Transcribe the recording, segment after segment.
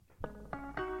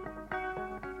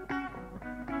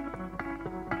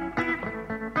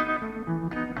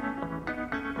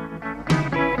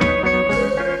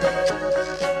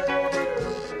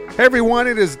Hey everyone,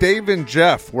 it is Dave and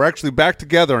Jeff. We're actually back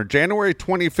together on January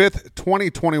 25th,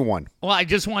 2021. Well, I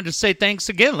just wanted to say thanks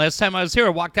again. Last time I was here, I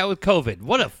walked out with COVID.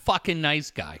 What a fucking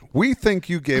nice guy. We think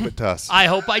you gave it to us. I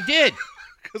hope I did.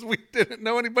 Because we didn't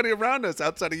know anybody around us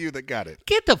outside of you that got it.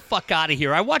 Get the fuck out of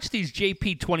here. I watch these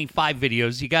JP25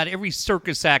 videos. You got every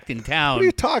circus act in town. What are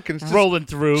you talking? It's just rolling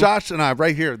through. Josh and I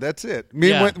right here. That's it. Me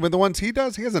Yeah. with the ones he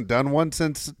does, he hasn't done one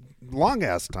since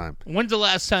long-ass time. When's the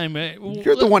last time?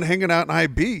 You're the one hanging out in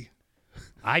IB.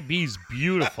 IB's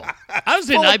beautiful. I was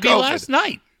in Full of IB COVID. last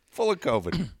night. Full of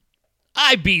COVID.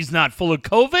 IB's not full of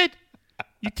COVID.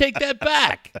 You take that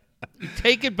back. You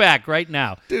take it back right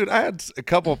now. Dude, I had a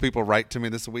couple of people write to me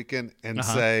this weekend and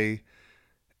say,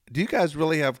 do you guys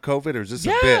really have COVID, or is this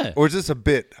a bit? Or is this a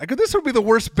bit? I go, this would be the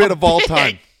worst bit of all bit?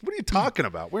 time. What are you talking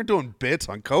about? We're doing bits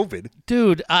on COVID.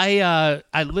 Dude, I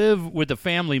live with a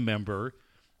family member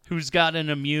who's got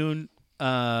an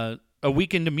a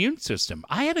weakened immune system.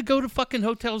 I had to go to fucking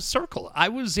Hotel Circle. I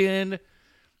was in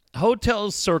Hotel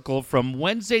Circle from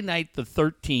Wednesday night the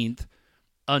 13th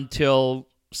until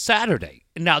Saturday.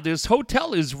 Now, this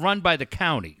hotel is run by the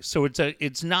county, so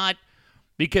it's not,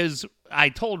 because I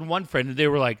told one friend and they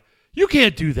were like, you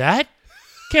can't do that.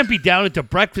 Can't be down at the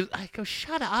breakfast. I go,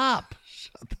 shut up.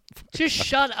 Just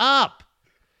shut up.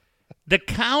 The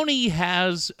county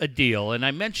has a deal, and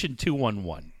I mentioned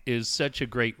 211 is such a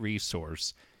great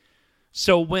resource.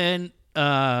 So when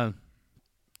it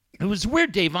was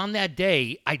weird, Dave, on that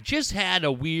day, I just had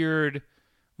a weird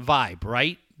vibe,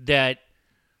 right? That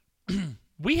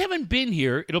we haven't been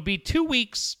here. It'll be 2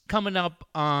 weeks coming up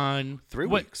on 3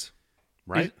 weeks,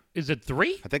 right? Is it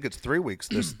 3? I think it's 3 weeks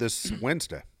this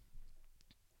Wednesday.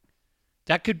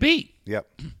 That could be.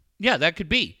 Yep. Yeah, that could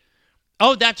be.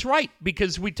 Oh, that's right,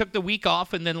 because we took the week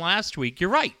off, and then last week, you're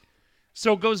right.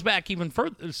 So it goes back even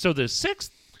further. So the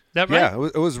 6th, that right? Yeah,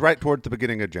 it was right toward the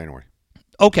beginning of January.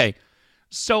 Okay.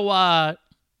 So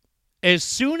as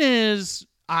soon as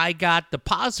I got the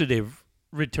positive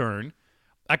return,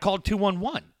 I called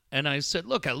 211, and I said,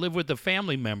 look, I live with a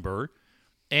family member,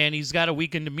 and he's got a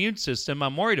weakened immune system.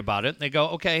 I'm worried about it. And they go,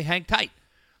 okay, hang tight.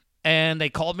 And they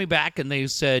called me back, and they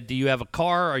said, do you have a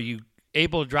car? Are you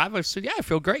able to drive? I said, yeah, I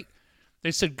feel great.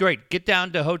 They said, great. Get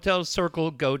down to Hotel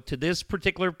Circle. Go to this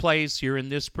particular place. You're in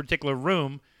this particular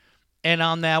room. And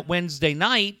on that Wednesday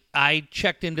night, I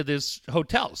checked into this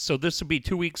hotel. So this will be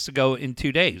 2 weeks ago in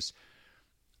 2 days.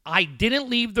 I didn't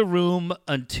leave the room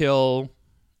until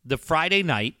the Friday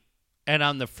night. And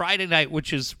on the Friday night,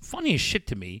 which is funny as shit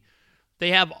to me,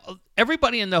 they have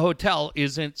everybody in the hotel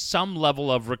is in some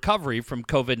level of recovery from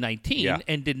COVID-19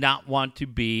 and did not want to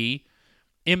be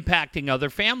impacting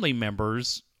other family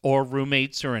members or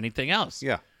roommates or anything else.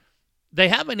 Yeah. They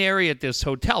have an area at this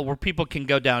hotel where people can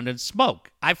go down and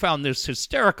smoke. I found this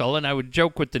hysterical, and I would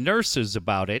joke with the nurses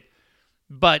about it,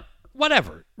 but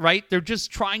whatever, right? They're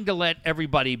just trying to let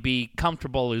everybody be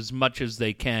comfortable as much as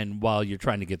they can while you're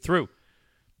trying to get through.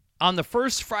 On the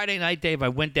first Friday night, Dave, I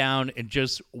went down and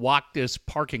just walked this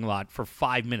parking lot for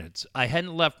 5 minutes. I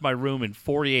hadn't left my room in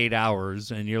 48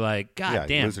 hours, and you're like, God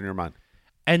damn. You're losing your mind.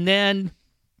 And then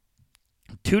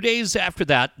 2 days after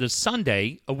that, the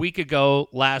Sunday, a week ago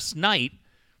last night,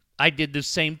 I did the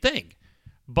same thing.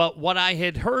 But what I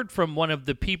had heard from one of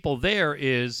the people there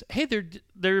is, hey,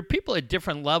 there are people at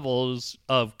different levels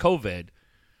of COVID.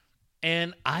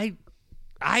 And I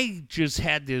just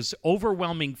had this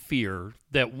overwhelming fear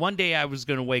that one day I was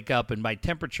going to wake up and my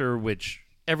temperature, which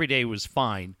every day was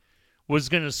fine, was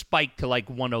going to spike to like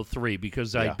 103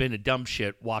 because I'd been a dumb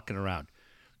shit walking around.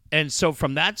 And so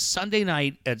from that Sunday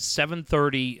night at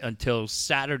 7:30 until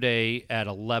Saturday at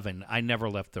 11, I never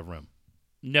left the room.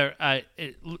 No,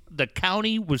 the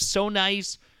county was so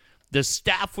nice. The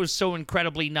staff was so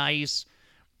incredibly nice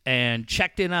and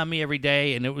checked in on me every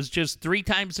day. And it was just 3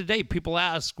 times a day. People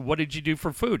ask, what did you do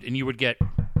for food? And you would get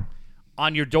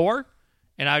on your door,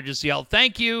 and I would just yell,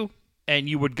 thank you. And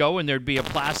you would go, and there'd be a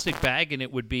plastic bag, and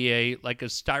it would be like a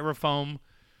styrofoam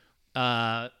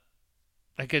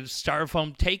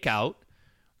takeout,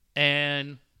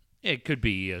 and it could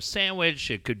be a sandwich,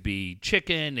 it could be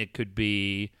chicken, it could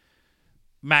be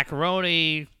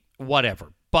macaroni,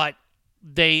 whatever. But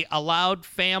they allowed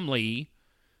family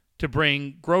to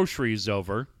bring groceries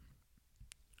over.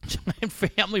 I had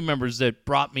family members that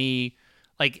brought me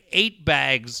like 8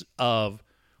 bags of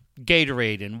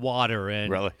Gatorade and water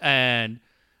and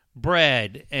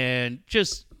bread and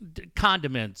just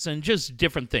condiments and just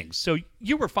different things. So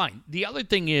you were fine. The other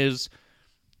thing is,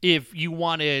 if you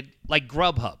wanted like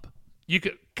Grubhub, you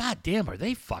could. God damn, are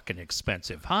they fucking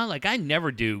expensive, huh? Like I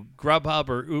never do Grubhub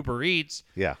or Uber Eats.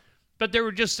 Yeah. But there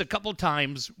were just a couple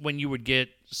times when you would get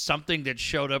something that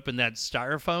showed up in that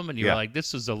styrofoam, and you're like,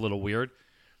 this is a little weird.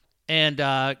 And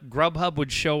Grubhub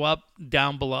would show up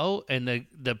down below, and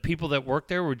the people that worked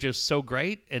there were just so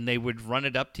great, and they would run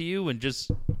it up to you and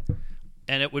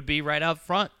it would be right out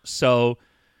front. So,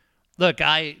 look,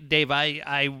 Dave,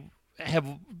 I have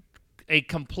a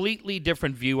completely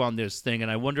different view on this thing, and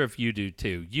I wonder if you do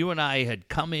too. You and I had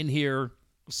come in here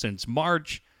since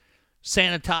March,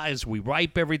 sanitized, we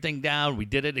wipe everything down. We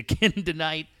did it again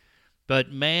tonight.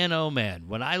 But man, oh man,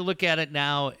 when I look at it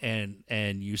now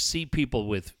and you see people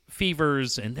with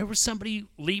fevers, and there was somebody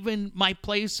leaving my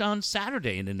place on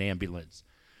Saturday in an ambulance,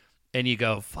 and you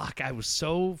go, fuck, I was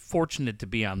so fortunate to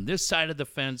be on this side of the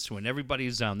fence when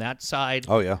everybody's on that side.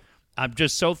 Oh, yeah. I'm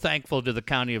just so thankful to the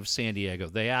County of San Diego.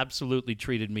 They absolutely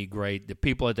treated me great. The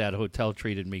people at that hotel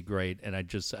treated me great, and I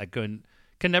can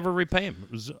never repay them.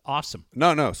 It was awesome.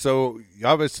 No. So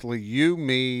obviously you,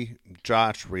 me,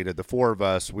 Josh, Rita, the four of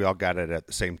us, we all got it at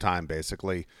the same time,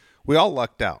 basically. We all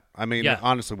lucked out. I mean,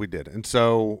 honestly, we did. And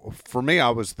so for me,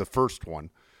 I was the first one,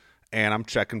 and I'm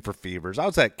checking for fevers. I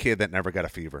was that kid that never got a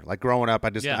fever. Like growing up,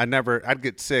 I'd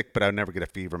get sick, but I'd never get a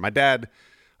fever. My dad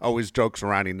always jokes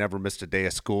around he never missed a day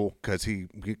of school because he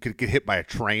could get hit by a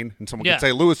train, and someone could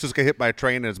say, Lewis just got hit by a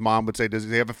train, and his mom would say, does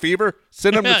he have a fever?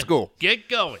 Send him to school. Get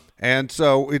going. And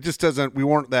so it just doesn't – we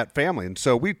weren't that family. And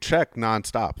so we checked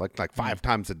nonstop, like 5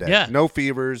 times a day. Yeah. No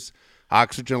fevers,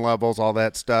 oxygen levels, all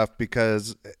that stuff,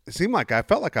 because it seemed like I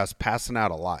felt like I was passing out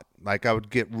a lot. Like I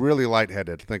would get really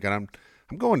lightheaded thinking I'm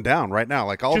going down right now.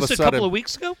 Like all just of a sudden – Just a couple of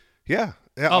weeks ago? Yeah.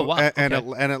 Oh, wow. And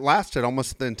it lasted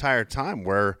almost the entire time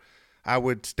where – I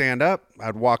would stand up,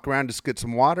 I'd walk around, just get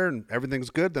some water, and everything's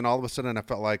good. Then all of a sudden, I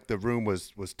felt like the room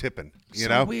was tipping. You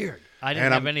know, weird. I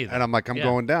didn't have any of that. And I'm like, I'm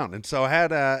going down. And so I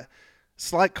had a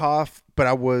slight cough, but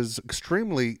I was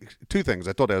extremely two things.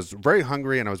 I told you I was very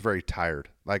hungry and I was very tired.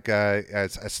 Like I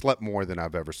slept more than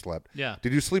I've ever slept. Yeah.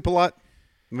 Did you sleep a lot?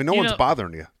 I mean, no one's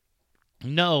bothering you.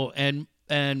 No,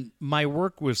 and my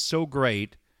work was so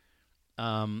great.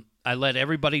 I let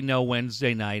everybody know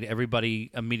Wednesday night. Everybody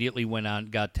immediately went out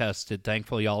and got tested.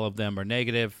 Thankfully, all of them are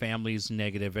negative. Family's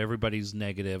negative. Everybody's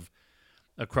negative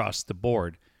across the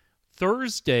board.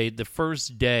 Thursday, the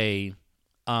first day,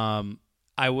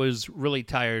 I was really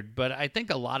tired, but I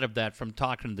think a lot of that from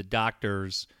talking to the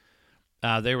doctors,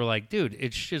 they were like, dude,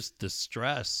 it's just the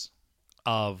stress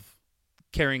of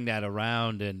carrying that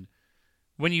around. And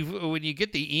when you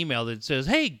get the email that says,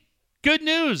 hey, good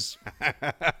news.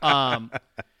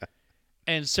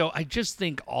 And so I just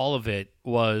think all of it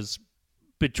was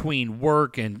between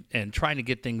work and trying to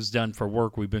get things done for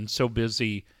work. We've been so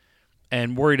busy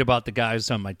and worried about the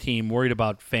guys on my team, worried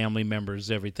about family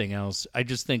members, everything else. I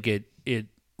just think it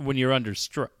when you're under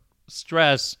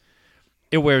stress,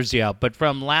 it wears you out. But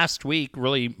from last week,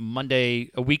 really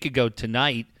Monday, a week ago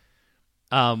tonight,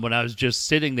 when I was just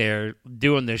sitting there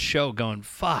doing this show going,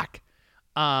 fuck,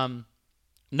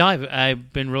 no,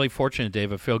 I've been really fortunate,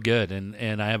 Dave. I feel good,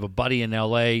 and I have a buddy in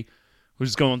L.A.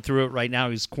 who's going through it right now.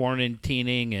 He's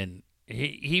quarantining, and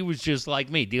he was just like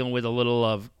me, dealing with a little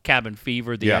of cabin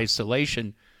fever, the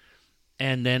isolation,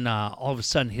 and then all of a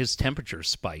sudden his temperature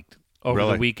spiked over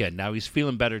the weekend. Now he's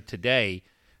feeling better today.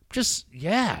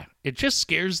 It just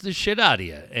scares the shit out of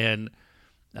you. And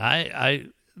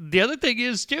the other thing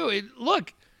is too.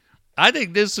 Look, I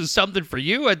think this is something for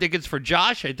you. I think it's for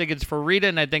Josh. I think it's for Rita,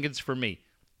 and I think it's for me.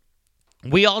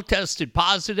 We all tested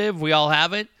positive. We all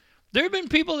have it. There have been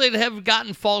people that have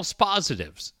gotten false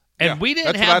positives. And we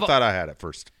didn't that's what I thought I had at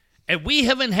first. And we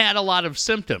haven't had a lot of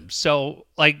symptoms. So,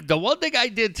 like, the one thing I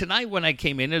did tonight when I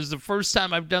came in is the first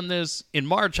time I've done this in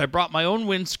March. I brought my own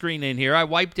windscreen in here. I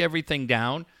wiped everything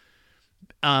down.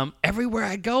 Everywhere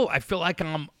I go, I feel like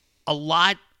I'm a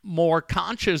lot more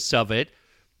conscious of it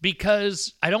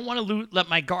because I don't want to let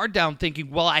my guard down thinking,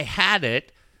 well, I had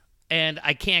it and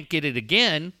I can't get it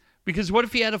again. Because what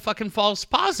if he had a fucking false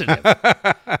positive?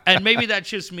 And maybe that's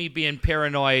just me being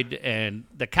paranoid and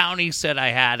the county said I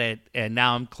had it and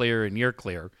now I'm clear and you're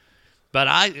clear. But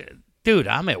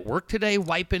I'm at work today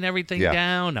wiping everything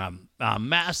down. I'm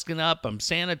masking up. I'm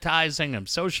sanitizing. I'm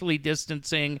socially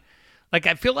distancing. Like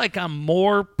I feel like I'm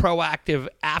more proactive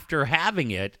after having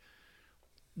it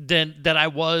than I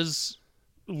was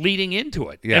leading into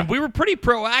it. Yeah. And we were pretty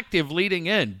proactive leading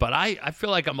in. But I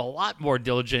feel like I'm a lot more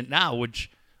diligent now,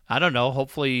 which – I don't know.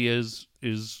 Hopefully, is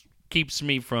keeps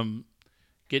me from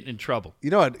getting in trouble. You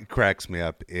know what cracks me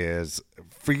up is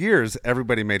for years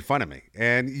everybody made fun of me,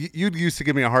 and you used to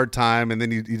give me a hard time, and then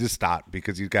you just stopped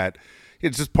because you got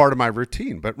it's just part of my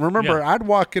routine. But remember, I'd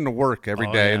walk into work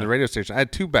every day in the radio station. I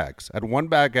had 2 bags. I had 1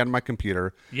 bag on my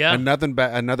computer. Yeah. Another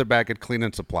bag at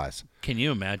cleaning supplies. Can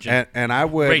you imagine? And I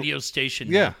would radio station.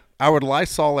 Yeah. I would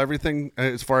Lysol everything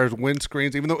as far as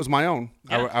windscreens, even though it was my own.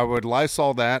 Yeah. I would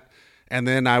Lysol that. And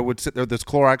then I would sit there with this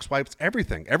Clorox wipes,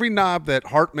 everything. Every knob that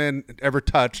Hartman ever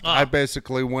touched, I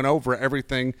basically went over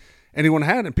everything anyone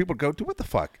had. And people would go, dude, what the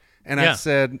fuck? And I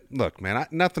said, look, man,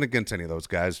 nothing against any of those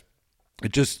guys.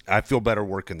 I feel better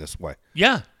working this way.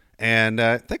 Yeah. And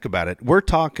think about it. We're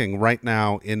talking right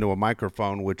now into a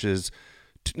microphone, which is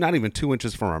not even 2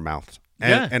 inches from our mouths.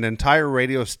 And an entire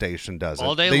radio station does it.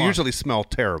 All day long. They long. usually smell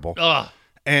terrible. Ugh.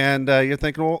 And you're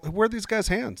thinking, well, where are these guys'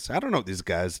 hands? I don't know what these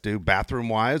guys do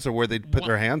bathroom-wise or where they put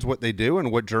their hands, what they do,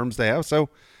 and what germs they have. So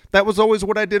that was always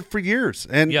what I did for years.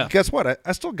 And guess what?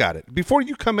 I still got it. Before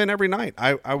you come in every night,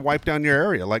 I wipe down your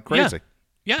area like crazy.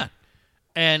 Yeah.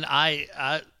 And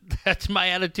that's my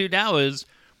attitude now is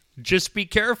just be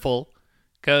careful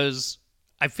because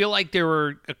I feel like there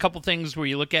were a couple things where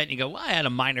you look at and you go, well, I had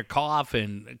a minor cough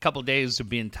and a couple of days of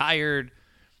being tired.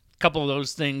 Couple of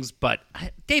those things, but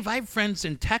Dave, I have friends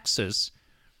in Texas,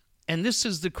 and this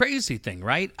is the crazy thing,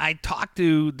 right? I talked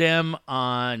to them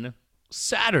on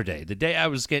Saturday, the day I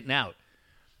was getting out,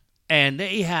 and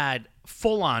they had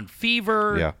full-on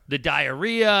fever, the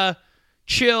diarrhea,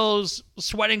 chills,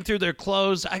 sweating through their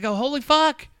clothes. I go, holy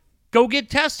fuck, go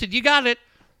get tested. You got it.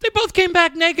 They both came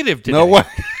back negative today. No way.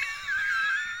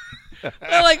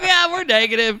 They're like, yeah, we're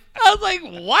negative. I was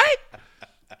like, what?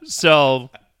 So...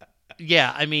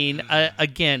 Yeah, I mean,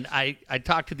 again, I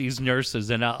talked to these nurses,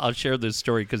 and I'll share this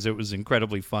story because it was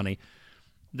incredibly funny.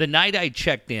 The night I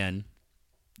checked in,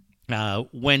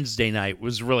 Wednesday night,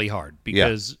 was really hard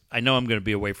because I know I'm going to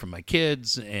be away from my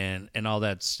kids and all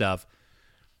that stuff.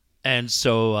 And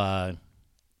so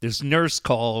this nurse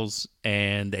calls,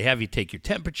 and they have you take your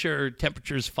temperature.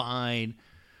 Temperature's fine,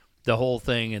 the whole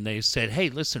thing. And they said, hey,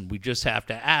 listen, we just have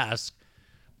to ask,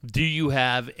 do you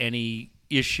have any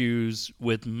issues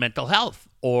with mental health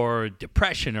or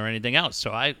depression or anything else?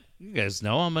 So you guys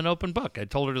know I'm an open book. I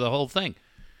told her the whole thing.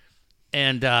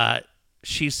 And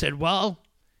she said, well,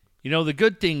 the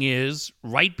good thing is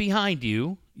right behind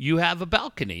you, you have a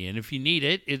balcony. And if you need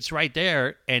it, it's right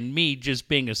there. And me just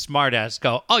being a smartass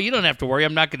go, oh, you don't have to worry.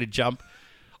 I'm not going to jump.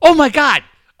 Oh, my God.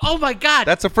 Oh, my God.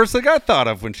 That's the first thing I thought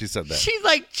of when she said that. She's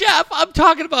like, Jeff, I'm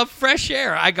talking about fresh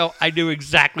air. I go, I knew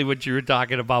exactly what you were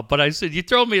talking about. But I said, you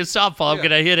throw me a softball, I'm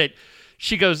going to hit it.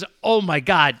 She goes, oh, my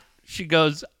God. She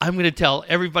goes, I'm going to tell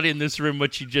everybody in this room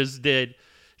what you just did.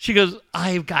 She goes,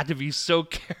 I've got to be so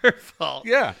careful.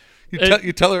 Yeah.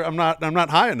 You tell her I'm not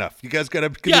high enough. You guys got to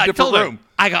get a different room.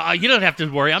 I go, oh, you don't have to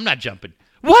worry. I'm not jumping.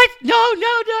 What?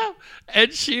 No.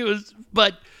 And she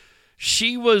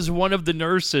was one of the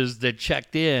nurses that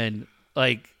checked in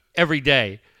like every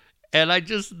day. And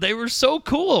they were so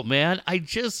cool, man. I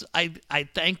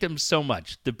thanked them so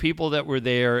much. The people that were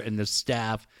there and the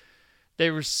staff,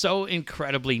 they were so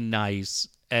incredibly nice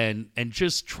and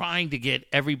just trying to get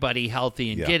everybody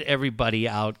healthy and get everybody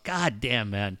out. God damn,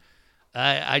 man.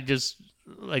 I just,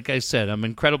 like I said, I'm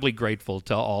incredibly grateful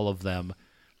to all of them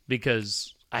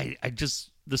because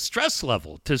the stress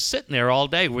level to sitting there all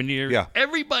day when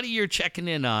everybody you're checking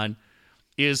in on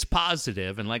is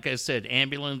positive. And like I said,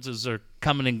 ambulances are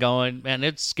coming and going. Man,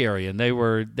 it's scary. And they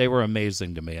were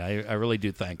amazing to me. I really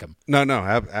do thank them. No,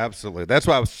 absolutely. That's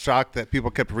why I was shocked that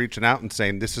people kept reaching out and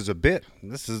saying, this is a bit.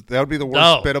 That would be the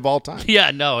worst bit of all time.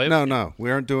 Yeah, no. No. We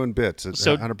aren't doing bits. It's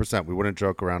 100%. We wouldn't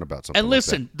joke around about something. And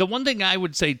listen, the one thing I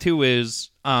would say too is,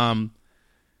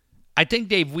 I think,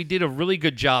 Dave, we did a really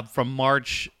good job from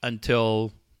March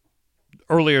until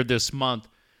earlier this month.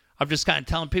 I'm just kind of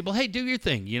telling people, hey, do your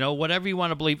thing. Whatever you want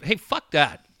to believe. Hey, fuck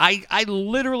that. I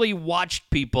literally watched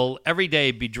people every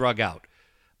day be drug out.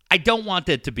 I don't want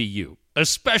that to be you,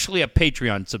 especially a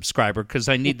Patreon subscriber, because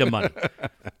I need the money.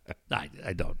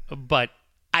 I don't. But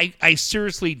I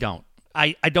seriously don't.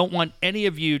 I don't want any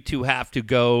of you to have to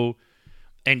go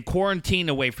and quarantine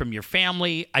away from your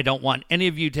family. I don't want any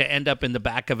of you to end up in the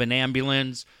back of an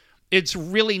ambulance. It's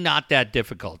really not that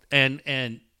difficult.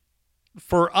 And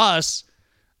for us,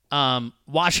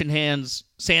 washing hands,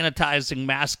 sanitizing,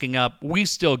 masking up, we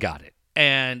still got it.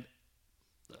 And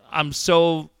I'm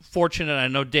so fortunate. I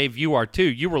know, Dave, you are too.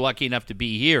 You were lucky enough to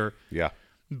be here. Yeah.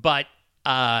 But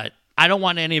I don't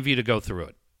want any of you to go through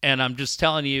it. And I'm just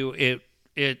telling you,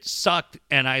 it sucked.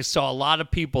 And I saw a lot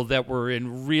of people that were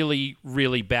in really,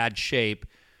 really bad shape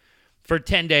for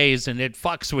 10 days, and it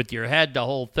fucks with your head, the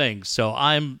whole thing. So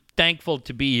I'm thankful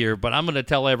to be here, but I'm going to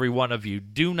tell every one of you,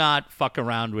 do not fuck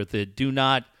around with it. Do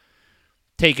not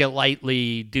take it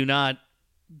lightly. Do not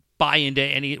buy into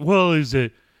any, well, is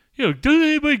it does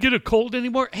anybody get a cold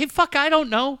anymore? Hey, fuck, I don't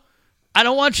know. I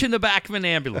don't want you in the back of an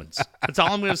ambulance. That's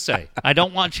all I'm going to say. I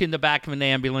don't want you in the back of an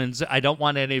ambulance. I don't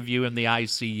want any of you in the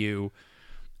ICU.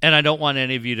 And I don't want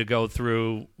any of you to go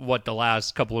through what the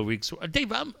last couple of weeks.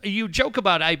 Dave, you joke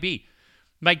about IB.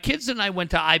 My kids and I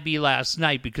went to IB last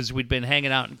night because we'd been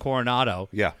hanging out in Coronado.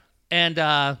 Yeah. And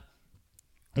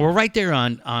we're right there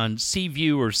on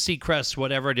Seaview or Seacrest,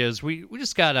 whatever it is. We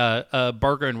just got a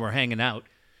burger and we're hanging out.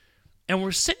 And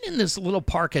we're sitting in this little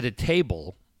park at a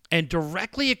table, and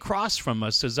directly across from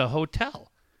us is a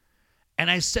hotel. And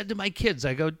I said to my kids,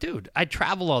 I go, dude, I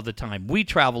travel all the time. We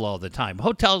travel all the time.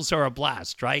 Hotels are a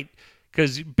blast, right?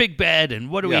 Because big bed and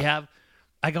what do we have?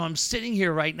 I go, I'm sitting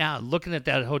here right now looking at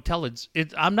that hotel.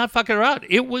 I'm not fucking around.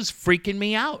 It was freaking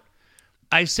me out.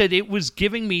 I said it was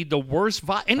giving me the worst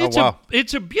vibe. And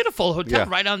it's a beautiful hotel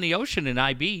right on the ocean in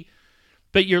IB.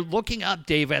 But you're looking up,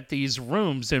 Dave, at these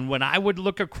rooms. And when I would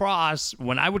look across,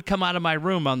 when I would come out of my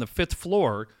room on the 5th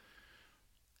floor,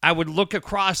 I would look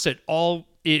across at all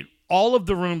of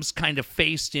the rooms kind of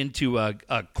faced into a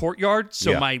courtyard.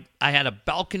 So I had a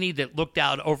balcony that looked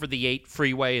out over the 8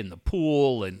 freeway and the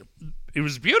pool, and it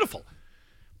was beautiful.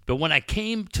 But when I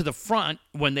came to the front,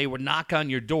 when they would knock on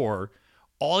your door,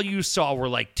 all you saw were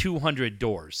like 200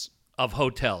 doors of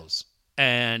hotels,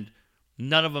 and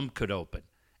none of them could open.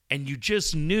 And you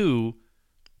just knew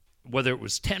whether it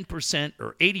was 10%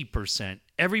 or 80%,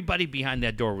 everybody behind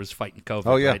that door was fighting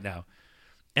COVID right now.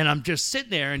 And I'm just sitting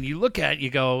there, and you look at it, you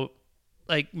go,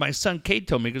 like my son Kate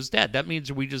told me, he goes, Dad, that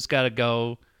means we just got to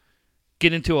go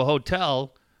get into a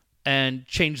hotel and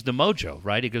change the mojo,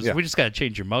 right? He goes, we just got to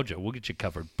change your mojo. We'll get you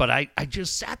covered. But I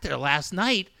just sat there last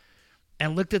night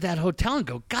and looked at that hotel and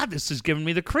go, God, this is giving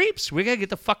me the creeps. We got to get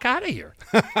the fuck out of here.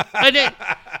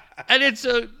 and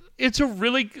it's a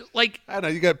really, like... I know,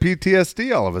 you got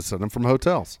PTSD all of a sudden from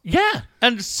hotels. Yeah.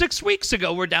 And 6 weeks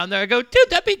ago, we're down there. I go, dude,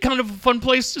 that'd be kind of a fun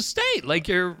place to stay. Like,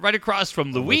 you're right across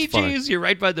from Luigi's. You're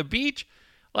right by the beach.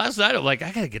 Last night, I'm like,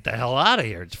 I got to get the hell out of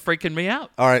here. It's freaking me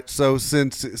out. All right. So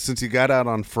since you got out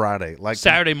on Friday, like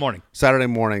Saturday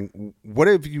morning, what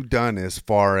have you done as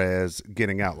far as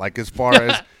getting out? Like, as far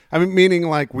as... I mean, meaning,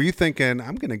 like, were you thinking,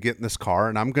 I'm going to get in this car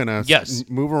and I'm going to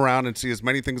move around and see as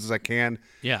many things as I can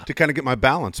to kind of get my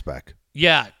balance back?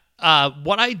 Yeah.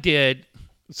 What I did,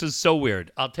 this is so weird.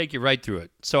 I'll take you right through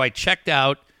it. So I checked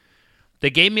out. They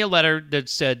gave me a letter that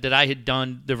said that I had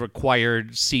done the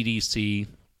required CDC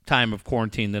time of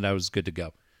quarantine, that I was good to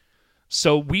go.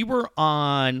 So we were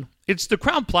on, it's the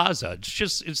Crowne Plaza.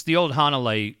 It's the old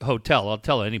Hanalei Hotel. I'll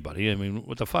tell anybody. I mean,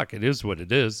 what the fuck? It is what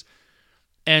it is.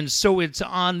 And so it's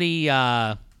on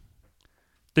the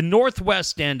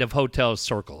northwest end of Hotel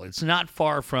Circle. It's not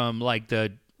far from, like,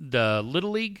 the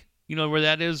Little League. You know where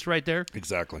that is right there?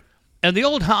 Exactly. And the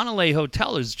old Hanalei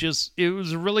Hotel it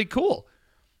was really cool.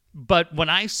 But when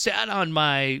I sat on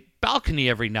my balcony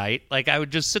every night, like, I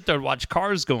would just sit there and watch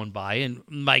cars going by, and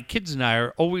my kids and I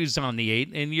are always on the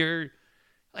 8, and you're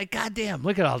like, God damn,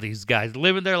 look at all these guys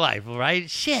living their life, right?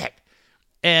 Shit.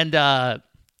 And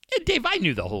Dave, I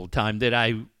knew the whole time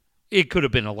that it could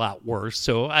have been a lot worse.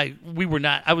 So I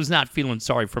was not feeling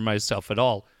sorry for myself at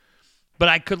all. But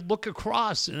I could look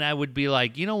across and I would be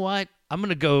like, you know what? I'm going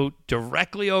to go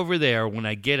directly over there when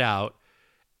I get out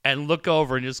and look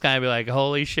over and just kind of be like,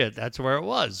 holy shit, that's where it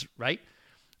was, right?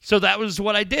 So that was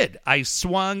what I did. I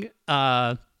swung,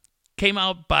 came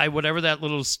out by whatever that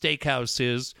little steakhouse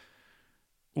is,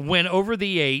 went over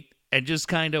the 8, and just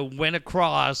kind of went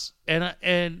across.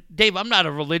 And Dave, I'm not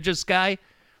a religious guy.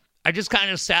 I just kind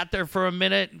of sat there for a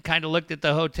minute and kind of looked at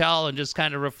the hotel and just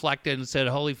kind of reflected and said,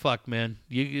 holy fuck, man.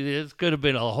 It could have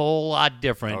been a whole lot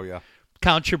different. Oh, yeah.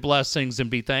 Count your blessings and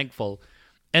be thankful.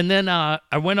 And then I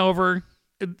went over.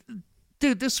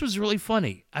 Dude, this was really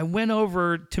funny. I went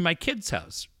over to my kid's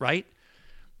house, right?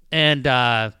 And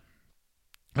I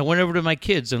went over to my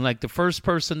kids, and, like, the first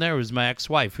person there was my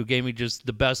ex-wife, who gave me just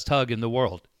the best hug in the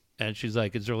world. And she's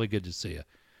like, it's really good to see you.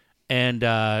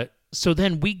 And so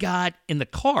then we got in the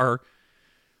car.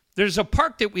 There's a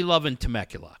park that we love in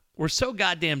Temecula. We're so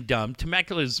goddamn dumb.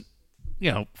 Temecula's,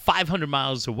 500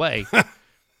 miles away.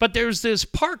 But there's this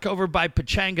park over by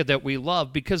Pechanga that we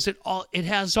love because it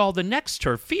has all the next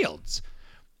turf fields.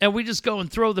 And we just go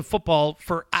and throw the football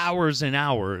for hours and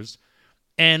hours.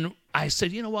 And I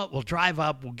said, you know what? We'll drive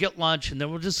up, we'll get lunch, and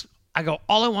then I go,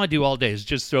 all I want to do all day is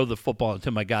just throw the football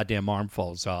until my goddamn arm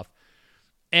falls off.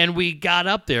 And we got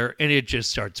up there, and it just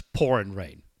starts pouring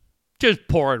rain. Just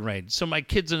pouring rain. So my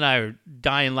kids and I are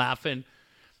dying laughing.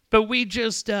 But we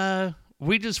just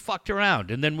fucked around.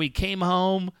 And then we came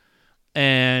home,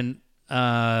 and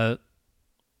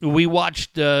we got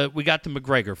the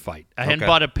McGregor fight. I hadn't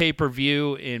bought a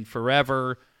pay-per-view in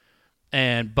forever.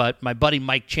 But my buddy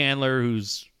Mike Chandler,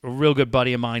 who's a real good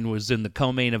buddy of mine, was in the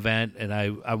co-main event, and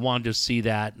I wanted to see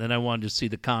that. And then I wanted to see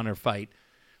the Conor fight.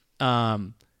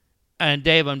 And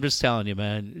Dave, I'm just telling you,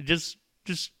 man,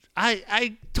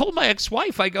 I told my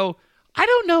ex-wife, I go, I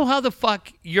don't know how the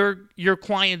fuck your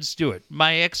clients do it.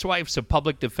 My ex-wife's a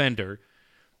public defender.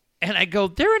 And I go,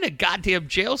 they're in a goddamn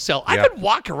jail cell. I could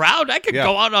walk around. I could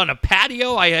go out on a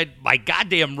patio. I had my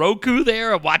goddamn Roku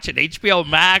there. I'm watching HBO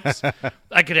Max.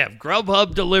 I could have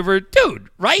Grubhub delivered. Dude,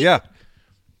 right? Yeah.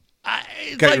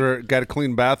 Got a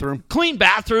clean bathroom? Clean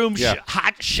bathroom,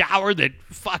 hot shower that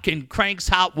fucking cranks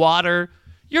hot water.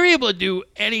 You're able to do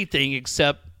anything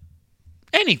except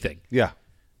anything. Yeah.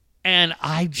 And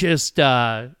I just,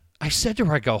 I said to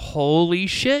her, I go, holy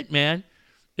shit, man.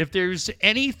 If there's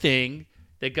anything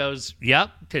that goes,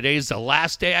 yep, today's the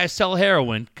last day I sell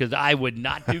heroin because I would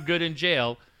not do good in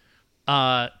jail.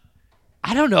 I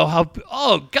don't know how.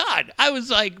 Oh, God. I was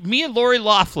like, me and Lori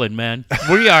Loughlin, man.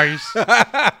 We are.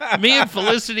 Me and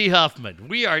Felicity Huffman.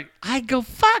 We are. I go,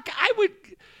 fuck. I would.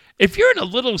 If you're in a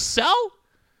little cell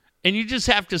and you just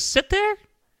have to sit there.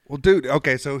 Well, dude,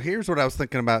 okay, so here's what I was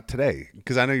thinking about today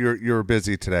because I know you were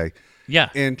busy today. Yeah.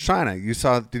 In China,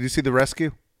 did you see the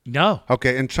rescue? No.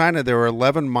 Okay, in China, there were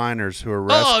 11 miners who were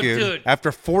rescued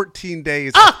after 14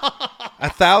 days,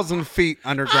 1,000 feet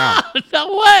underground. Oh,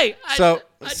 no way.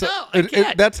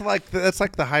 That's like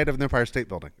the height of the Empire State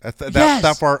Building.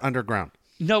 That far underground.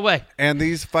 No way. And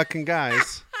these fucking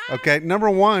guys, okay, number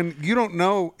one, you don't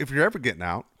know if you're ever getting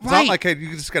out. It's not like, hey,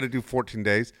 you just got to do 14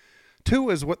 days. 2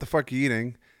 is what the fuck are you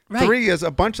eating? Right. 3 is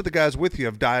a bunch of the guys with you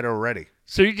have died already.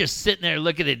 So you're just sitting there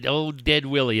looking at old dead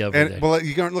Willie over there. Well,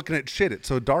 you aren't looking at shit. It's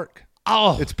so dark.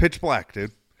 Oh. It's pitch black,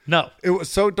 dude. No. It was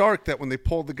so dark that when they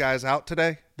pulled the guys out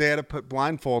today, they had to put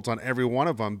blindfolds on every one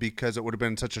of them because it would have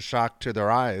been such a shock to their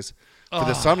eyes for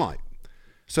the sunlight.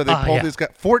 So they pulled these guys.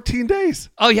 14 days.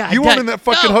 Oh, yeah. You weren't in that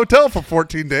fucking hotel for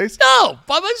 14 days? No,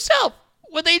 by myself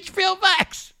with HBO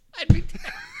Max. I'd be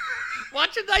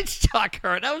watching Night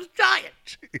Stalker, and I was dying.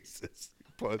 Jesus.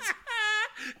 Puss.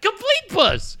 Complete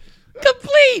puss.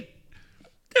 Complete.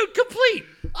 Dude, complete.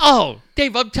 Oh,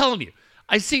 Dave, I'm telling you.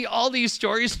 I see all these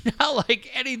stories now like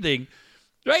anything.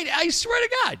 Right? I swear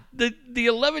to God. The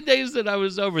 11 days that I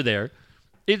was over there,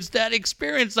 it's that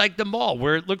experience like the mall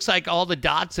where it looks like all the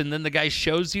dots and then the guy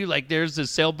shows you like there's the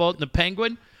sailboat and the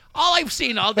penguin. All I've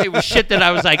seen all day was shit that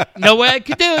I was like, no way I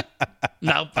could do it.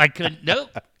 No, I couldn't. Nope.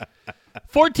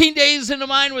 14 days in a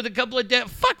mine with a couple of dead.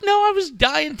 Fuck no, I was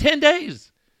dying 10 days.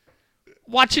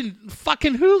 Watching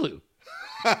fucking Hulu.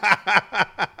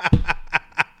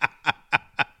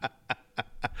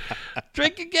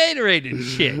 Drinking Gatorade and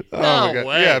shit. No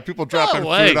way. Yeah, people dropping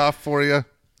food off for you.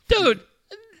 Dude,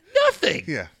 nothing.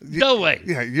 Yeah. No way.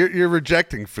 Yeah, you're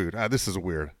rejecting food. This is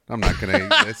weird. I'm not going to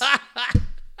eat this.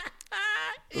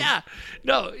 Yeah.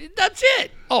 No, that's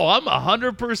it. Oh, I'm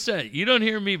 100%. You don't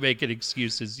hear me making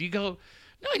excuses. You go,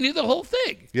 no, I knew the whole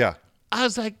thing. Yeah. I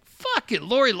was like, fuck it.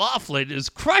 Lori Loughlin is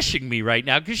crushing me right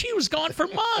now because she was gone for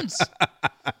months.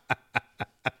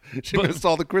 She missed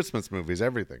all the Christmas movies,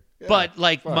 everything. Yeah, but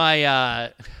like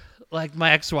my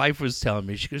ex-wife was telling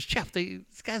me, she goes, Jeff, these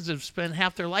guys have spent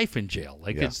half their life in jail.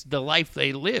 Like it's the life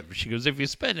they live. She goes, if you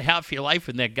spend half your life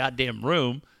in that goddamn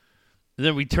room, and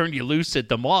then we turned you loose at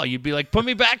the mall, you'd be like, put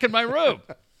me back in my room.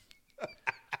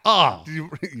 Oh.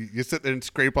 You sit there and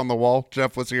scrape on the wall?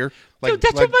 Jeff was here? Dude,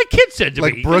 that's what my kid said to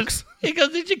me. Like Brooks? He goes,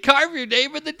 did you carve your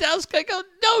name in the desk? I go,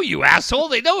 no, you asshole.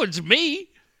 They know it's me.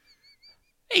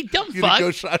 Hey, dumb fuck. You go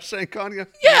Shawshank on you?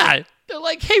 Yeah. They're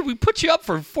like, hey, we put you up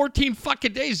for 14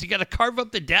 fucking days. You got to carve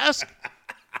up the desk?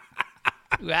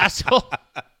 You asshole.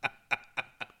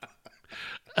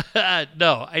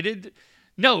 No, I didn't.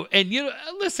 No, and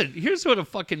listen, here's what a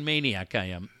fucking maniac I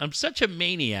am. I'm such a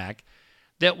maniac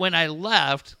that when I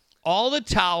left, all the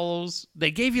towels,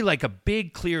 they gave you like a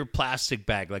big clear plastic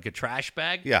bag, like a trash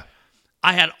bag. Yeah.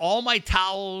 I had all my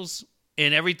towels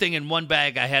and everything in one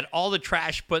bag. I had all the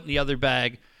trash put in the other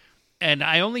bag. And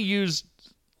I only used,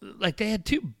 like, they had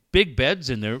 2 big beds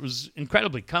in there. It was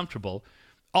incredibly comfortable.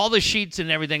 All the sheets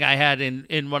and everything I had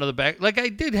in one of the bags. Like, I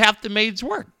did half the maid's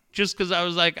work just because I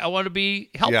was like, I want to be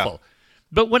helpful. Yeah.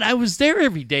 But when I was there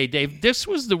every day, Dave, this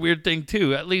was the weird thing,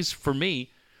 too, at least for me.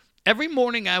 Every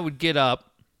morning I would get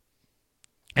up,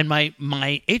 and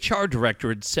my HR director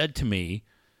had said to me,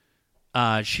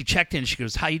 she checked in. She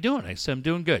goes, how you doing? I said, I'm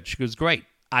doing good. She goes, great.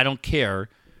 I don't care.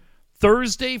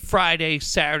 Thursday, Friday,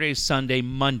 Saturday, Sunday,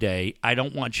 Monday, I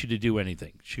don't want you to do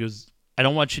anything. She goes, I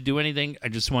don't want you to do anything. I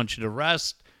just want you to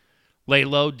rest, lay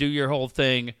low, do your whole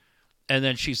thing. And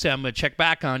then she said, I'm going to check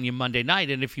back on you Monday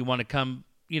night. And if you want to come,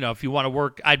 if you want to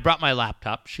work, I brought my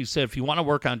laptop. She said, if you want to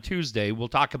work on Tuesday, we'll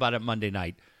talk about it Monday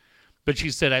night. But she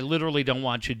said, I literally don't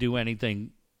want you to do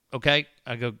anything. Okay.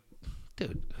 I go,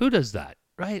 dude, who does that?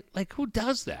 Right? Like, who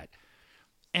does that?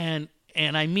 And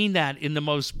I mean that in the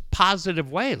most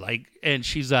positive way. Like, and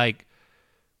she's like,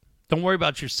 don't worry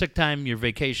about your sick time, your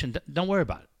vacation. Don't worry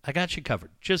about it. I got you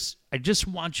covered. I just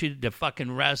want you to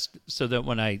fucking rest so that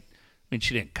when I mean,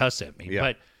 she didn't cuss at me,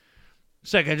 but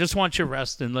it's like, I just want you to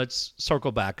rest and let's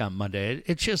circle back on Monday.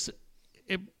 It just,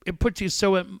 it puts you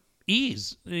so at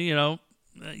ease,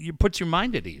 it puts your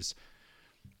mind at ease.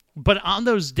 But on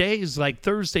those days, like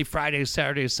Thursday, Friday,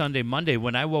 Saturday, Sunday, Monday,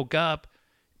 when I woke up,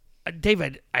 Dave,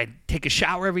 I'd take a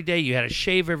shower every day. You had to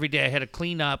shave every day. I had to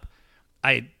clean up.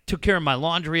 I took care of my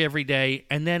laundry every day.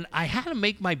 And then I had to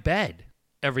make my bed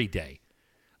every day.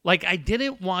 Like, I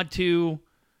didn't want to,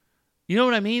 you know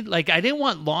what I mean? Like, I didn't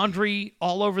want laundry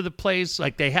all over the place.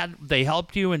 Like, they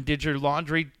helped you and did your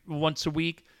laundry once a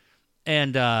week.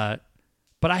 And, but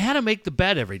I had to make the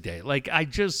bed every day. Like, I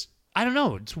don't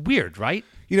know. It's weird, right?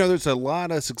 There's a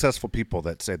lot of successful people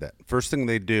that say that. First thing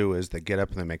they do is they get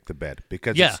up and they make the bed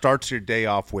because it starts your day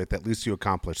off with at least you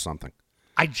accomplished something.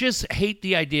 I just hate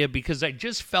the idea because I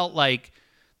just felt like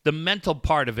the mental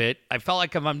part of it, I felt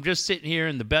like if I'm just sitting here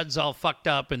and the bed's all fucked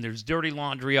up and there's dirty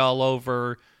laundry all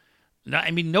over,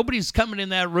 I mean, nobody's coming in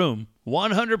that room.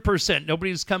 100%.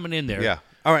 Nobody's coming in there. Yeah.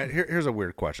 All right. Here's a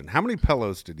weird question. How many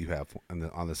pillows did you have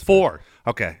on this? 4. Bed?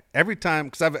 Okay. Every time,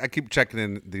 because I keep checking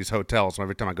in these hotels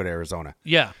every time I go to Arizona.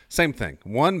 Yeah. Same thing.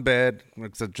 One bed,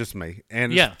 except just me,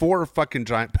 and it's 4 fucking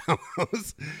giant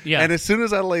pillows. Yeah. And as soon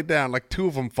as I lay down, like 2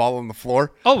 of them fall on the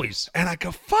floor. Always. And I go,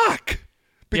 fuck.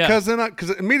 Because because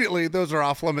immediately those are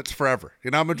off limits forever.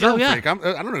 I'm a germ freak. I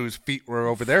don't know whose feet were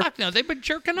over there. Fuck no, they've been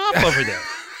jerking off over there.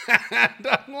 And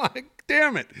I'm like,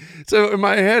 damn it. So in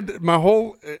my head, my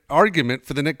whole argument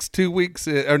for the next 2 weeks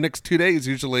or next 2 days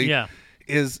usually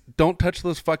is don't touch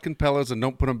those fucking pillows and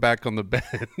don't put them back on the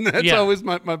bed. That's always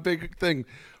my big thing.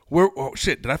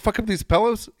 Shit, did I fuck up these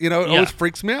pillows? It always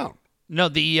freaks me out. No,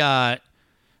 the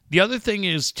other thing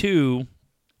is too,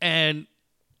 and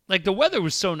like the weather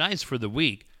was so nice for the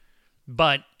week,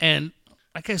 and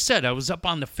like I said, I was up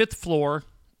on the 5th floor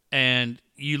and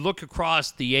you look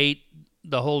across the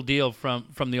whole deal from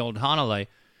the old Hanalei,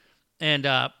 and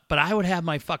but I would have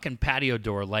my fucking patio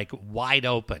door like wide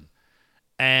open,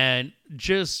 and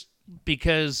just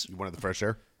because you wanted the fresh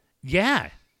air. Yeah,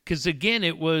 because again,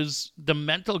 it was the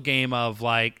mental game of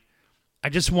like, I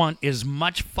just want as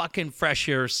much fucking fresh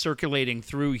air circulating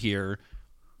through here.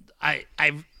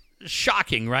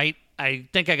 Shocking, right? I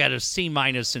think I got a C-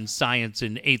 in science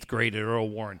in 8th grade at Earl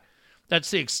Warren.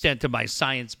 That's the extent of my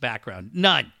science background.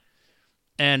 None.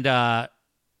 And, but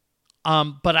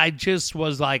I just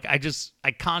was like, I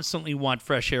constantly want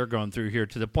fresh air going through here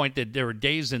to the point that there were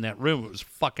days in that room it was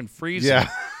fucking freezing. Yeah.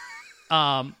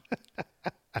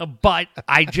 But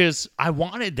I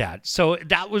wanted that. So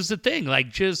that was the thing.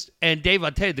 Like and Dave,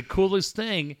 I'll tell you, the coolest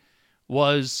thing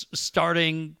was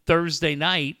starting Thursday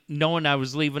night, knowing I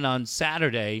was leaving on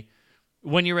Saturday,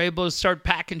 when you're able to start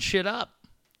packing shit up.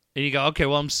 And you go, okay,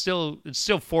 well, it's still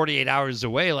 48 hours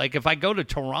away. Like, if I go to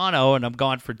Toronto and I'm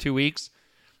gone for 2 weeks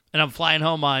and I'm flying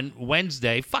home on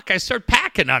Wednesday, I start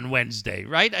packing on Wednesday,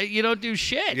 right? You don't do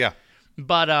shit. Yeah.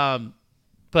 But no,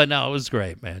 it was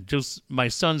great, man. Just my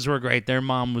sons were great. Their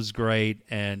mom was great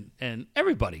and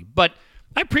everybody. But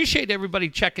I appreciate everybody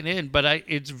checking in, but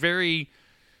it's very,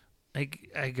 I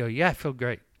go, yeah, I feel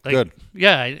great. Like, good.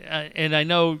 Yeah, and I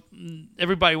know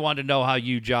everybody wanted to know how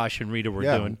you, Josh, and Rita were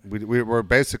doing. We were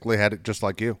basically had it just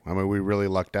like you. I mean, we really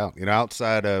lucked out.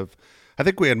 Outside of, I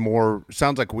think we had more,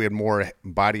 sounds like we had more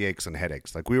body aches and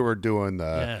headaches. Like we were doing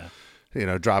the,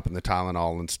 dropping the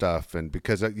Tylenol and stuff. And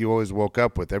because you always woke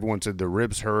up with, everyone said their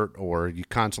ribs hurt or you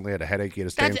constantly had a headache, you had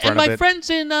to stay in front of it. And my friends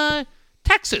in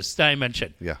Texas that I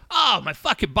mentioned. Yeah. Oh, my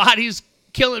fucking body's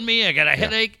killing me. I got a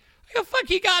headache. I go, fuck,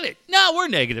 you got it. No, we're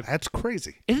negative. That's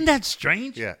crazy. Isn't that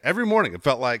strange? Yeah. Every morning, it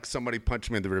felt like somebody punched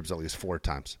me in the ribs at least 4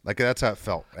 times. Like, that's how it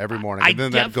felt every morning. And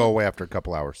then that'd go away after a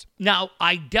couple hours. Now,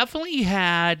 I definitely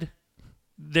had,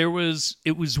 it was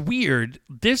weird.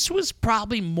 This was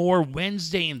probably more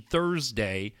Wednesday and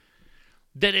Thursday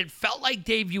that it felt like,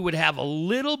 Dave, you would have a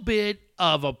little bit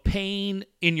of a pain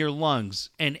in your lungs.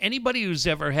 And anybody who's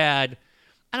ever had,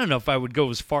 I don't know if I would go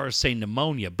as far as say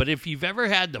pneumonia, but if you've ever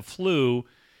had the flu,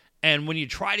 and when you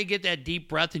try to get that deep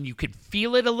breath and you could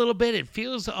feel it a little bit, it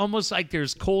feels almost like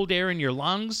there's cold air in your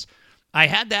lungs. I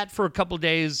had that for a couple of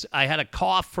days. I had a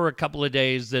cough for a couple of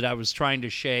days that I was trying to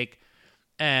shake.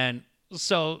 And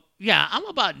so, yeah, I'm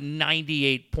about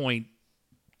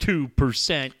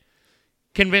 98.2%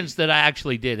 convinced that I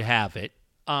actually did have it.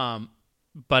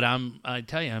 But I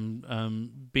tell you,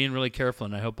 I'm being really careful,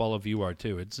 and I hope all of you are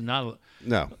too. It's not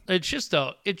no. It's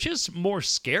just more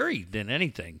scary than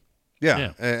anything.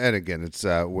 Yeah. And again, it's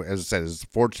as I said, as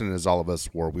fortunate as all of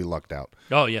us were, we lucked out.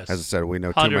 Oh yes. As I said, we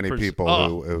know too many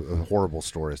people who horrible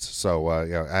stories. So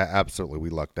yeah, absolutely, we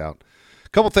lucked out. A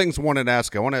couple things I wanted to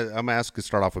ask. I'm gonna ask you to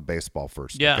start off with baseball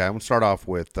first. Yeah. Okay? I'm gonna start off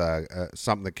with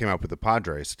something that came up with the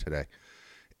Padres today.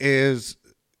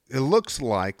 It looks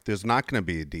like there's not going to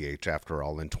be a DH after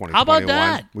all in 2021. How about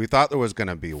that? We thought there was going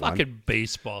to be one. Fucking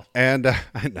baseball. And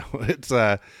I know it's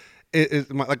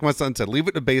like my son said, leave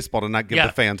it to baseball to not give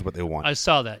the fans what they want. I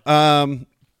saw that.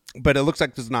 But it looks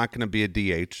like there's not going to be a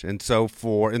DH, and so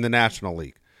in the National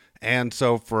League, and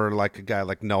so for like a guy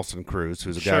like Nelson Cruz,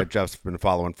 who's a guy Jeff's been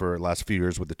following for the last few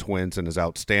years with the Twins and is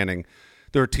outstanding.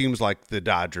 There are teams like the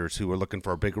Dodgers who are looking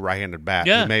for a big right-handed bat.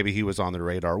 Yeah. Maybe he was on the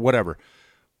radar, whatever.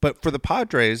 But for the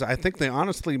Padres, I think they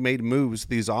honestly made moves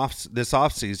this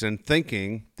offseason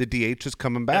thinking the DH is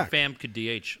coming back. And Pham could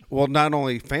DH. Well, not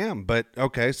only Pham, but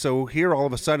okay, so here all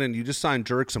of a sudden you just signed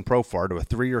Jurickson Profar to a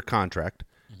 3-year contract,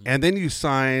 and then you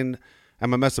sign,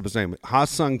 I'm going to mess up his name,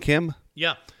 Ha-Sung Kim?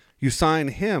 Yeah. You sign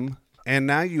him, and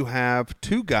now you have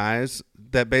 2 guys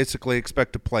that basically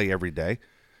expect to play every day.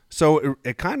 So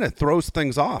it kind of throws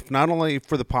things off, not only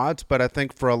for the Pods, but I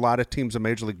think for a lot of teams in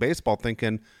Major League Baseball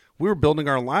thinking – we were building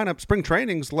our lineup. Spring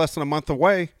training's less than a month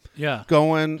away. Yeah.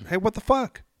 Going, hey, what the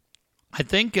fuck? I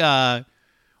think,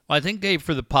 Dave,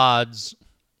 for the Pods,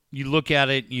 you look at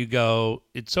it and you go,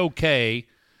 it's okay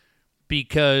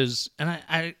because, and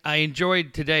I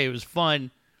enjoyed today. It was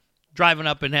fun driving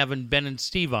up and having Ben and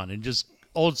Steve on and just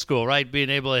old school, right?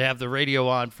 Being able to have the radio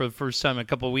on for the first time in a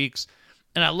couple of weeks.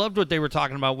 And I loved what they were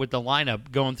talking about with the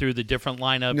lineup, going through the different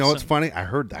lineups. You know what's funny? I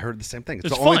heard the same thing.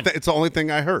 It's fun. It's the only thing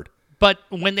I heard. But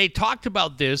when they talked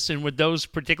about this and with those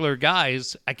particular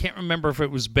guys, I can't remember if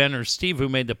it was Ben or Steve who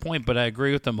made the point, but I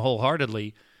agree with them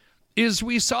wholeheartedly, is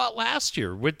we saw it last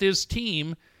year with this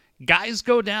team. Guys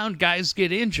go down, guys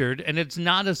get injured, and it's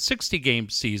not a 60-game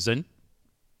season.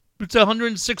 It's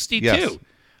 162. Yes.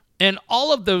 And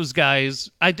all of those guys,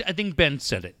 I think Ben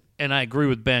said it, and I agree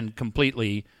with Ben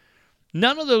completely.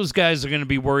 None of those guys are going to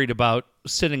be worried about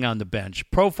sitting on the bench.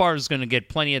 Profar is going to get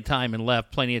plenty of time in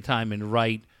left, plenty of time in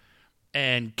right.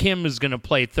 And Kim is going to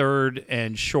play third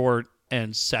and short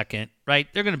and second, right?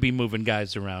 They're going to be moving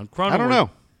guys around. Cronenworth,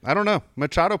 I don't know.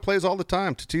 Machado plays all the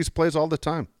time. Tatis plays all the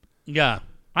time. Yeah.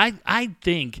 I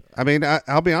think. I mean,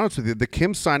 I'll be honest with you. The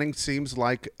Kim signing seems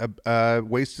like a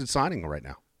wasted signing right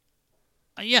now.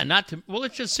 Yeah,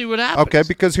 let's just see what happens. Okay,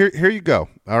 because here you go.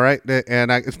 All right.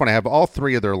 And it's funny. I have all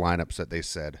 3 of their lineups that they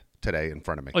said today in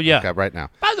front of me. Oh, yeah. Okay, right now.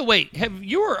 By the way, have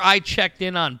you or I checked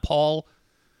in on Paul?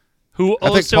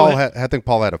 I think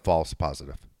Paul had a false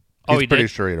positive. He's pretty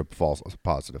sure he had a false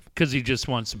positive. Because he just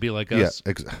wants to be like us.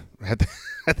 Yeah,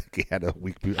 I think he had a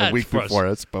week before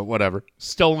us, but whatever.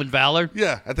 Stolen valor?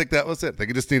 Yeah, I think that was it. I think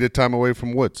he just needed time away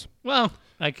from Woods. Well,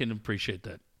 I can appreciate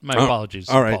that. My apologies.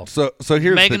 All right, Paul. so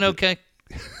here's Megan, okay?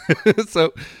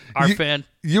 So fan.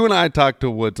 You and I talk to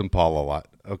Woods and Paul a lot.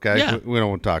 Okay, yeah. We don't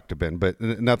want to talk to Ben, but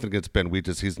nothing against Ben.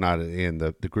 He's not in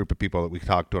the group of people that we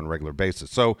talk to on a regular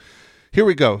basis. So. Here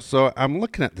we go. So I'm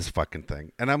looking at this fucking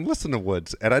thing, and I'm listening to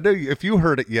Woods, and I know if you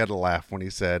heard it, you had to laugh when he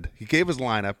gave his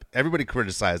lineup. Everybody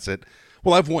criticized it.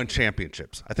 Well, I've won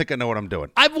championships. I think I know what I'm doing.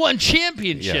 I've won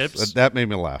championships. Yes, that made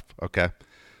me laugh. Okay.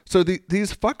 So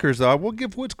these fuckers, though, I will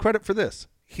give Woods credit for this.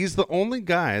 He's the only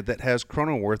guy that has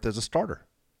Cronenworth as a starter.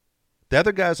 The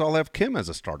other guys all have Kim as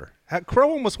a starter.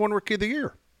 Crow almost won Rookie of the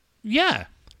Year. Yeah.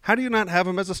 How do you not have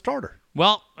him as a starter?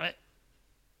 Well,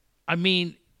 I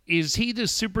mean, is he the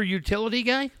super utility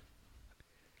guy?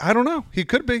 I don't know. He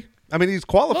could be. I mean, he's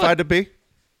qualified to be.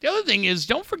 The other thing is,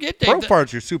 don't forget Dave.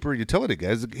 Profar's your super utility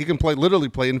guy. He can literally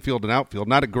play infield and outfield.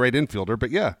 Not a great infielder,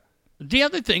 but yeah. The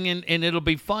other thing, and it'll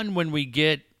be fun when we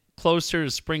get closer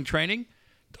to spring training.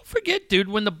 Don't forget, dude,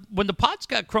 when the Pots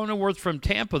got Cronenworth from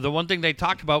Tampa, the one thing they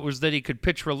talked about was that he could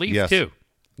pitch relief too.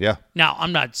 Yeah. Now,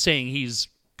 I'm not saying he's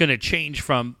going to change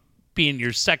from being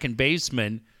your second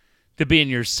baseman to being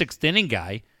your 6th inning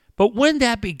guy. But wouldn't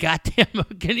that be goddamn?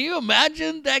 Can you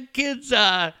imagine that kid's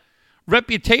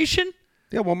reputation?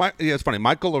 Yeah, well, it's funny.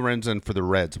 Michael Lorenzen for the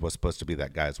Reds was supposed to be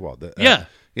that guy as well.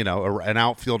 An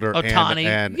outfielder Ohtani.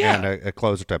 and a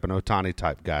closer type, an Ohtani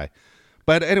type guy.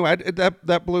 But anyway,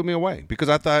 that blew me away because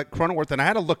I thought Cronenworth, and I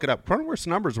had to look it up. Cronenworth's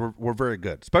numbers were very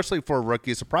good, especially for a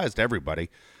rookie. Surprised everybody.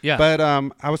 Yeah. But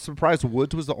I was surprised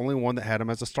Woods was the only one that had him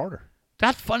as a starter.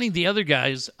 That's funny. The other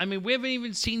guys, I mean, we haven't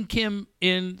even seen Kim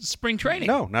in spring training.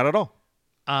 No, not at all.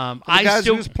 The guys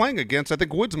he was playing against, I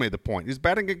think Woods made the point. He's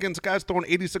batting against guys throwing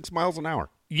 86 miles an hour.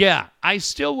 Yeah, I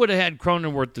still would have had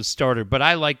Cronenworth the starter, but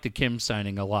I like the Kim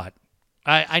signing a lot.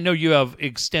 I know you have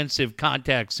extensive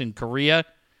contacts in Korea,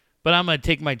 but I'm going to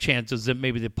take my chances that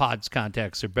maybe the Pod's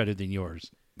contacts are better than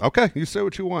yours. Okay, you say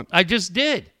what you want. I just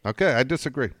did. Okay, I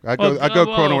disagree. I go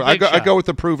Cronenworth. I go with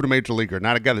the proven major leaguer,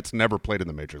 not a guy that's never played in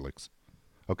the major leagues.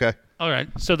 Okay. All right.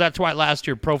 So that's why last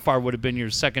year Profar would have been your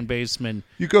second baseman.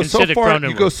 You go so far.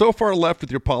 You go so far left with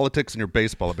your politics and your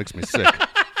baseball. It makes me sick.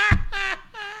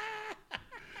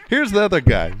 Here's the other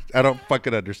guy. I don't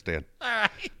fucking understand. All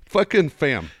right. Fucking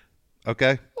Pham.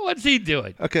 Okay. What's he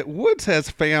doing? Okay. Woods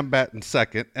has Pham batting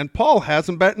second, and Paul has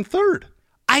him batting third.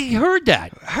 I heard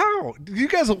that. How? Did you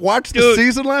guys watch the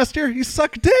season last year? He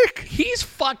sucked dick. He's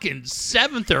fucking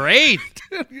 7th or 8th.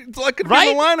 It's like in the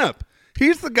lineup.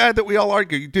 He's the guy that we all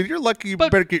argue. Dude, you're lucky you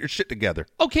better get your shit together.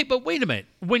 Okay, but wait a minute.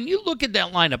 When you look at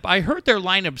that lineup, I heard their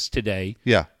lineups today.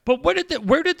 Yeah. But where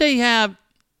did they have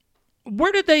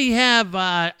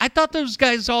I thought those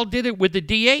guys all did it with the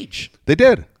DH. They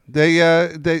did. They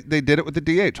did it with the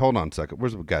DH. Hold on a second.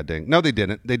 Where's the goddamn? No, they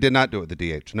didn't. They did not do it with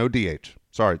the DH. No DH.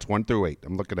 Sorry, it's 1 through 8.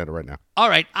 I'm looking at it right now. All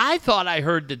right. I thought I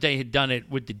heard that they had done it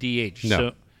with the DH.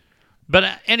 No.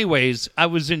 But anyways, I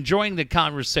was enjoying the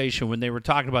conversation when they were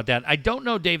talking about that. I don't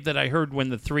know, Dave, that I heard when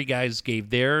the three guys gave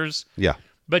theirs. Yeah.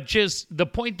 But just the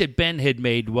point that Ben had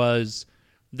made was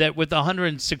that with a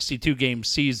 162-game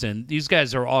season, these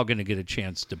guys are all going to get a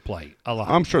chance to play a lot.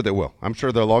 I'm sure they will. I'm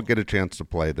sure they'll all get a chance to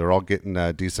play. They're all getting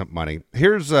decent money.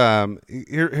 Here's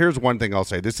one thing I'll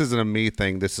say. This isn't a me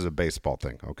thing. This is a baseball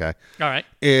thing, okay? All right.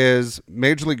 Is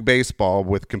Major League Baseball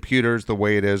with computers the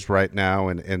way it is right now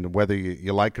and whether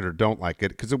you like it or don't like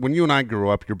it, because when you and I grew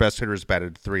up, your best hitters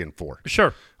batted 3 and 4.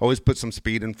 Sure. Always put some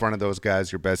speed in front of those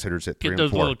guys. Your best hitters hit 3 and 4. Get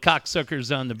those little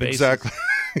cocksuckers on the base. Exactly.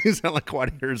 You sound like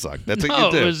Waddy Herzog. That's what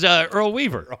you do. It was Earl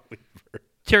Weaver.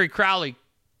 Terry Crowley.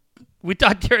 We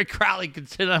thought Terry Crowley could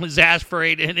sit on his ass for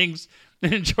 8 innings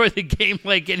and enjoy the game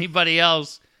like anybody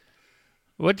else.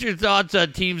 What's your thoughts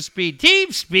on team speed?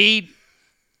 Team speed.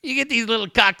 You get these little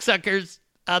cocksuckers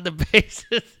on the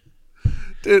bases.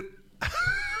 Dude,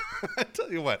 I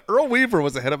tell you what, Earl Weaver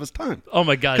was ahead of his time. Oh,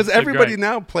 my God. Because everybody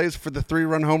now plays for the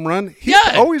 3-run home run. He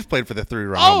always played for the 3-run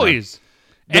home run. Always.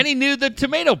 And he knew the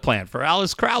tomato plant for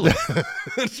Alice Crowley.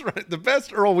 That's right. The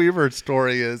best Earl Weaver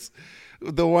story is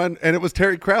the one, and it was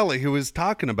Terry Crowley who was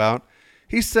talking about.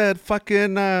 He said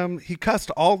fucking, he cussed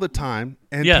all the time.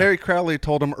 And Terry Crowley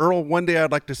told him, Earl, one day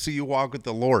I'd like to see you walk with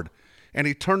the Lord. And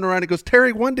he turned around and goes,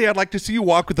 Terry, one day I'd like to see you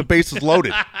walk with the bases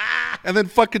loaded. And then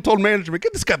fucking told management,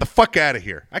 get this guy the fuck out of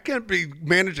here. I can't be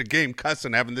manage a game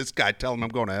cussing, having this guy tell him I'm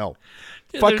going to hell.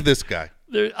 Fuck this guy.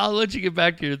 I'll let you get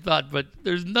back to your thought, but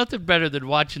there's nothing better than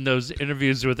watching those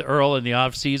interviews with Earl in the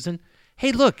offseason.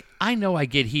 Hey, look, I know I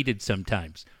get heated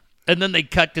sometimes. And then they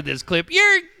cut to this clip.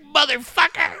 You're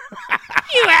motherfucker.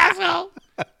 You asshole.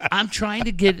 I'm trying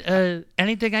to get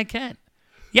anything I can.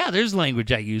 Yeah, there's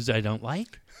language I use I don't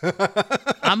like.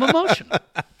 I'm emotional.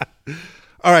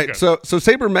 All right, so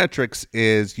sabermetrics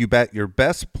is you bat your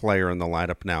best player in the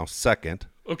lineup now second.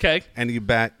 Okay. And you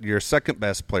bat your second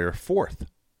best player fourth.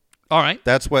 All right.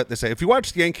 That's what they say. If you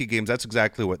watch the Yankee games, that's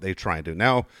exactly what they try and do.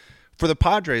 Now, for the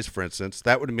Padres, for instance,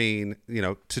 that would mean,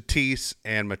 Tatis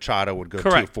and Machado would go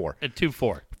 2-4. At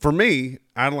 2-4. For me,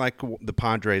 I like the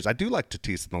Padres. I do like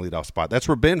Tatis in the leadoff spot. That's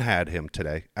where Ben had him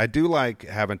today. I do like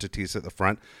having Tatis at the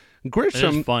front.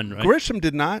 Grisham, fun, right? Grisham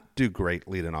did not do great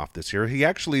leading off this year. He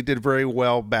actually did very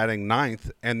well batting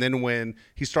ninth, and then when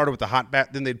he started with the hot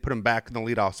bat, then they'd put him back in the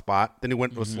leadoff spot. Then he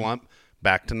went to a slump,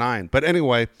 back to 9. But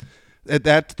anyway,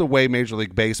 that's the way Major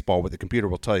League Baseball, what the computer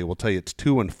will tell you. Will tell you it's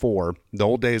 2 and 4. The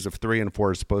old days of 3 and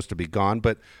 4 is supposed to be gone.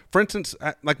 But, for instance,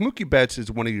 like Mookie Betts is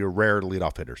one of your rare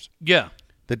leadoff hitters. Yeah.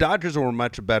 The Dodgers were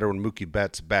much better when Mookie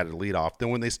Betts batted leadoff than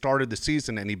when they started the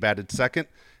season and he batted second.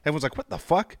 Everyone's like, what the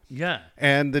fuck? Yeah.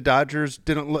 And the Dodgers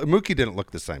Mookie didn't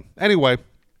look the same. Anyway,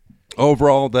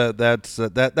 overall,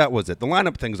 that was it. The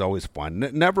lineup thing's always fun.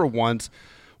 Never once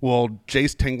will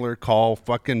Jace Tingler call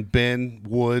fucking Ben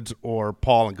Woods or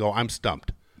Paul and go, I'm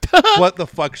stumped. What the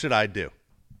fuck should I do?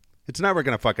 It's never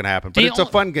going to fucking happen, but it's a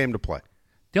fun game to play.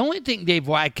 The only thing, Dave,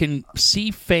 where I can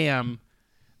see Pham,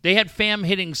 they had Pham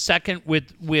hitting second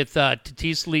with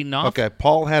Tatis leading off. Okay,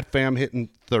 Paul had Pham hitting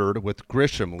third with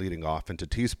Grisham leading off and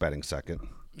Tatis batting second.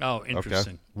 Oh,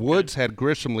 interesting. Okay. Woods had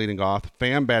Grisham leading off,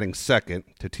 Pham batting second,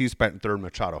 Tatis batting third,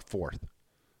 Machado fourth.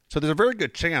 So there's a very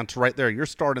good chance right there you're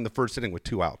starting the first inning with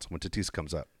 2 outs when Tatis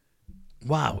comes up.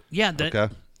 Wow. Yeah.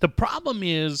 The problem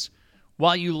is,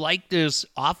 while you like this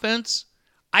offense,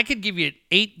 I could give you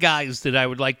 8 guys that I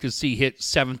would like to see hit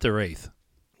 7th or 8th.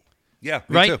 Yeah,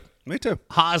 right? Me too. Me too.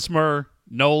 Hosmer,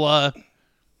 Nola,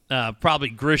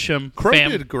 probably Grisham. Crow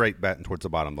did great batting towards the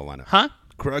bottom of the lineup. Huh?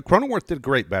 Cronenworth did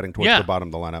great batting towards the bottom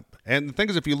of the lineup. And the thing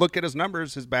is, if you look at his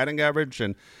numbers, his batting average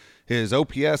and his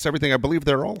OPS, everything, I believe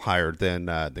they're all higher than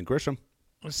Grisham.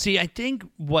 See, I think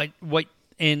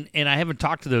and I haven't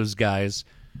talked to those guys,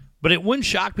 but it wouldn't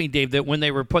shock me, Dave, that when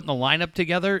they were putting the lineup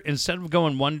together, instead of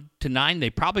going 1-9, they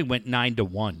probably went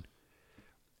 9-1.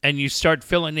 And you start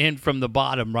filling in from the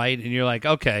bottom, right? And you're like,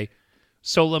 okay,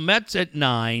 so Lamet's at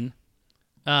 9.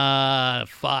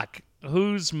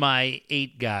 Who's my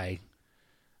 8 guy?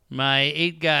 My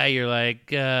 8 guy, you're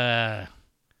like, I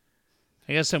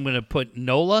guess I'm going to put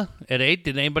Nola at 8.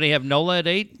 Did anybody have Nola at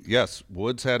 8? Yes,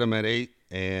 Woods had him at 8,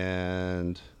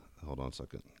 and hold on a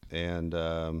second, and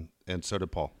so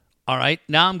did Paul. All right,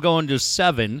 now I'm going to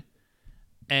 7,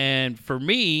 and for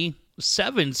me,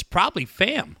 7's probably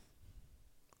Pham.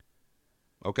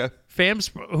 Okay.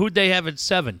 Who'd they have at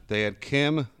 7? They had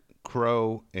Kim,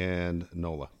 Crow, and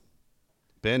Nola.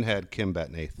 Ben had Kim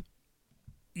batting 8th.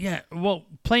 Yeah, well,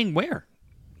 playing where?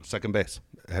 Second base.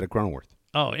 Ahead of Cronenworth.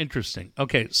 Oh, interesting.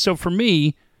 Okay, so for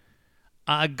me,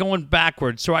 going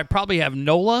backwards, so I probably have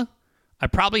Nola. I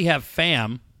probably have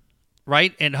Pham,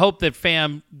 right? And hope that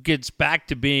Pham gets back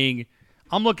to being,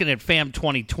 I'm looking at Pham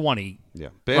 2020. Yeah,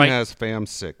 Ben has Pham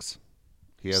 6.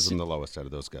 He has him the lowest out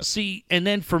of those guys. See, and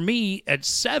then for me at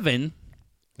 7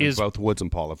 is both Woods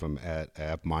and Paul of them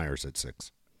at Myers at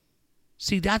 6.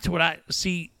 See, that's what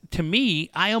to me,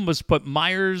 I almost put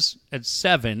Myers at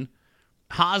 7,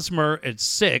 Hosmer at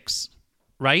 6,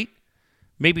 right?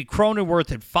 Maybe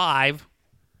Cronenworth at 5,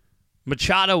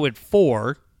 Machado at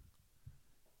 4.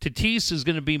 Tatis is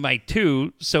going to be my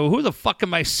 2. So who the fuck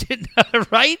am I sitting on,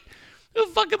 right? Who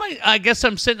the fuck am I? I guess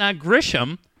I'm sitting on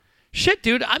Grisham. Shit,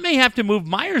 dude, I may have to move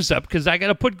Myers up because I got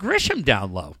to put Grisham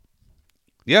down low.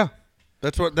 Yeah,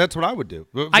 that's what I would do.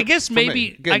 I guess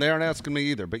maybe again, they aren't asking me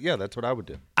either, but yeah, that's what I would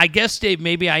do. I guess, Dave,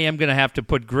 maybe I am going to have to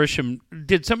put Grisham.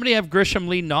 Did somebody have Grisham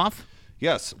leading off?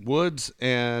 Yes, Woods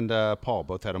and Paul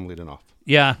both had him leading off.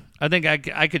 Yeah, I think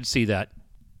I could see that.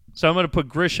 So I'm going to put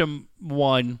Grisham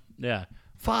 1. Yeah,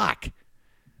 fuck,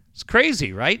 it's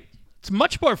crazy, right? It's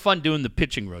much more fun doing the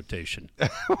pitching rotation.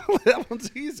 That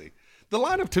one's easy. The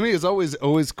lineup to me is always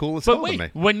cool as hell to me.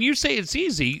 When you say it's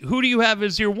easy, who do you have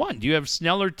as your 1? Do you have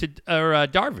Snell or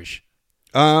Darvish?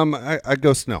 I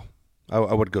go Snell. I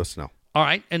would go Snell. All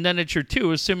right, and then it's your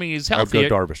 2, assuming he's healthy. I would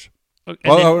go Darvish.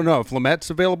 No, if Lamet's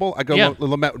available, I go. Yeah.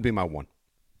 Lamet would be my 1.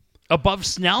 Above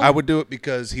Snell? I would do it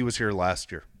because he was here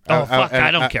last year. Oh, fuck,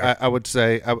 I don't care. I would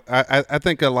say I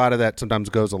think a lot of that sometimes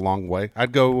goes a long way.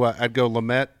 I'd go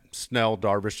Lamet, Snell,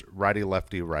 Darvish, righty,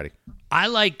 lefty, righty. I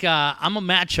like. I'm a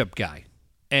matchup guy,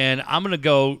 and I'm going to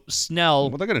go Snell.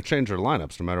 Well, they're going to change their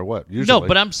lineups no matter what. Usually. No,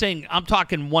 but I'm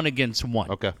talking 1 against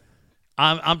 1. Okay.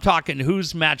 I'm talking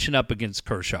who's matching up against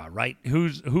Kershaw, right?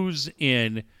 Who's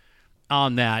in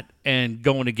on that and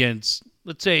going against,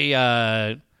 let's say,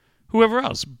 whoever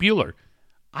else, Buehler.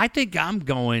 I think I'm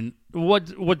going.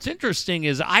 What's interesting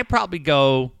is I probably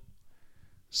go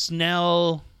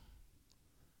Snell.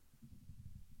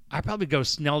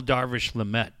 Darvish,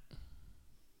 Lamet.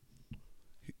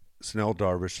 Snell,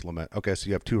 Darvish, Lamet. Okay, so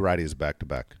you have 2 righties back to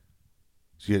back.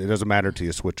 So it doesn't matter to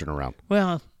you switching around.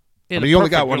 Well, you only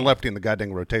got 1 lefty in the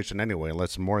goddamn rotation anyway,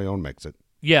 unless Morion makes it.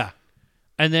 Yeah,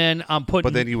 and then I'm putting.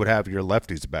 But then you would have your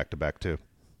lefties back to back too.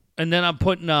 And then I'm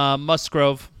putting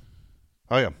Musgrove.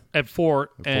 Oh yeah, at 4.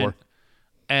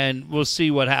 And we'll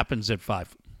see what happens at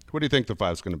 5. What do you think the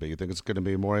 5's going to be? You think it's going to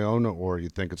be Morion, or you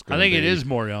think it's going to be... I think it is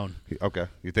Morion. Okay.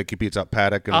 You think he beats out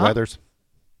Paddock and Weathers?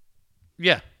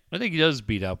 Yeah. I think he does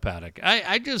beat out Paddock.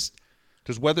 I just...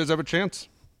 Does Weathers have a chance?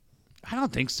 I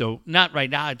don't think so. Not right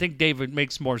now. I think David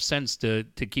makes more sense to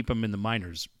keep him in the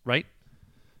minors, right?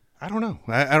 I don't know.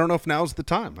 I don't know if now's the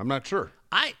time. I'm not sure.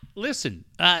 Listen,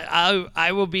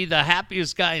 I will be the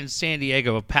happiest guy in San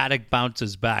Diego if Paddock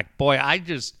bounces back. Boy,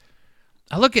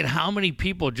 I look at how many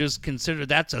people just consider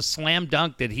that's a slam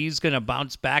dunk that he's going to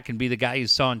bounce back and be the guy you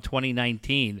saw in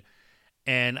 2019.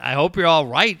 And I hope you're all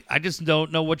right. I just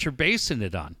don't know what you're basing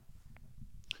it on.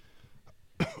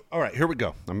 All right, here we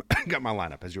go. I got my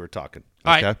lineup as you were talking.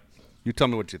 All right. You tell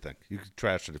me what you think. You can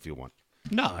trash it if you want.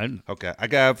 No. Okay. I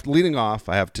have leading off,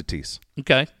 I have Tatis.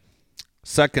 Okay.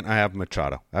 Second, I have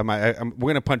Machado. We're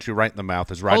going to punch you right in the mouth,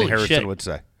 as Rodney Harrison would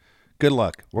say. Good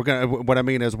luck. What I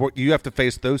mean is, you have to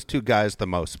face those 2 guys the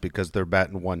most because they're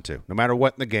batting 1-2. No matter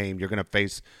what in the game, you're going to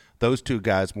face those 2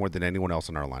 guys more than anyone else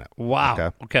in our lineup.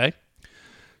 Wow. Okay.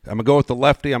 I'm gonna go with the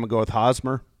lefty. I'm gonna go with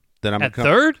Hosmer. Then I'm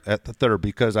third at the third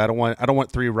because I don't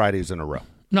want 3 righties in a row.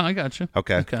 No, I got you.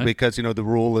 Okay. Because the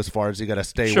rule as far as you got to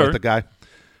stay with the guy.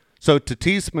 So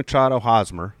Tatis, Machado,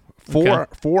 Hosmer Four,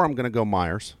 I'm going to go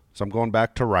Myers. So I'm going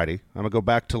back to righty. I'm going to go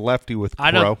back to lefty with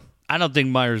Crow. I don't think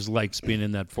Myers likes being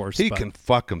in that four spot. He can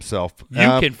fuck himself. You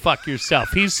can fuck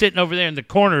yourself. He's sitting over there in the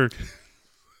corner.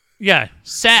 Yeah,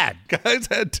 sad. Guy's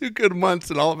had 2 good months,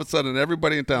 and all of a sudden,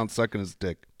 everybody in town sucking his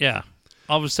dick. Yeah.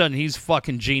 All of a sudden, he's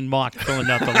fucking Gene Mock filling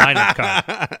out the lineup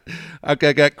card. Okay,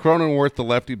 I got Cronenworth, the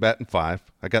lefty, batting 5.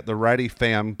 I got the righty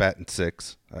Pham batting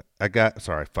 6. I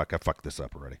fucked this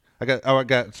up already. I got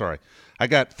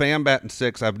Pham batting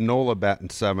 6. I have Nola batting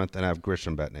 7th, and I have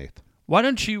Grisham batting 8th. Why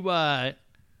don't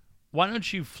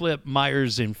you flip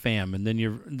Myers and Pham, and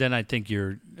then I think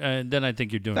you're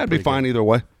doing. That'd be fine either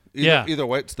way. Either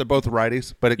way, they're both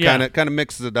righties, but it kind of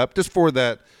mixes it up just for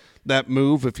that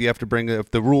move. If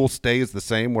the rule stays the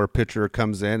same, where a pitcher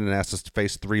comes in and asks us to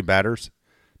face 3 batters,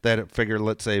 that figure.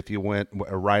 Let's say if you went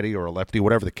a righty or a lefty,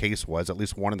 whatever the case was, at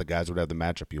least one of the guys would have the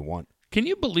matchup you want. Can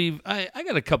you believe? I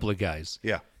got a couple of guys.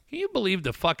 Yeah. Can you believe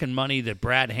the fucking money that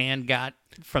Brad Hand got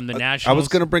from the Nationals? I was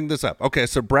going to bring this up. Okay,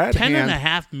 so Brad Hand,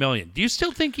 $10.5 million. Do you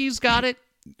still think he's got it?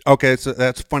 Okay, so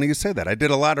that's funny you say that. I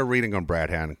did a lot of reading on Brad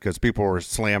Hand because people were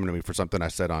slamming me for something I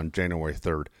said on January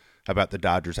 3rd about the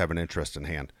Dodgers having interest in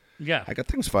Hand. Yeah. I got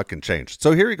things fucking changed.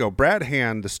 So here you go. Brad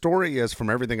Hand, the story is from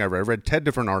everything I read 10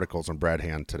 different articles on Brad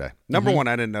Hand today. Number one,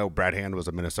 I didn't know Brad Hand was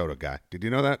a Minnesota guy. Did you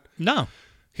know that? No.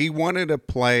 He wanted to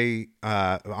play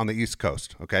on the East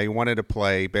Coast, okay? He wanted to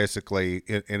play basically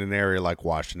in an area like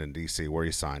Washington, D.C., where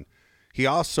he signed. He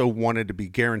also wanted to be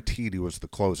guaranteed he was the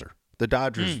closer. The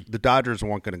Dodgers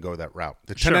weren't going to go that route.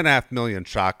 The $10.5 million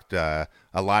shocked a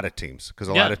lot of teams because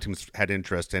a lot of teams had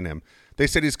interest in him. They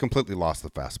said he's completely lost the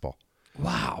fastball.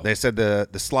 Wow. They said the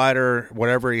slider,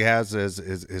 whatever he has, is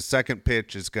his second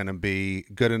pitch is going to be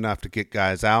good enough to get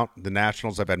guys out. The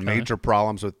Nationals have had major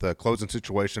problems with the closing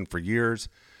situation for years,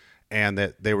 and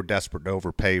that they were desperate to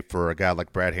overpay for a guy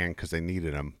like Brad Hand because they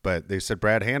needed him. But they said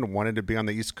Brad Hand wanted to be on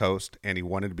the East Coast, and he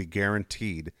wanted to be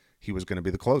guaranteed he was going to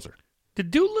be the closer. Did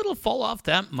Doolittle fall off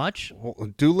that much?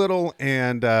 Well, Doolittle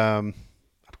and goddamn,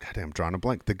 I'm drawing a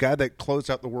blank. The guy that closed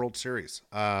out the World Series.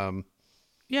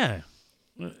 Yeah.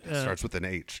 Starts with an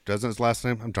H. Doesn't his last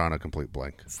name? I'm drawing a complete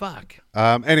blank. Fuck.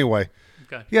 Anyway.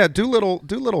 Okay. Yeah,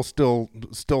 Doolittle's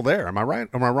still there. Am I right?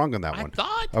 Am I wrong on that one? I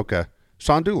thought. Okay.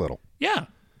 Sean Doolittle. Yeah.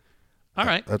 All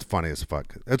right. That's funny as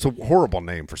fuck. It's a horrible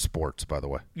name for sports, by the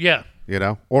way. Yeah. You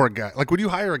know? Or a guy. Like, would you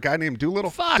hire a guy named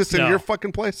Doolittle? Fuck just in your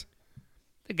fucking place?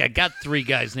 I think I got 3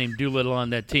 guys named Doolittle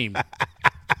on that team.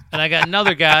 And I got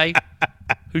another guy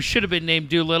who should have been named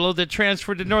Doolittle that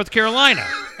transferred to North Carolina.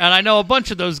 And I know a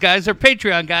bunch of those guys are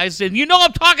Patreon guys, and you know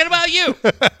I'm talking about you.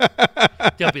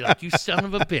 They'll be like, you son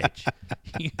of a bitch.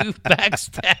 You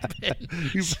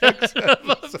backstabbing. You son of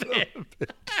a bitch.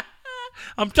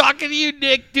 I'm talking to you,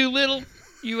 Nick Doolittle,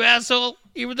 you asshole.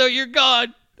 Even though you're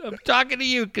gone, I'm talking to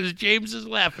you because James is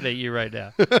laughing at you right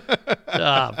now.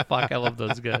 Fuck, I love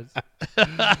those guys.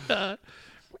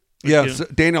 Yeah, so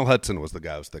Daniel Hudson was the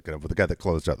guy I was thinking of, the guy that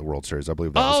closed out the World Series. I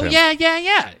believe that was him.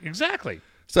 Yeah, exactly.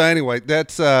 So anyway,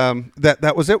 that's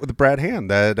that was it with Brad Hand.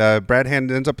 That Brad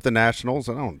Hand ends up at the Nationals.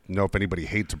 I don't know if anybody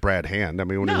hates Brad Hand. I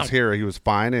mean, when he was here, he was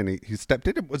fine, and he stepped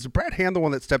in. Was Brad Hand the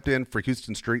one that stepped in for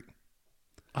Houston Street?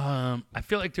 I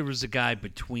feel like there was a guy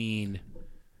between.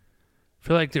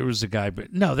 But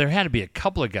no, there had to be a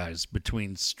couple of guys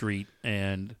between Street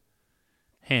and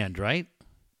Hand, right?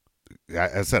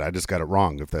 I said I just got it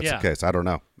wrong. If that's the case, I don't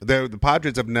know. The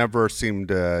Padres have never seemed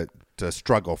to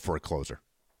struggle for a closer.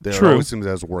 They always seem to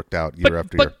have worked out year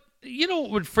after year. But you know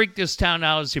what would freak this town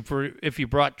out is if you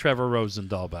brought Trevor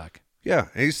Rosenthal back. Yeah,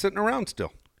 and he's sitting around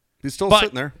still. He's still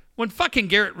sitting there. When fucking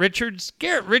Garrett Richards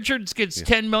gets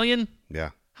 $10 million.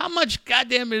 Yeah. How much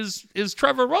goddamn is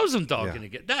Trevor Rosenthal going to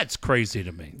get? That's crazy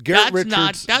to me.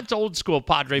 That's old school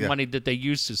Padre money that they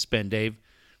used to spend, Dave.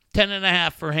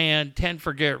 10.5 for Hand, 10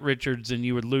 for Garrett Richards, and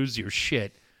you would lose your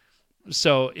shit.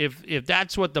 So if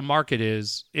that's what the market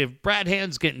is, if Brad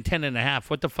Hand's getting 10.5,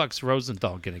 what the fuck's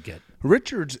Rosenthal going to get?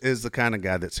 Richards is the kind of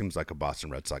guy that seems like a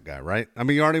Boston Red Sox guy, right? I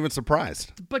mean, you aren't even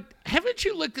surprised. But haven't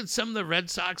you looked at some of the Red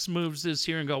Sox moves this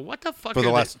year and go, what the fuck? How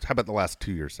about the last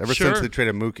 2 years? Ever since they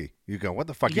traded Mookie, you go, what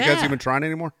the fuck? You guys even trying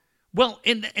anymore? Well,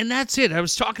 and that's it. I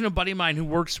was talking to a buddy of mine who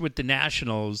works with the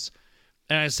Nationals,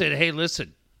 and I said, hey,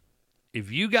 listen. If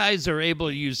you guys are able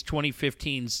to use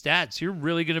 2015 stats, you're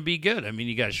really going to be good. I mean,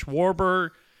 you got Schwarber,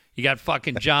 you got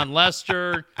fucking John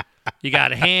Lester, you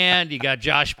got Hand, you got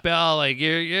Josh Bell. Like,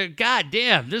 you're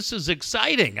goddamn, this is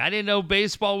exciting. I didn't know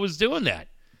baseball was doing that.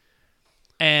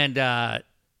 And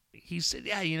he said,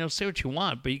 yeah, say what you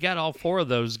want, but you got all 4 of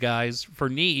those guys for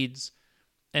needs.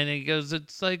 And he goes,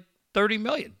 it's like $30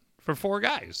 million for 4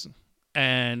 guys.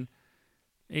 And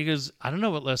he goes, I don't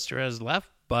know what Lester has left.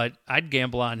 but I'd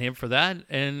gamble on him for that.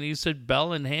 And he said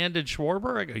Bell in hand and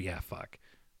Schwarber. I go, yeah, fuck,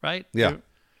 right? Yeah.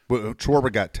 Well,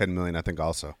 Schwarber got $10 million, I think,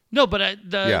 also. No, but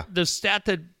the stat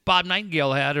that Bob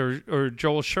Nightingale had or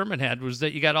Joel Sherman had was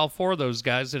that you got all four of those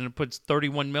guys, and it puts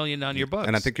 $31 million on your books.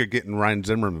 And I think you're getting Ryan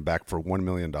Zimmerman back for $1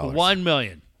 million. $1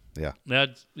 million. Yeah.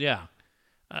 That's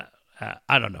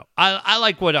I don't know. I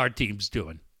like what our team's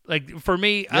doing. Like, for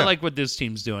me, I like what this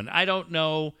team's doing. I don't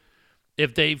know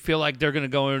if they feel like they're going to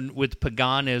go in with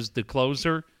Pagan as the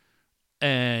closer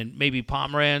and maybe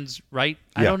Pomeranz, right?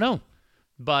 I don't know.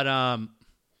 But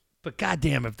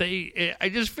goddamn, I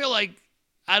just feel like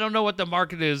I don't know what the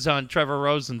market is on Trevor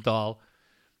Rosenthal,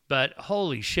 but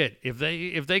holy shit, if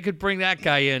they could bring that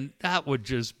guy in, that's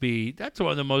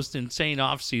one of the most insane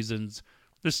off seasons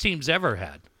this team's ever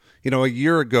had. You know, a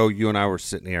year ago, you and I were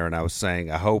sitting here, and I was saying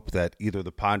I hope that either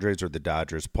the Padres or the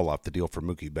Dodgers pull off the deal for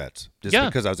Mookie Betts, just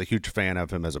because I was a huge fan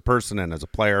of him as a person and as a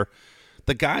player.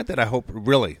 The guy that I hope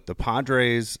really the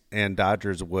Padres and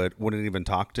Dodgers wouldn't even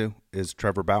talk to is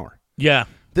Trevor Bauer. Yeah.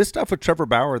 This stuff with Trevor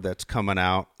Bauer that's coming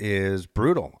out is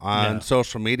brutal on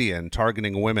social media and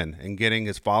targeting women and getting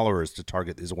his followers to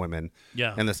target these women.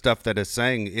 Yeah. And the stuff that is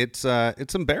saying, it's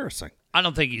embarrassing. I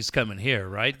don't think he's coming here,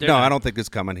 right? I don't think it's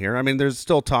coming here. I mean, there's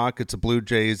still talk. It's the Blue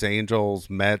Jays, Angels,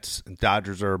 Mets, and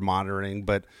Dodgers are monitoring.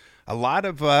 But a lot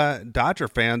of Dodger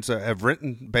fans have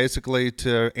written basically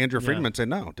to Andrew Friedman saying,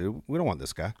 no, dude, we don't want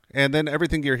this guy. And then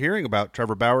everything you're hearing about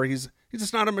Trevor Bauer, he's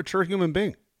just not a mature human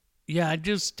being. Yeah,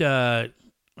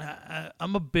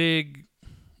 I'm a big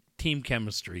team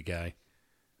chemistry guy.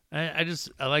 I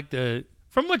like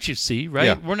from what you see, right?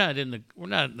 Yeah. We're not in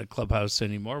the clubhouse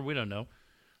anymore. We don't know.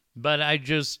 But I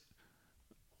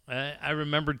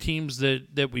remember teams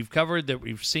that we've covered, that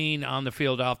we've seen on the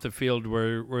field, off the field,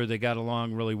 where they got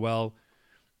along really well.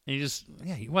 And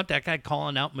you want that guy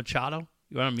calling out Machado?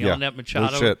 You want him yelling at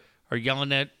Machado or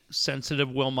yelling at sensitive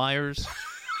Will Myers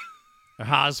or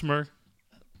Hosmer?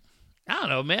 I don't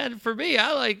know, man. For me,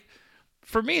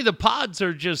 the pods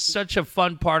are just such a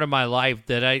fun part of my life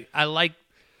that I like.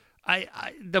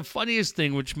 The funniest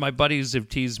thing, which my buddies have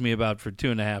teased me about for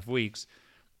 2.5 weeks,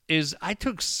 is I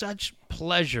took such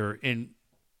pleasure in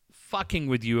fucking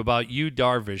with you about Yu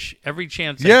Darvish every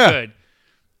chance I could.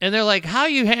 And they're like, how are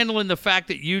you handling the fact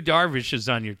that Yu Darvish is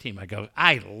on your team? I go,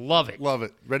 I love it. Love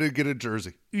it. Ready to get a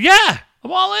jersey. Yeah,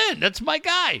 I'm all in. That's my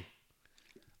guy.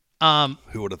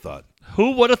 Who would have thought?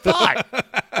 Who would have thought?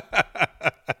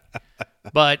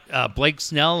 But Blake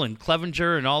Snell and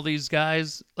Clevenger and all these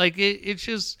guys, like it's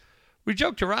just, we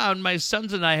joked around. My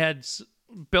sons and I had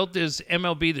built this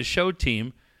MLB The Show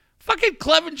team. Fucking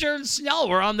Clevenger and Snell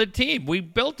were on the team. We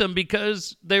built them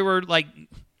because they were like,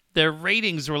 their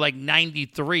ratings were like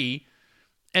 93.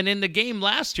 And in the game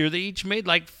last year, they each made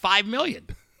like $5 million.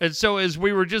 And so as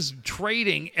we were just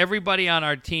trading everybody on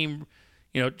our team,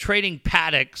 trading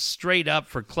Paddock straight up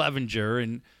for Clevenger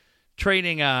and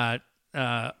trading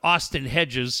Austin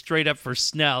Hedges straight up for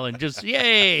Snell and just,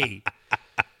 yay.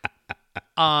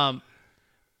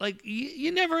 Like,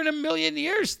 you never in a million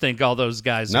years think all those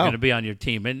guys are going to be on your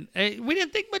team. And we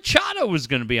didn't think Machado was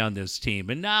going to be on this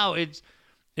team. And now it's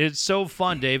so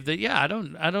fun, Dave, that, I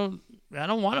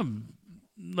don't want him.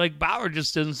 Like, Bauer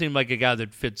just doesn't seem like a guy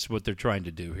that fits what they're trying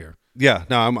to do here. Yeah,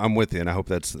 no, I'm with you, and I hope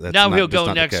that's now not, he'll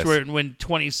go next year and win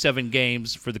 27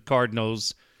 games for the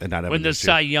Cardinals and not win the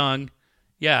Cy Young,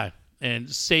 and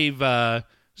save an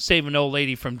old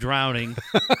lady from drowning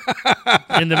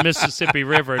in the Mississippi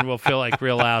River, and we'll feel like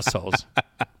real assholes.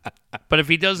 But if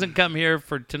he doesn't come here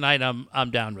for tonight,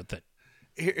 I'm down with it.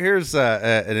 Here's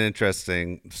an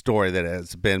interesting story that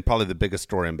has been probably the biggest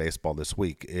story in baseball this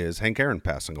week is Hank Aaron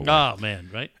passing away. Oh, man,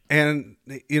 right? And,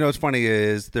 what's funny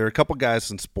is there are a couple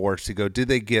guys in sports who go, do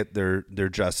they get their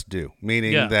just due?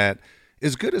 Meaning that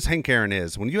as good as Hank Aaron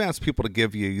is, when you ask people to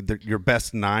give you your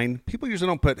best 9, people usually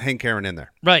don't put Hank Aaron in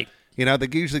there. Right. They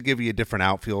usually give you a different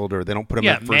outfield, or they don't put him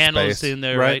at first base. Mantl's in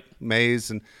there, right?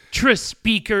 Mays and Tris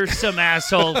Speaker, some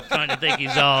asshole trying to think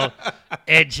he's all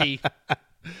edgy.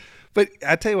 But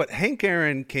I tell you what, Hank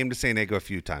Aaron came to San Diego a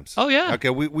few times. Oh, yeah. Okay,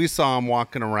 we saw him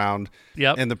walking around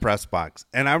in the press box.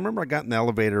 And I remember I got in the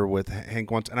elevator with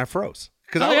Hank once, and I froze.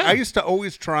 Because I used to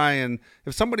always try, and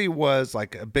if somebody was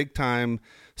like a big-time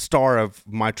star of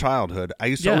my childhood, I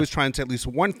used to always try and say at least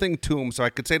one thing to him so I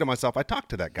could say to myself, I talked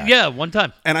to that guy. Yeah, one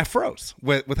time. And I froze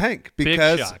with Hank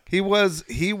because he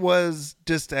was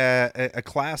just a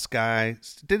class guy.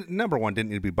 Number one, didn't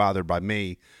need to be bothered by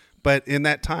me. But in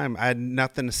that time, I had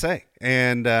nothing to say.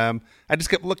 And I just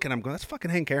kept looking. I'm going, that's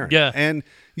fucking Hank Aaron. Yeah. And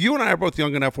you and I are both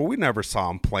young enough where we never saw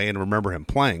him play and remember him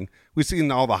playing. We've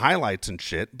seen all the highlights and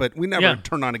shit, but we never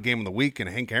turned on a game of the week and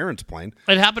Hank Aaron's playing.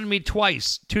 It happened to me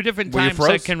twice. 2 different times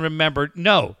I can remember.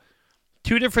 No.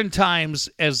 2 different times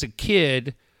as a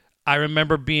kid, I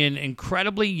remember being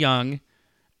incredibly young,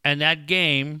 and that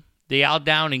game, the Al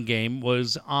Downing game,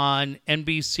 was on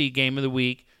NBC Game of the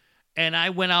Week. And I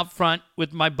went out front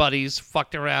with my buddies,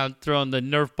 fucked around, throwing the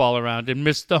Nerf ball around, and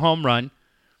missed the home run.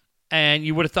 And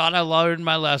you would have thought I learned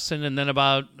my lesson. And then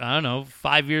about,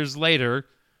 5 years later,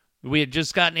 we had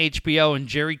just gotten HBO, and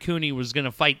Jerry Cooney was going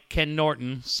to fight Ken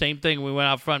Norton. Same thing. We went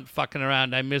out front fucking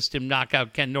around. I missed him knock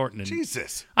out Ken Norton. And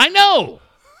Jesus. I know.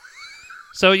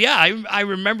 So, yeah, I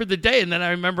remember the day. And then I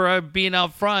remember being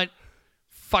out front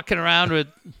fucking around with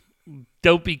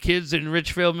dopey kids in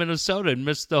Richfield, Minnesota, and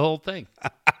missed the whole thing.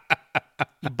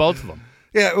 Both of them.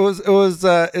 Yeah,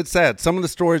 it's sad. Some of the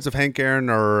stories of Hank Aaron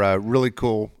are really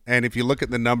cool. And if you look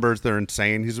at the numbers, they're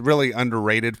insane. He's really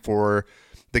underrated for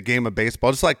the game of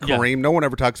baseball. Just like Kareem. No one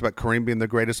ever talks about Kareem being the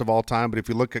greatest of all time. But if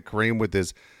you look at Kareem with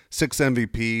his 6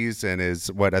 MVPs and his,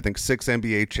 6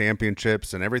 NBA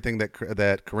championships and everything that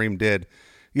Kareem did,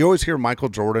 you always hear Michael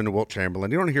Jordan and Wilt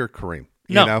Chamberlain. You don't hear Kareem,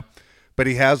 you know? But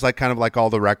he has kind of all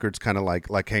the records, kind of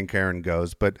like Hank Aaron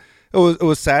goes. But it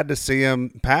was sad to see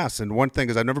him pass. And one thing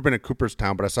is, I've never been to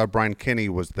Cooperstown, but I saw Brian Kinney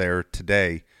was there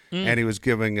today, and he was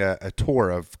giving a tour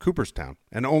of Cooperstown.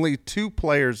 And only 2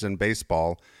 players in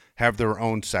baseball have their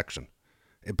own section.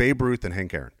 Babe Ruth and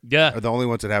Hank Aaron are the only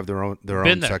ones that have their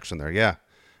own section there. Yeah.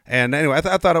 And anyway,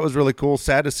 I thought it was really cool.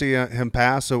 Sad to see him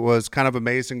pass. It was kind of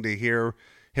amazing to hear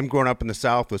him growing up in the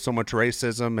South with so much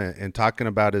racism and talking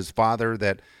about his father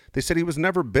that they said he was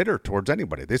never bitter towards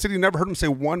anybody. They said he never heard him say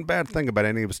one bad thing about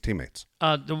any of his teammates.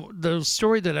 The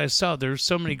story that I saw, there's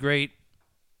so many great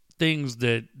things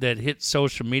that hit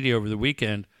social media over the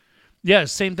weekend. Yeah,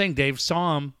 same thing. Dave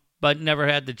saw him, but never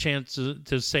had the chance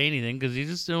to say anything because he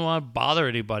just didn't want to bother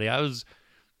anybody. I was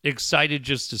excited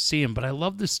just to see him, but I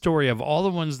love the story of all the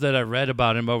ones that I read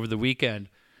about him over the weekend.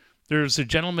 There's a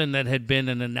gentleman that had been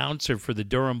an announcer for the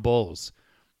Durham Bulls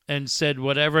and said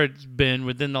whatever it's been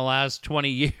within the last 20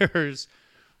 years,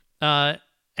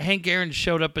 Hank Aaron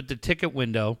showed up at the ticket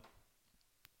window,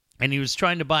 and he was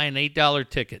trying to buy an $8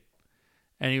 ticket.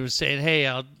 And he was saying, hey,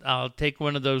 I'll take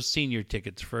one of those senior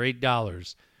tickets for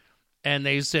 $8. And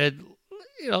they said,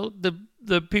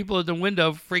 the people at the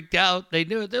window freaked out. They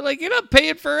knew it. They're like, you're not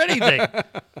paying for anything.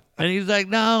 And he's like,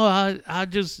 no,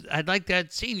 I'd like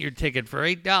that senior ticket for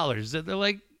 $8. And they're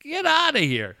like, get out of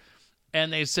here.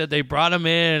 And they said they brought him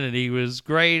in, and he was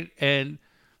great. And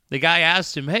the guy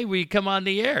asked him, hey, will you come on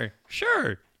the air?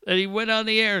 Sure. And he went on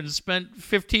the air and spent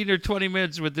 15 or 20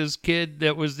 minutes with this kid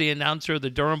that was the announcer of the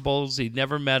Durham Bulls. He'd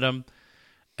never met him.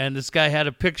 And this guy had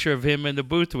a picture of him in the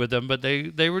booth with him, but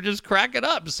they were just cracking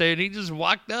up, saying he just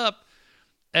walked up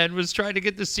and was trying to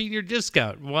get the senior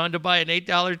discount, wanted to buy an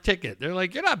 $8 ticket. They're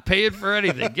like, you're not paying for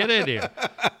anything. Get in here.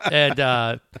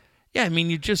 And,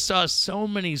 you just saw so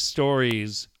many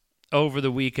stories over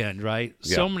the weekend, right?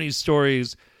 Yeah. So many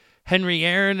stories. Henry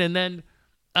Aaron, and then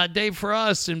a day for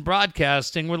us in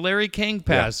broadcasting with Larry King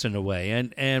passing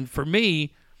away. And for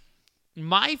me,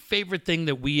 my favorite thing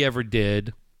that we ever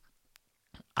did,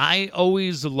 I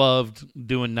always loved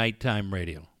doing nighttime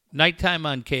radio. Nighttime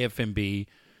on KFMB,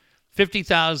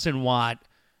 50,000 watt.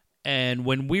 And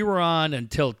when we were on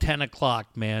until 10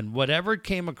 o'clock, man, whatever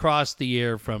came across the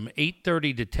air from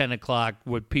 8:30 to 10 o'clock,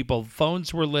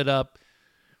 phones were lit up.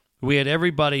 We had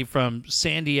everybody from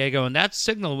San Diego, and that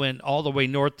signal went all the way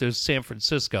north to San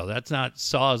Francisco. That's not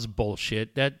Saw's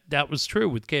bullshit. That was true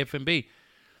with KFMB.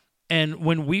 And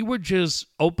when we would just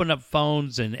open up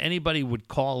phones and anybody would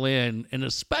call in, and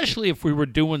especially if we were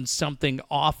doing something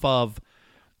off of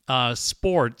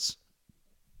sports,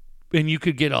 and you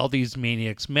could get all these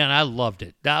maniacs, man, I loved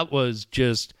it. That was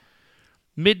just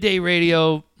midday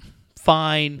radio,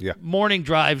 fine. Yeah. Morning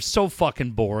drive, so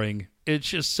fucking boring. It's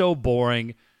just so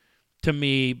boring to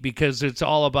me because it's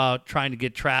all about trying to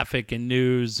get traffic and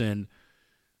news and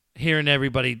hearing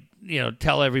everybody,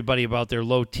 tell everybody about their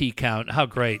low T count. How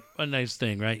great. What a nice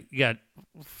thing, right? You got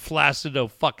Flacido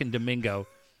fucking Domingo.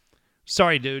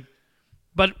 Sorry, dude.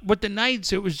 But with the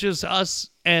nights, it was just us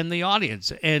and the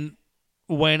audience. And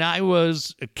when I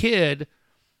was a kid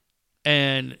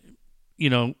and,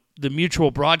 the mutual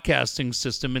broadcasting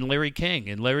system and Larry King,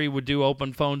 and Larry would do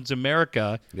Open Phones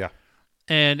America. Yeah.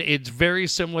 And it's very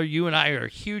similar. You and I are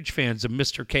huge fans of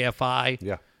Mr. KFI.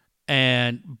 Yeah.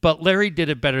 But Larry did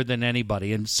it better than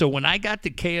anybody. And so when I got to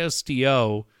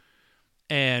KSDO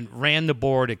and ran the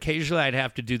board, occasionally I'd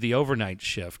have to do the overnight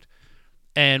shift.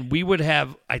 And we would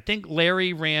have, I think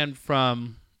Larry ran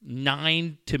from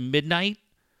 9 to midnight.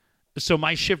 So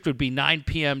my shift would be 9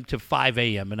 p.m. to 5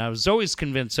 a.m. And I was always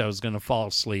convinced I was going to fall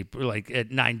asleep like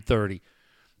at 9:30.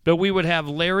 But we would have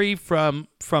Larry from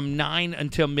 9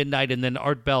 until midnight, and then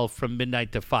Art Bell from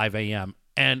midnight to 5 a.m.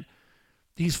 And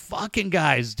these fucking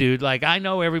guys, dude, like I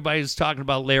know everybody's talking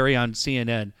about Larry on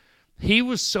CNN. He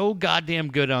was so goddamn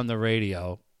good on the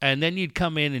radio. And then you'd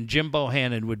come in and Jim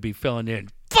Bohannon would be filling in.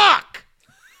 Fuck!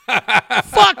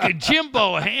 Fucking Jim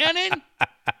Bohannon?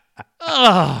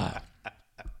 Ugh.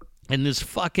 And this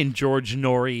fucking George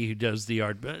Norrie who does the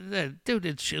art. Dude,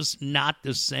 it's just not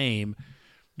the same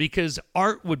because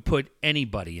Art would put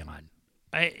anybody on.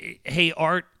 Hey,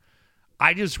 Art,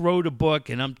 I just wrote a book,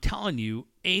 and I'm telling you,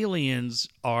 aliens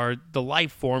are the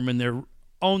life form, and they're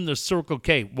on the Circle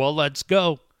K. Well, let's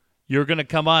go. You're going to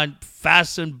come on,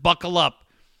 fasten, buckle up.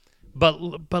 But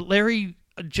Larry,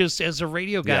 just as a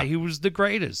radio guy, he was the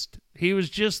greatest. He was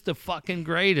just the fucking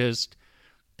greatest.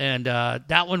 And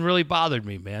that one really bothered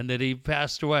me, man, that he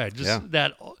passed away.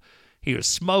 That he was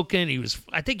smoking.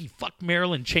 I think he fucked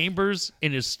Marilyn Chambers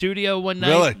in his studio one night.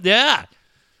 Really? Yeah.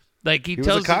 Like he was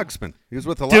tells a cocksman. He was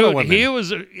with a lot of women. He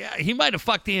was. He might have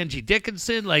fucked Angie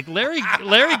Dickinson. Like Larry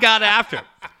got after him.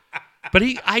 But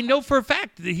I know for a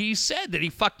fact that he said that he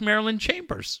fucked Marilyn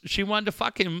Chambers. She wanted to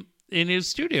fuck him in his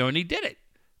studio, and he did it.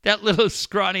 That little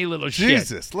scrawny little shit.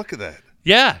 Jesus, look at that.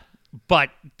 Yeah. But,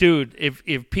 dude,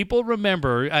 if people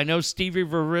remember, I know Stevie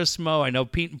Verismo, I know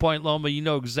Pete and Point Loma, you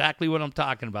know exactly what I'm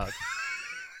talking about.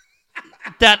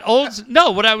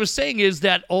 What I was saying is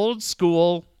that old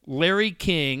school Larry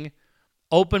King,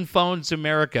 Open Phones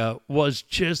America was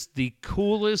just the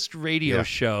coolest radio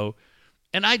show.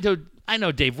 And I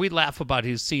know, Dave, we laugh about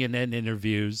his CNN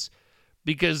interviews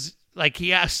because, like,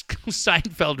 he asked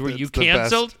Seinfeld, were you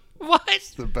canceled? What?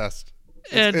 It's the best.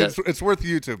 It's worth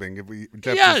YouTubing,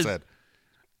 Jeff just said.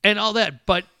 And all that.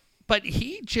 But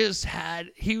he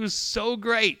was so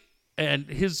great. And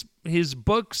his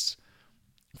books,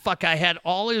 I had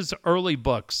all his early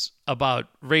books about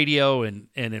radio and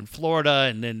in Florida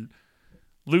and then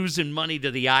losing money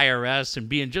to the IRS and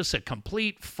being just a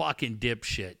complete fucking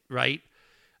dipshit, right?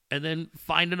 And then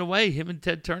finding a way, him and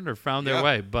Ted Turner found their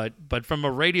way. But from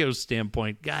a radio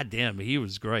standpoint, goddamn, he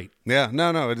was great. Yeah,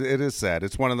 no, it is sad.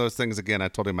 It's one of those things, again, I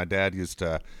told him my dad used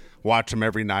to watch him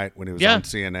every night when he was on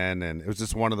CNN, and it was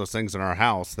just one of those things in our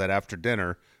house that after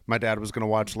dinner, my dad was going to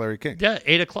watch Larry King. Yeah,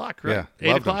 8 o'clock, right?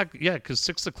 Yeah, 8 o'clock, because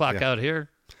 6 o'clock out here.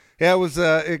 Yeah, it was,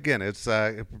 again, it's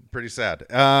pretty sad.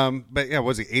 But yeah,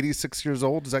 was he 86 years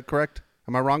old? Is that correct?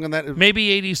 Am I wrong on that?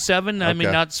 Maybe 87. Okay. I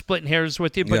mean, not splitting hairs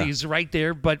with you, but he's right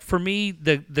there. But for me,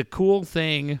 the cool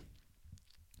thing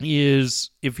is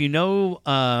if you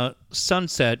know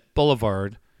Sunset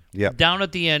Boulevard, down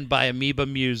at the end by Amoeba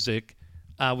Music,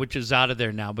 which is out of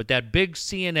there now, but that big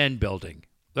CNN building,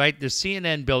 right? The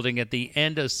CNN building at the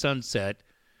end of Sunset,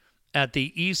 at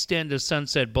the east end of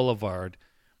Sunset Boulevard.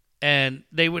 And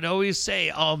they would always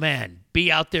say, oh, man,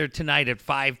 be out there tonight at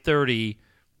 5:30.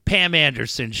 Pam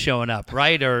Anderson showing up,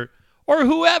 right? Or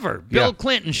whoever, Bill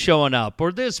Clinton showing up,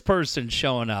 or this person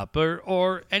showing up,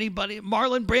 or anybody,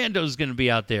 Marlon Brando's going to be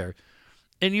out there.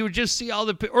 And you would just see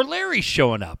or Larry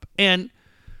showing up. And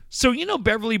so, you know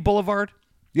Beverly Boulevard?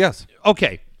 Yes.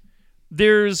 Okay.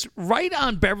 There's right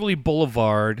on Beverly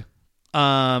Boulevard,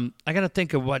 I got to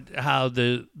think of how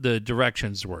the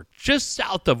directions work. Just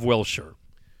south of Wilshire,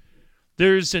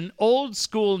 there's an old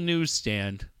school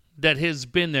newsstand that has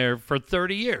been there for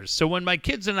 30 years. So when my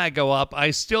kids and I go up,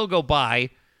 I still go by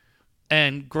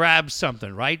and grab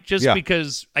something, right? Just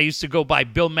because I used to go by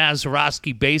Bill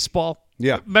Mazeroski Baseball.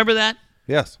 Yeah. Remember that?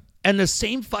 Yes. And the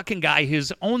same fucking guy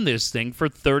has owned this thing for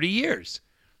 30 years.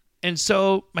 And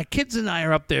so my kids and I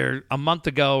are up there a month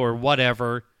ago or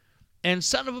whatever, and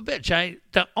son of a bitch,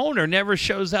 the owner never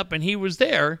shows up, and he was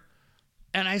there.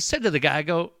 And I said to the guy, I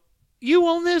go, you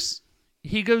own this?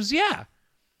 He goes, yeah.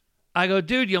 I go,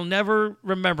 dude, you'll never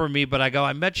remember me, but I go,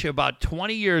 I met you about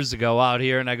 20 years ago out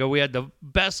here, and I go, we had the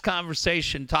best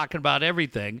conversation talking about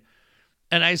everything.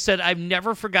 And I said, I've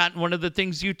never forgotten one of the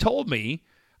things you told me.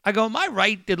 I go, am I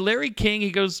right? Did Larry King?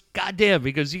 He goes, goddamn.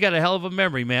 He goes, you got a hell of a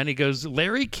memory, man. He goes,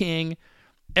 Larry King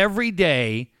every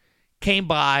day came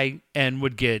by and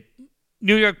would get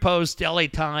New York Post, LA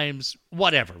Times,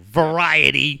 whatever,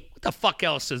 Variety. What the fuck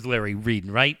else is Larry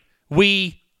reading, right?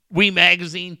 We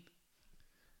Magazine.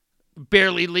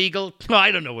 Barely Legal. No,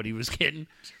 I don't know what he was getting.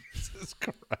 Jesus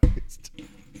Christ.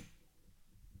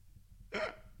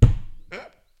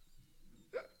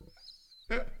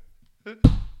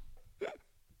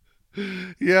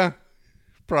 Yeah,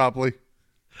 probably.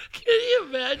 Can you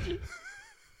imagine?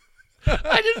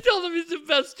 I just told him he's the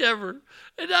best ever.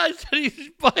 And I said he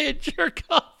should buy a jerk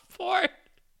off for it.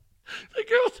 The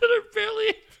girls that are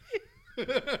barely...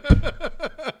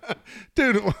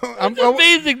 Dude, it's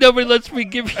amazing nobody lets me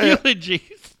give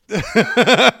eulogies.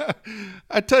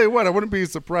 I tell you what, I wouldn't be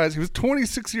surprised. He was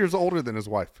 26 years older than his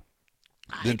wife.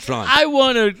 Than Sean.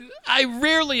 I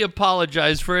rarely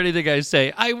apologize for anything I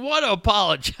say. I want to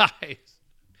apologize.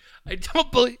 I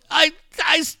don't believe... I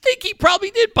think he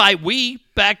probably did buy Wii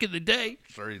back in the day.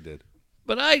 Sure he did.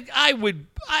 But I would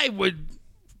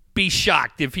be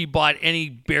shocked if he bought any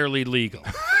barely legal.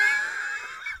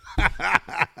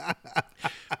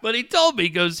 But he told me, he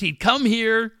goes, he'd come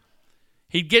here,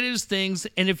 he'd get his things,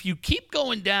 and if you keep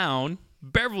going down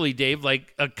Beverly, Dave,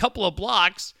 like a couple of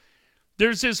blocks,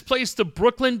 there's this place, the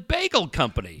Brooklyn Bagel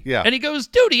Company. Yeah. And he goes,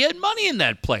 dude, he had money in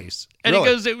that place. And Really?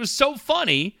 He goes, it was so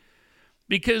funny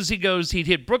because he goes, he'd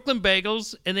hit Brooklyn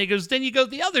Bagels, and he goes, then you go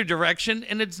the other direction,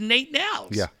 and it's Nate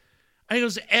Now's. Yeah. And he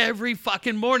goes, every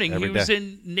fucking morning Every he was day.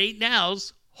 in Nate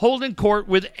Now's holding court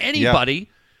with anybody. Yeah.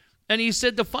 And he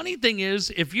said the funny thing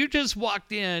is, if you just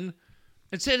walked in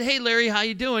and said, hey, Larry, how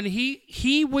you doing?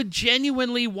 He would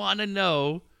genuinely want to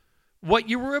know what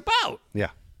you were about.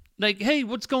 Yeah. Like, hey,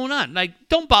 what's going on? Like,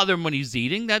 don't bother him when he's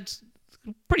eating. That's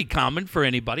pretty common for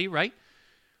anybody, right?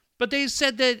 But they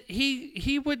said that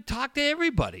he would talk to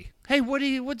everybody. Hey,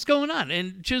 what's going on?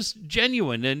 And just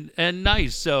genuine and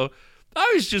nice. So I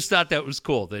always just thought that was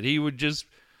cool, that he would just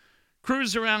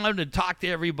cruise around and talk to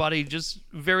everybody. Just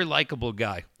very likable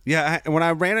guy. Yeah, when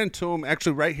I ran into him,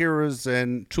 actually right here was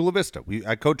in Chula Vista.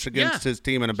 I coached against his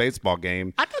team in a baseball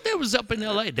game. I thought that was up in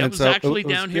L.A. That was actually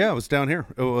down here? Yeah, it was down here.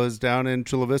 It was down in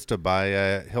Chula Vista by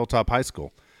Hilltop High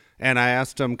School. And I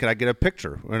asked him, "Can I get a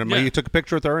picture?" And he took a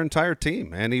picture with our entire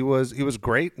team, and he was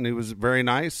great, and he was very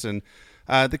nice. And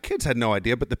the kids had no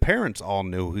idea, but the parents all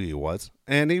knew who he was,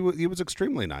 and he was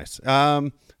extremely nice.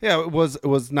 It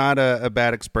was not a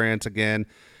bad experience again.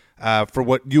 For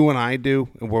what you and I do,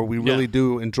 where we really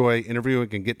do enjoy interviewing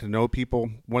and get to know people,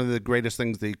 one of the greatest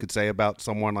things that you could say about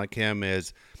someone like him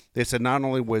is they said not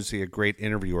only was he a great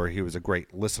interviewer, he was a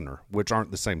great listener, which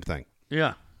aren't the same thing.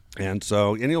 Yeah. And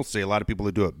you'll see a lot of people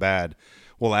who do it bad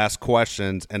will ask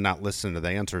questions and not listen to the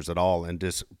answers at all and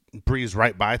just breeze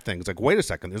right by things. Like, wait a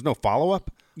second, there's no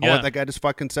follow-up on what that guy just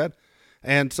fucking said?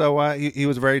 And so he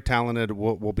was very talented,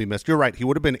 will be missed. You're right. He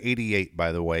would have been 88,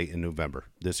 by the way, in November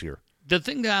this year. The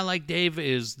thing that I like, Dave,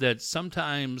 is that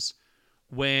sometimes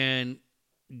when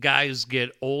guys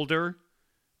get older,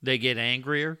 they get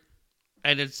angrier.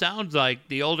 And it sounds like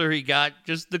the older he got,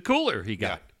 just the cooler he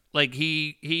got. Yeah. Like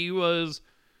he was...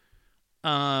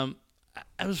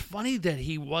 it was funny that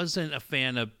he wasn't a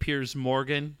fan of Piers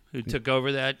Morgan, who took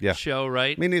over that show,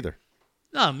 right? Me neither.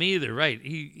 No, me either, right.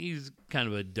 He's kind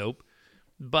of a dope.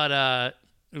 But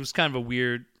it was kind of a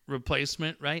weird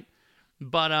replacement, right?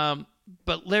 But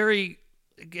Larry,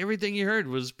 everything you heard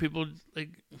was people like,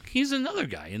 he's another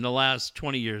guy in the last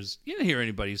 20 years. You didn't hear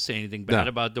anybody say anything bad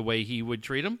about the way he would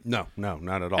treat him. No,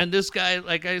 not at all. And this guy,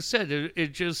 like I said,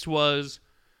 it just was,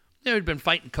 he'd been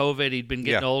fighting COVID. He'd been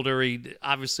getting older. He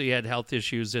obviously had health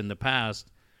issues in the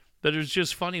past. But it was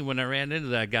just funny when I ran into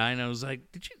that guy and I was like,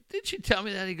 did you tell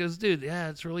me that? He goes, dude, yeah,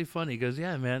 it's really funny. He goes,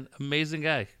 yeah, man, amazing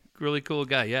guy. Really cool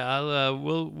guy. Yeah,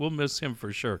 we'll miss him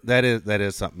for sure. That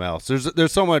is something else.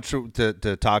 There's so much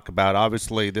to talk about.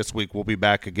 Obviously, this week we'll be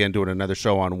back again doing another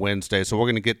show on Wednesday. So we're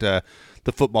going to get to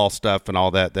the football stuff and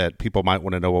all that people might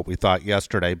want to know what we thought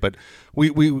yesterday. But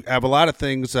we have a lot of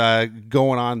things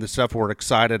going on, the stuff we're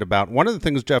excited about. One of the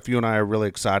things, Jeff, you and I are really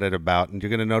excited about, and you're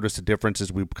going to notice the difference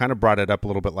is we kind of brought it up a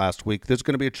little bit last week. There's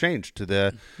going to be a change to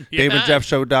the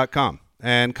DaveandJeffShow.com.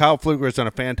 And Kyle Pfluger has done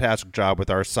a fantastic job with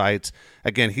our sites.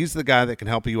 Again, he's the guy that can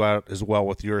help you out as well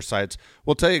with your sites.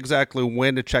 We'll tell you exactly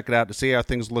when to check it out to see how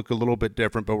things look a little bit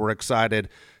different, but we're excited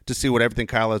to see what everything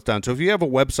Kyle has done. So if you have a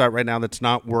website right now that's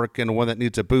not working, one that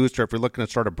needs a boost, or if you're looking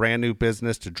to start a brand new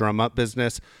business to drum up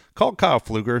business, call Kyle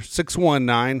Pfluger,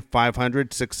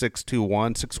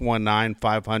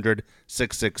 619-500-6621,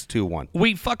 619-500-6621.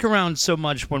 We fuck around so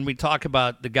much when we talk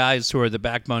about the guys who are the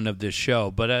backbone of this show,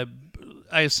 but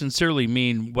I sincerely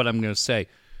mean what I'm going to say.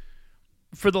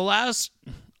 For the last,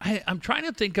 I'm trying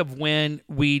to think of when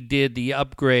we did the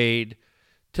upgrade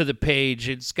to the page.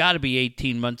 It's got to be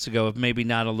 18 months ago, if maybe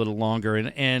not a little longer.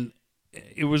 And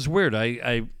it was weird.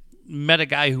 I met a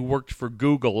guy who worked for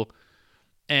Google,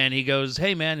 and he goes,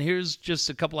 hey, man, here's just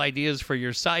a couple ideas for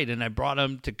your site. And I brought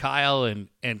him to Kyle, and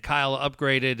Kyle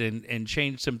upgraded and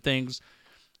changed some things.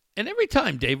 And every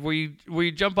time, Dave,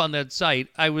 we jump on that site,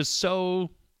 I was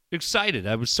so excited.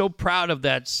 I was so proud of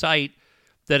that site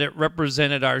that it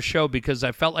represented our show, because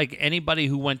I felt like anybody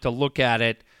who went to look at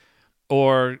it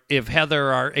or if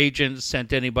Heather, our agent,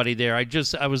 sent anybody there. I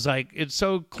was like, it's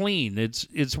so clean.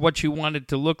 It's what you want it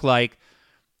to look like.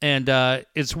 And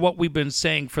it's what we've been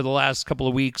saying for the last couple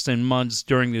of weeks and months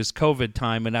during this COVID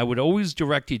time. And I would always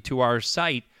direct you to our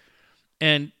site.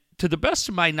 And to the best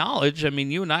of my knowledge, I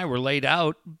mean, you and I were laid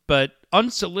out, but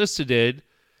unsolicited,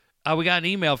 we got an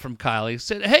email from Kylie.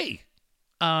 Said, hey,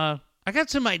 I got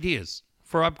some ideas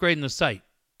for upgrading the site.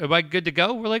 Am I good to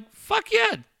go? We're like, fuck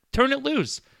yeah, turn it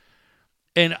loose.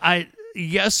 And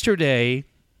yesterday,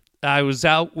 I was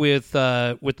out with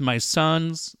my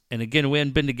sons, and again, we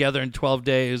hadn't been together in 12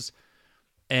 days,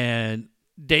 and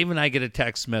Dave and I get a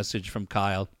text message from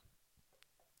Kyle.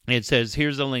 It says,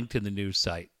 here's a link to the new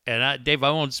site. And Dave,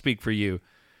 I won't speak for you.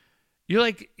 You're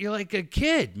like a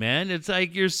kid, man. It's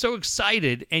like you're so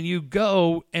excited, and you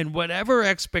go, and whatever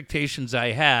expectations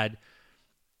I had,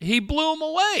 he blew them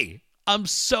away.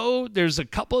 There's a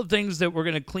couple of things that we're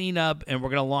going to clean up, and we're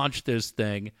going to launch this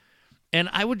thing. And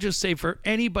I would just say for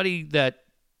anybody that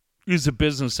is a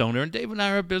business owner, and Dave and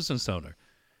I are a business owner,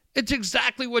 it's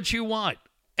exactly what you want.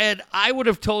 And I would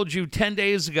have told you 10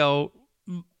 days ago,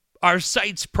 our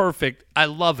site's perfect. I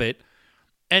love it.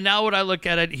 And now when I look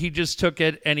at it, he just took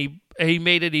it and he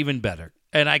made it even better.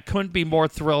 And I couldn't be more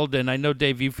thrilled. And I know,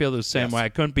 Dave, you feel the same way. I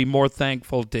couldn't be more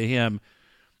thankful to him.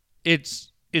 It's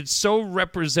so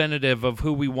representative of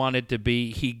who we want it to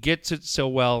be. He gets it so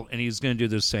well, and he's going to do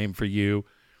the same for you.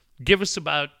 Give us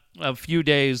about a few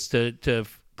days to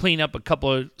clean up a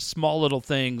couple of small little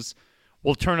things.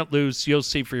 We'll turn it loose. You'll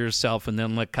see for yourself, and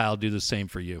then let Kyle do the same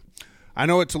for you. I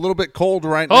know it's a little bit cold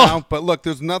right now, but look,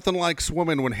 there's nothing like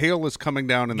swimming when hail is coming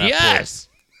down in that yes.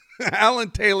 pool. Alan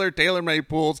Taylor, TaylorMade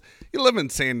Pools. You live in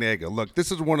San Diego. Look,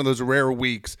 this is one of those rare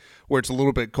weeks where it's a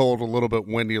little bit cold, a little bit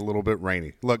windy, a little bit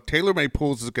rainy. Look, TaylorMade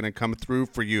Pools is going to come through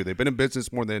for you. They've been in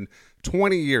business more than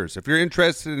 20 years. If you're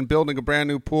interested in building a brand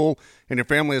new pool and your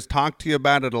family has talked to you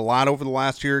about it a lot over the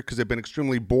last year because they've been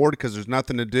extremely bored because there's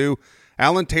nothing to do,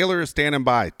 Alan Taylor is standing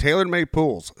by. TaylorMade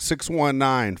Pools,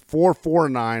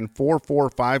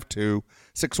 619-449-4452.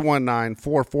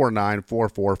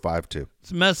 619-449-4452.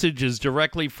 This message is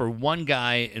directly for one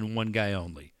guy and one guy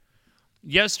only.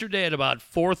 Yesterday at about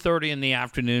 4:30 in the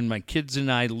afternoon, my kids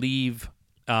and I leave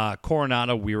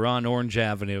Coronado. We were on Orange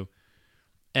Avenue,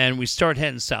 and we start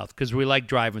heading south because we like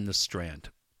driving the Strand.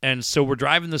 And so we're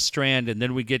driving the Strand, and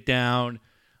then we get down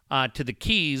to the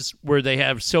Keys where they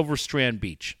have Silver Strand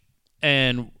Beach.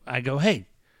 And I go, hey,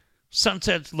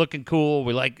 sunset's looking cool.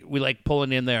 We like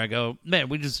pulling in there. I go, man,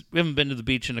 we haven't been to the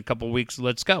beach in a couple of weeks.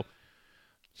 Let's go.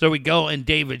 So we go, and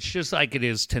David's just like it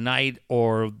is tonight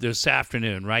or this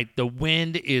afternoon, right? The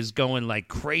wind is going like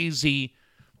crazy,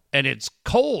 and it's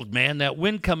cold, man. That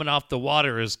wind coming off the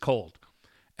water is cold.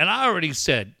 And I already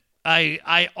said,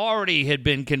 I already had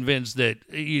been convinced that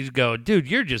you go, dude,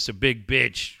 you're just a big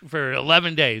bitch for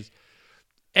 11 days.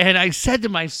 And I said to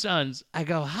my sons, I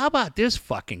go, how about this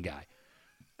fucking guy?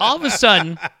 All of a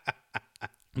sudden,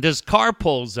 this car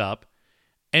pulls up,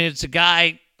 and it's a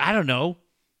guy, I don't know,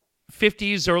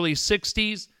 50s, early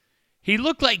 60s. He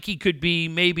looked like he could be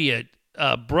maybe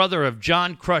a brother of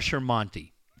John Crusher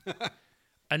Monty.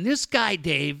 And this guy,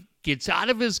 Dave, gets out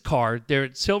of his car there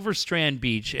at Silver Strand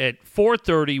Beach at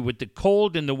 4:30 with the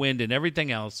cold and the wind and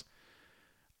everything else.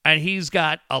 And he's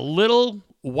got a little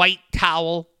white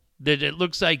towel that it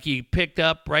looks like he picked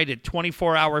up right at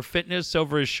 24-Hour Fitness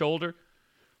over his shoulder.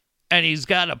 And he's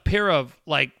got a pair of,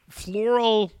 like,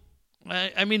 floral,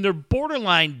 I mean, they're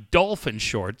borderline dolphin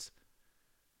shorts.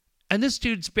 And this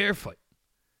dude's barefoot.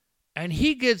 And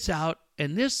he gets out,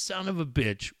 and this son of a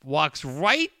bitch walks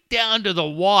right down to the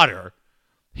water.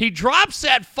 He drops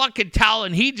that fucking towel,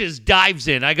 and he just dives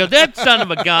in. I go, that son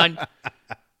of a gun.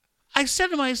 I said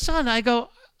to my son, I go,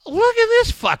 look at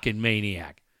this fucking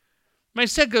maniac. My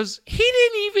son goes, he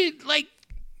didn't even, like,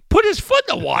 put his foot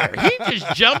in the water. He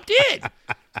just jumped in.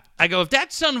 I go, if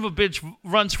that son of a bitch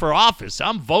runs for office,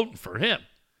 I'm voting for him.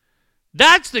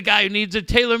 That's the guy who needs a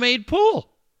TaylorMade pool.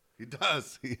 He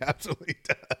does. He absolutely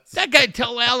does. That guy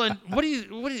tell Alan, what is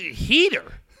a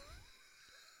heater?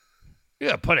 You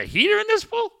gotta put a heater in this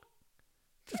pool?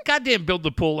 Just goddamn build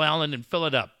the pool, Alan, and fill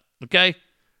it up, okay?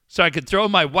 So I could throw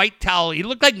my white towel. He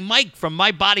looked like Mike from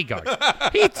My Bodyguard.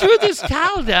 He threw this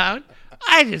towel down.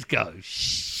 I just go,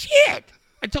 shit.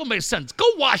 I told my sons, go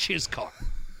wash his car.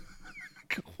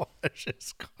 Go wash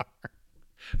his car.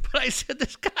 But I said,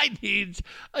 this guy needs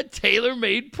a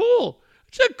tailor-made pool.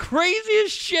 It's the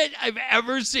craziest shit I've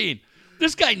ever seen.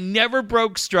 This guy never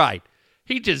broke stride.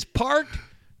 He just parked,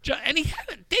 and he had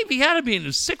to be in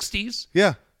his 60s.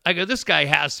 Yeah. I go, this guy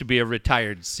has to be a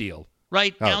retired SEAL,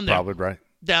 right? Down there. Probably right.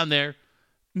 Down there.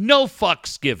 No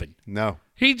fucks given. No.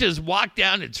 He just walked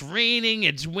down. It's raining.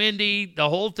 It's windy. The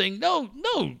whole thing. No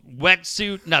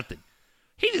wetsuit, nothing.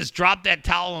 He just dropped that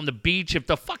towel on the beach. If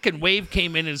the fucking wave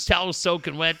came in, his towel was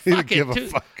soaking wet. Fuck it,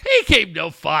 too. He gave no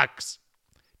fucks.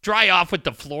 Dry off with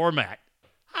the floor mat.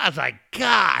 I was like,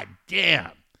 God damn.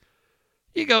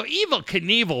 You go, Evel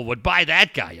Knievel would buy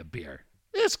that guy a beer.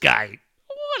 This guy,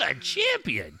 what a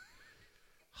champion.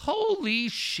 Holy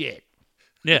shit.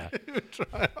 Yeah. He would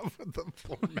dry off with the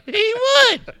floor mat. He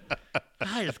would.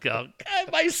 I just go,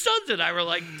 God, my sons and I were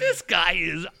like, this guy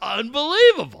is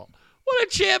unbelievable. What a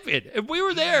champion. If we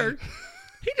were there,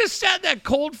 he just sat in that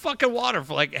cold fucking water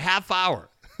for like a half hour.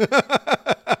 He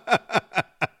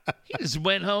just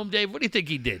went home, Dave. What do you think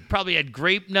he did? Probably had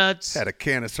grape nuts. Had a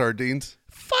can of sardines.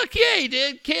 Fuck yeah, he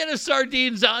did. Can of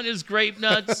sardines on his grape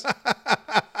nuts.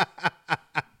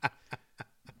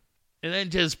 And then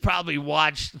just probably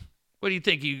watched, what do you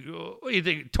think?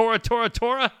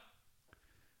 Tora?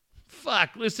 Fuck,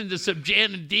 listen to some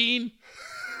Jan and Dean.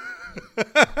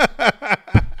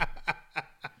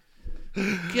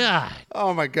 God.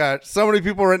 Oh, my God. So many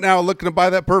people right now are looking to buy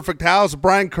that perfect house.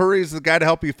 Brian Curry is the guy to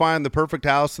help you find the perfect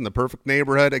house in the perfect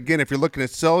neighborhood. Again, if you're looking to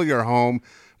sell your home,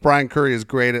 Brian Curry is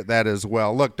great at that as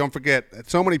well. Look, don't forget,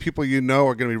 so many people you know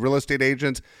are going to be real estate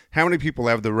agents. How many people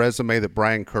have the resume that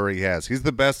Brian Curry has? He's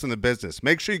the best in the business.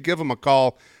 Make sure you give him a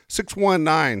call,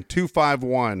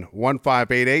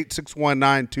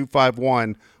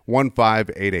 619-251-1588,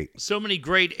 619-251-1588. So many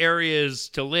great areas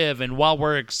to live, and while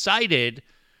we're excited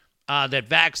that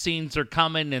vaccines are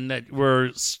coming and that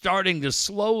we're starting to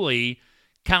slowly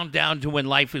count down to when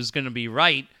life is going to be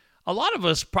right, a lot of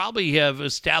us probably have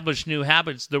established new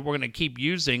habits that we're going to keep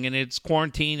using, and it's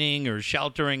quarantining or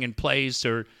sheltering in place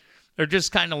or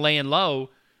just kind of laying low.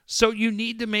 So you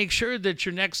need to make sure that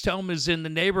your next home is in the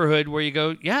neighborhood where you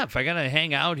go, yeah, if I got to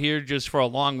hang out here just for a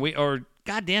long week, or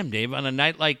goddamn, Dave, on a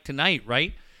night like tonight,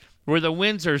 right, where the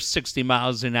winds are 60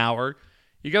 miles an hour,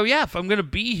 you go, yeah, if I'm going to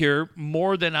be here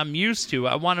more than I'm used to,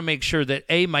 I want to make sure that,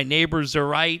 A, my neighbors are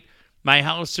right, my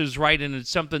house is right, and it's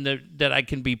something that I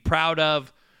can be proud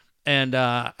of, and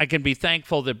I can be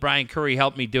thankful that Brian Curry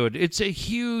helped me do it. It's a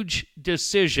huge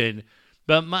decision,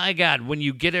 but my God, when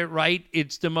you get it right,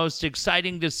 it's the most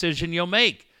exciting decision you'll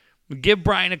make. Give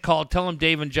Brian a call. Tell him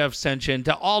Dave and Jeff sent you, and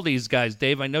to all these guys,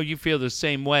 Dave, I know you feel the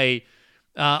same way.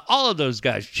 All of those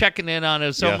guys checking in on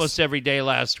us almost every day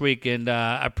last week, and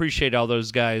I appreciate all those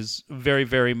guys very,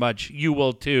 very much. You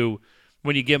will too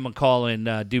when you give them a call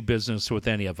and do business with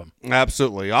any of them.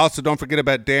 Absolutely. Also, don't forget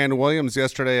about Dan Williams.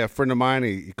 Yesterday, a friend of mine,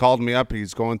 he called me up.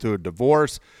 He's going through a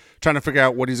divorce, trying to figure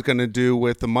out what he's going to do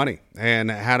with the money and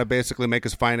how to basically make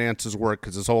his finances work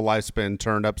because his whole life's been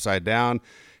turned upside down.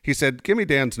 He said, give me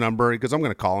Dan's number because I'm going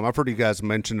to call him. I've heard you guys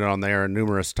mention it on there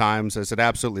numerous times. I said,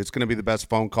 absolutely. It's going to be the best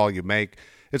phone call you make.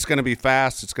 It's going to be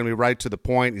fast. It's going to be right to the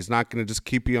point. He's not going to just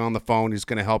keep you on the phone. He's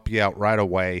going to help you out right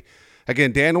away.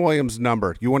 Again, Dan Williams'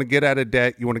 number. You want to get out of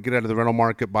debt. You want to get out of the rental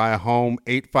market, buy a home,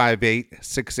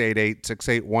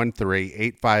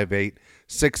 858-688-6813,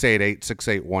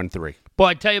 858-688-6813. Boy,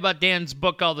 I tell you about Dan's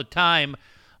book all the time,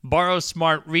 Borrow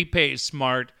Smart, Repay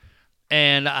Smart.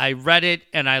 And I read it,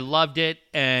 and I loved it.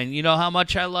 And you know how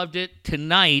much I loved it?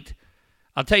 Tonight,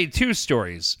 I'll tell you two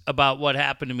stories about what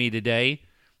happened to me today.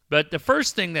 But the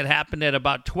first thing that happened at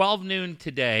about 12 noon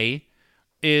today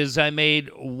is I made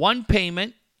one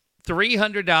payment,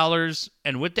 $300,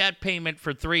 and with that payment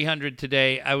for $300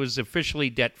 today, I was officially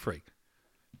debt-free.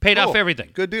 Paid off everything.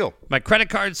 Good deal. My credit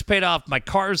card's paid off. My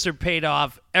cars are paid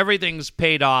off. Everything's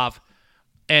paid off.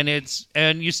 And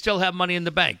you still have money in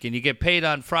the bank, and you get paid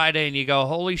on Friday, and you go,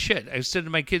 holy shit. I said to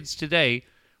my kids today,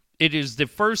 it is the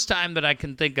first time that I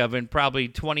can think of in probably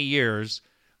 20 years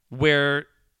where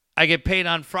I get paid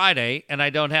on Friday, and I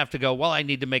don't have to go, well, I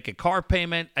need to make a car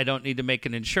payment. I don't need to make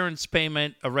an insurance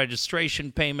payment, a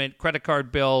registration payment, credit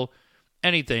card bill,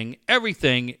 anything.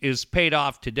 Everything is paid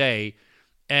off today,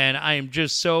 and I am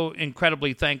just so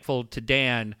incredibly thankful to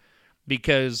Dan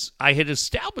because I had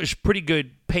established pretty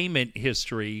good payment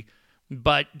history,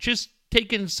 but just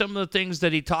taking some of the things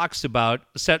that he talks about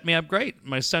set me up great.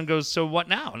 My son goes, so what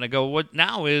now? And I go, what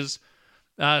now is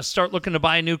start looking to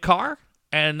buy a new car.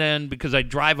 And then because I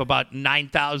drive about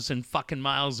 9,000 fucking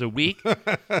miles a week,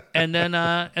 and then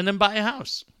buy a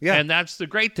house. Yeah. And that's the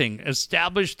great thing.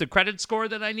 Establish the credit score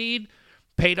that I need,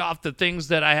 paid off the things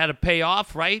that I had to pay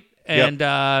off, right? And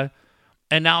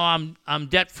and now I'm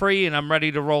debt free and I'm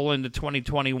ready to roll into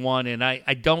 2021. And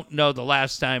I don't know the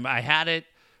last time I had it,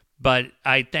 but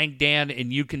I thank Dan,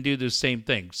 and you can do the same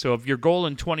thing. So if your goal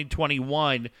in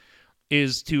 2021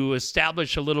 is to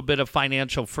establish a little bit of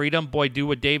financial freedom, boy, do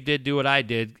what Dave did, do what I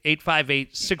did.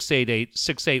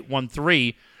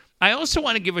 858-688-6813. I also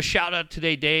want to give a shout out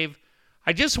today, Dave.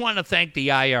 I just want to thank the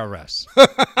IRS.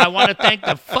 I want to thank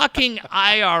the fucking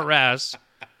IRS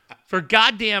for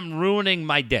goddamn ruining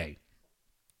my day.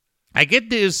 I get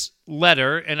this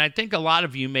letter, and I think a lot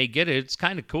of you may get it. It's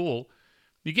kind of cool.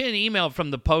 You get an email from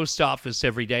the post office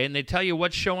every day, and they tell you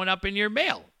what's showing up in your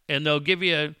mail. And they'll give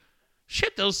you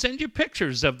they'll send you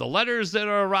pictures of the letters that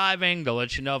are arriving. They'll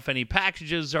let you know if any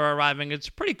packages are arriving. It's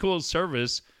a pretty cool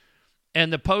service,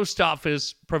 and the post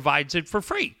office provides it for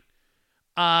free.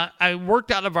 I worked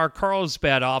out of our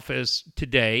Carlsbad office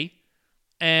today,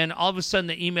 and all of a sudden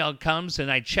the email comes,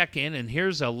 and I check in, and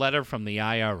here's a letter from the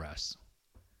IRS.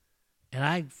 And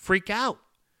I freak out.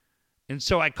 And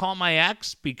so I call my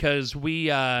ex because we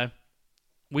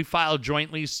file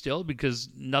jointly still because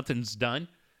nothing's done.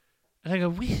 And I go,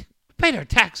 we paid our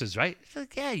taxes, right? She's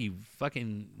like, yeah, you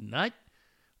fucking nut.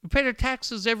 We paid our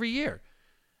taxes every year.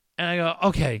 And I go,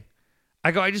 okay.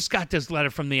 I just got this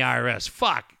letter from the IRS.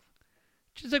 Fuck.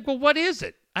 She's like, well, what is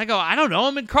it? I go, I don't know.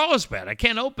 I'm in Carlsbad. I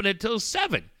can't open it till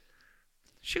 7.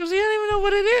 She goes, you don't even know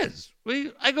what it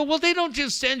is. I go, well, they don't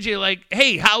just send you like,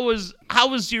 hey, how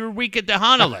was your week at the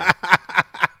Honolulu?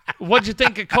 What'd you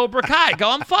think of Cobra Kai? I go,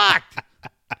 I'm fucked.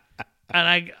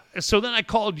 And so then I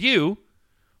called you,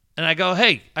 and I go,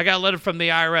 hey, I got a letter from the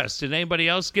IRS. Did anybody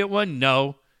else get one?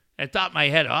 No. I thought in my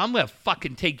head, I'm going to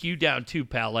fucking take you down too,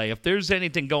 Palais. If there's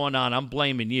anything going on, I'm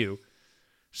blaming you.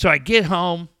 So I get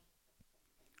home.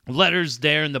 Letters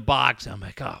there in the box. I'm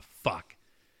like, oh, fuck.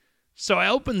 So I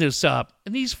open this up,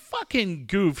 and these fucking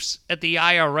goofs at the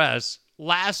IRS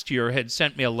last year had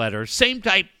sent me a letter. Same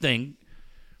type thing.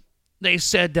 They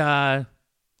said,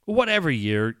 whatever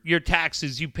year, your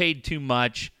taxes, you paid too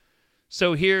much.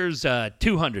 So here's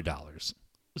 $200.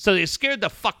 So they scared the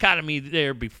fuck out of me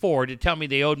there before to tell me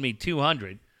they owed me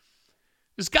 $200.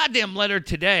 This goddamn letter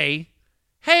today,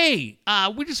 hey,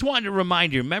 we just wanted to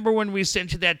remind you, remember when we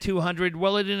sent you that $200?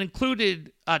 Well, it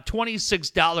included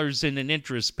 $26 in an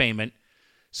interest payment.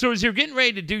 So as you're getting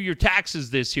ready to do your taxes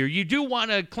this year, you do want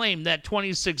to claim that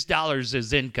 $26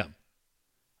 as income.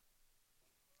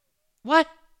 What?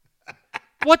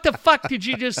 What the fuck did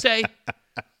you just say?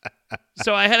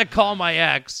 So I had to call my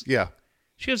ex. Yeah.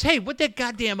 She goes, hey, what'd that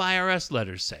goddamn IRS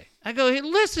letter say? I go, hey,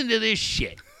 listen to this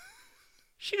shit.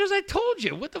 She goes, I told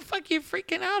you. What the fuck are you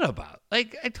freaking out about?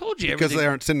 Like, I told you because everything. They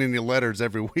aren't sending you letters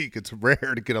every week. It's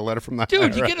rare to get a letter from the IRS.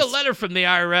 Dude, you get a letter from the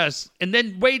IRS, and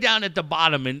then way down at the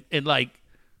bottom in like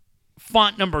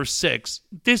font number 6,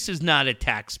 this is not a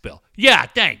tax bill. Yeah,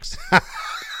 thanks.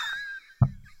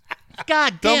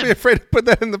 God damn. Don't be afraid to put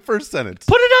that in the first sentence.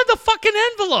 Put it on the fucking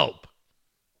envelope.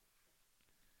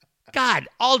 God,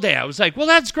 all day I was like, well,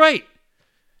 that's great.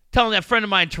 Telling that friend of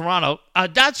mine in Toronto,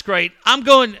 that's great. I'm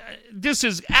going, this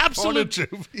is absolute.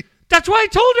 Juvie. That's why I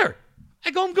told her.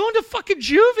 I go, I'm going to fucking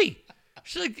Juvie.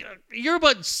 She's like, you're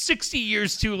about 60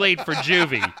 years too late for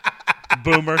Juvie,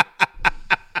 boomer.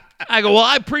 I go, well,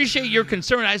 I appreciate your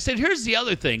concern. I said, here's the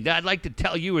other thing that I'd like to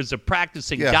tell you as a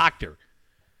practicing doctor.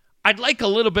 I'd like a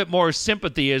little bit more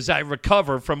sympathy as I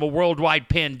recover from a worldwide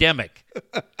pandemic.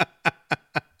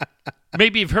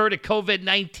 Maybe you've heard of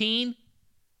COVID-19.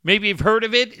 Maybe you've heard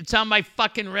of it. It's on my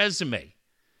fucking resume.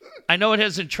 I know it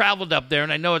hasn't traveled up there,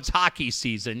 and I know it's hockey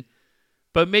season,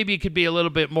 but maybe you could be a little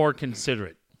bit more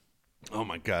considerate. Oh,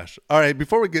 my gosh. All right,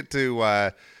 before we get to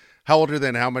how old are they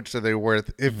and how much are they worth,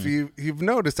 if you've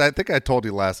noticed, I think I told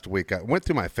you last week, I went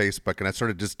through my Facebook, and I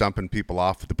started just dumping people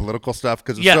off with the political stuff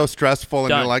because it's so stressful, and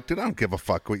you're like, dude, I don't give a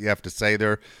fuck what you have to say.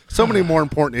 There are so many more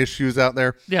important issues out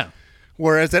there. Yeah.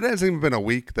 Whereas it hasn't even been a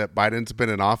week that Biden's been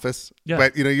in office. Yeah.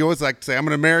 But, you always like to say, I'm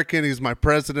an American. He's my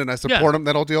president. I support him.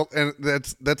 That whole deal. And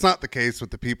that's not the case with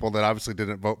the people that obviously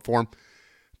didn't vote for him.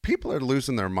 People are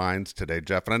losing their minds today,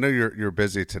 Jeff. And I know you're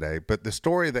busy today. But the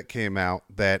story that came out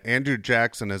that Andrew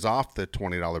Jackson is off the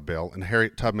 $20 bill and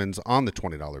Harriet Tubman's on the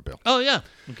 $20 bill. Oh, yeah.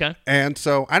 Okay. And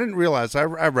so I didn't realize. I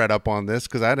read up on this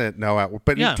because I didn't know.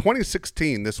 But in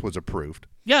 2016, this was approved.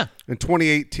 Yeah. In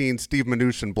 2018, Steve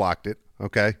Mnuchin blocked it.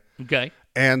 Okay. Okay.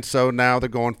 And so now they're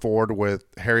going forward with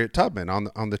Harriet Tubman on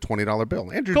the $20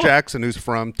 bill. Andrew Jackson, who's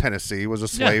from Tennessee, was a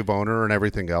slave owner and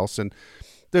everything else. And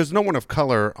there's no one of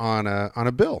color on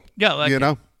a bill. Yeah, like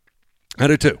I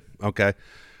do too. Okay.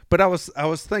 But I was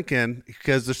thinking,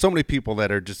 because there's so many people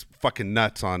that are just fucking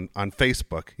nuts on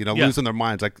Facebook, losing their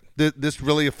minds. Like, this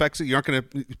really affects it. You aren't going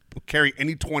to carry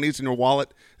any 20s in your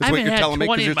wallet. Is what you're telling me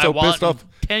because you're so pissed off.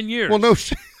 10 years. Well, no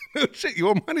shit. No shit. You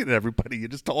owe money to everybody. You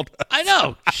just told us. I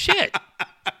know. Shit.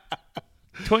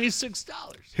 $26.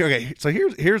 Okay, so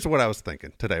here's what I was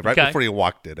thinking today, right before you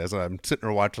walked in, as I'm sitting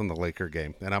there watching the Laker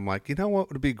game, and I'm like, you know what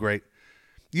would be great?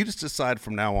 You just decide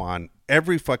from now on,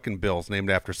 every fucking bill's named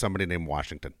after somebody named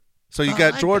Washington. So you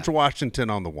got George Washington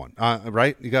on the one,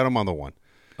 right? You got him on the one.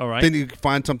 All right. Then you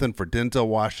find something for Denzel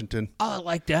Washington. Oh, I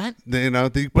like that.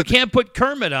 We can't put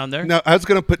Kermit on there. No, I was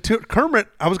going to put Kermit.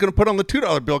 I was going to put on the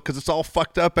 $2 bill because it's all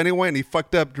fucked up anyway, and he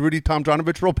fucked up Rudy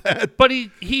Tomjanovich real bad. But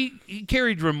he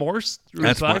carried remorse through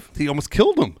his life. He almost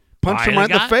killed him. Punched him right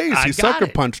in the face. He sucker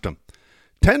punched him.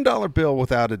 $10 bill,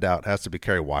 without a doubt, has to be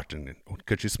Kerry Washington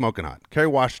because she's smoking hot. Kerry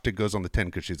Washington goes on the 10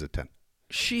 because she's a 10.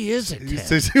 She is a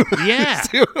 10. Yeah.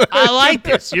 I like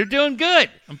this. You're doing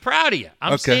good. I'm proud of you.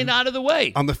 I'm staying out of the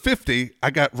way. On the 50,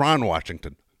 I got Ron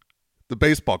Washington, the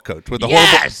baseball coach with the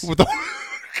horrible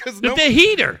with the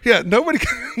heater. Yeah, nobody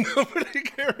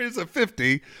carries a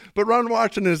 50, but Ron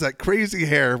Washington has that crazy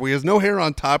hair. He has no hair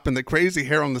on top and the crazy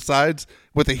hair on the sides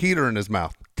with a heater in his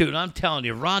mouth. Dude, I'm telling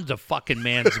you, Ron's a fucking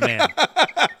man's man.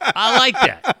 I like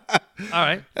that. All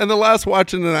right. And the last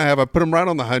Washington I have, I put him right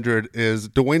on the 100, is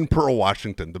Dwayne Pearl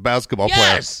Washington, the basketball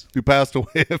player who passed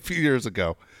away a few years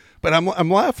ago. But I'm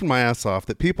laughing my ass off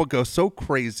that people go so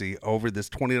crazy over this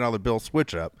 $20 bill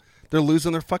switch up. They're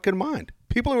losing their fucking mind.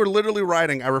 People who are literally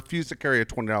writing, I refuse to carry a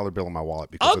 $20 bill in my wallet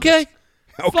because of this.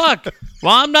 Fuck.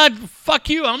 Well, fuck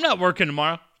you. I'm not working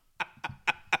tomorrow.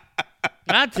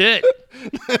 That's it.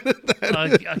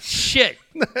 Shit.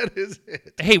 That is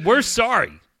it. Hey, we're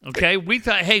sorry. Okay, we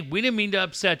didn't mean to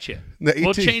upset you.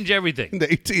 We'll change everything. The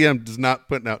ATM is not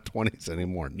putting out 20s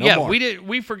anymore. No more.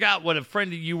 We forgot what a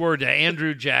friend of you were to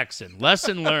Andrew Jackson.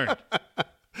 Lesson learned.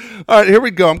 All right, here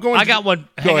we go. I got one.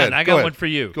 Hang on, I got one for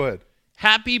you. Go ahead.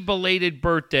 Happy belated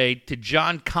birthday to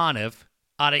John Conniff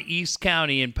out of East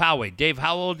County in Poway. Dave,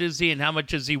 how old is he and how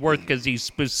much is he worth? Because he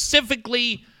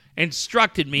specifically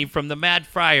instructed me from the Mad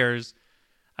Friars.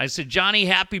 I said, Johnny,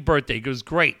 happy birthday. He goes,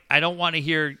 great. I don't want to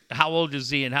hear how old is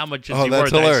he and how much is he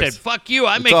worth. Hilarious. I said, fuck you.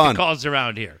 I make the calls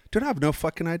around here. Dude, I have no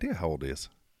fucking idea how old he is.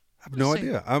 I have no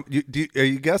idea. Are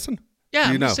you guessing? Yeah,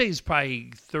 I'm going to say he's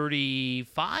probably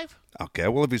 35. Okay,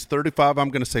 well, if he's 35, I'm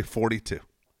going to say 42.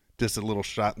 Just a little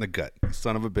shot in the gut.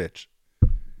 Son of a bitch.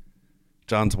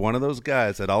 John's one of those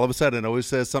guys that all of a sudden always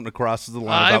says something that crosses the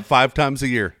line about 5 times a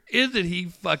year. Isn't he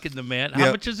fucking the man?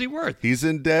 How much is he worth? He's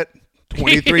in debt.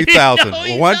 $23,000.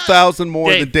 No, 1,000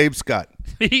 more than Dave Scott.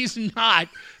 He's not,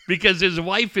 because his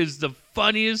wife is the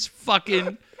funniest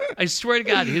fucking. I swear to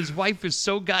God, his wife is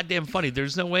so goddamn funny.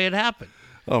 There's no way it happened.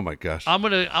 Oh my gosh. I'm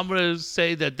gonna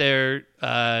say that their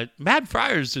Mad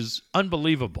Friars is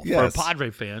unbelievable for Padre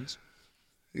fans.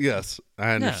 Yes,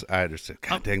 I understand.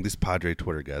 God dang, these Padre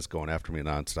Twitter guys going after me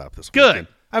nonstop this Good. weekend.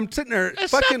 I'm sitting there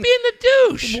Stop being the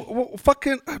douche.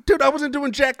 Dude, I wasn't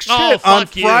doing jack shit on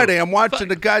Friday. I'm watching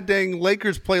the goddamn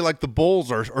Lakers play like the Bulls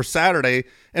or Saturday,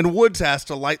 and Woods has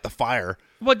to light the fire.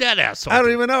 What that asshole? I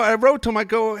don't even know. I wrote to him. I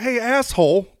go, hey,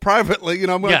 asshole, privately.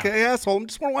 I'm like, hey, asshole, I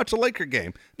just want to watch a Laker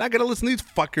game. And I got to listen to these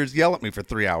fuckers yell at me for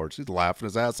 3 hours. He's laughing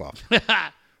his ass off.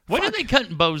 When are they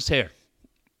cutting Bo's hair?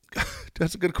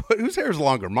 That's a good question. Whose hair is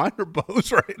longer, mine or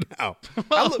Bo's right now?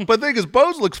 But the thing is,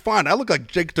 Bo's looks fine. I look like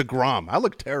Jake DeGrom. I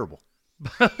look terrible.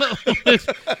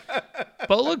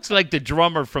 Bo looks like the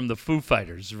drummer from the Foo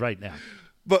Fighters right now.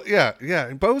 But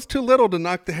yeah. Bo's too little to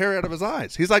knock the hair out of his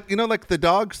eyes. He's like, like the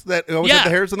dogs that always have the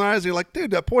hairs in their eyes. And you're like,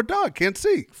 dude, that poor dog can't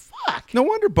see. Fuck. No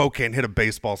wonder Bo can't hit a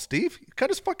baseball, Steve. Cut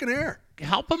his fucking hair.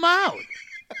 Help him out.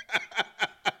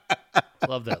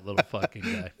 Love that little fucking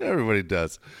guy. Everybody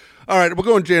does. All right, we're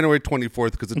going January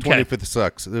 24th because the 25th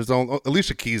sucks.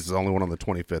 Alicia Keys is the only one on the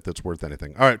 25th that's worth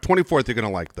anything. All right, 24th you're going to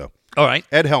like, though. All right.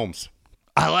 Ed Helms.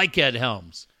 I like Ed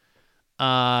Helms.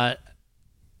 I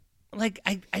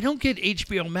don't get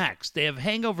HBO Max. They have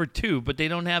Hangover 2, but they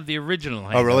don't have the original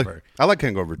Hangover. Oh, really? I like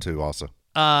Hangover 2 also.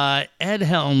 Ed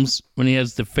Helms, when he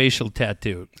has the facial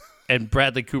tattoo, and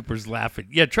Bradley Cooper's laughing.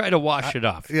 Yeah, try to wash it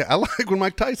off. Yeah, I like when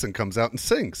Mike Tyson comes out and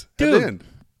sings Dude, at the end.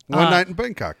 One night in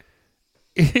Bangkok.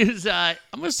 I'm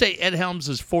going to say Ed Helms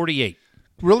is 48.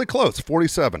 Really close,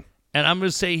 47. And I'm going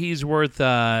to say he's worth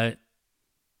 $7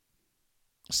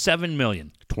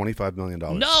 million. $25 million.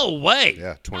 No way.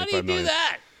 Yeah, $25 How do you do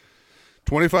that?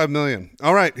 $25 million.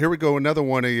 All right, here we go. Another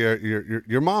one of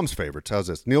your mom's favorites. How's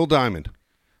this? Neil Diamond.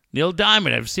 Neil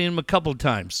Diamond. I've seen him a couple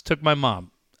times. Took my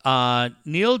mom.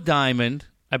 Neil Diamond,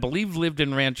 I believe, lived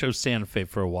in Rancho Santa Fe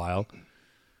for a while.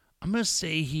 I'm going to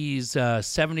say he's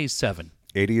 77.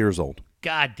 80 years old.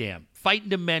 Goddamn. Fighting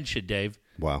dementia, Dave.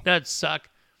 Wow. That'd suck.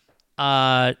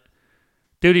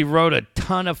 Dude, he wrote a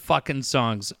ton of fucking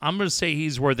songs. I'm going to say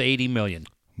he's worth $80 million.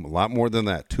 A lot more than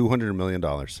that. $200 million.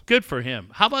 Good for him.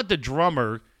 How about the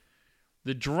drummer?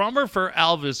 The drummer for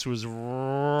Elvis was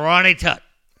Ronnie Tutt.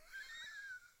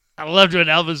 I loved when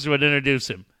Elvis would introduce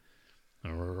him.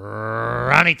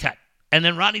 Ronnie Tutt. And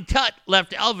then Ronnie Tutt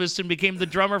left Elvis and became the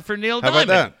drummer for Neil Diamond. How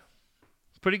about that?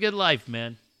 Pretty good life,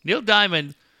 man. Neil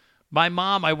Diamond, my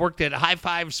mom, I worked at High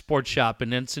Five Sports Shop in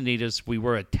Encinitas. We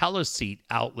were a teleseat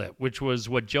outlet, which was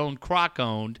what Joan Kroc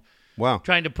owned. Wow.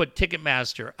 Trying to put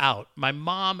Ticketmaster out. My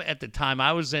mom at the time,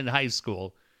 I was in high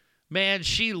school, man,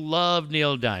 she loved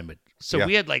Neil Diamond. So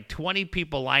we had like 20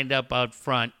 people lined up out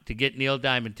front to get Neil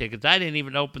Diamond tickets. I didn't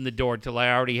even open the door till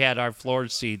I already had our floor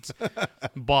seats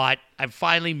bought. I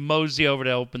finally mosey over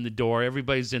to open the door.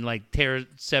 Everybody's in like tier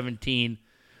 17.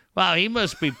 Wow, he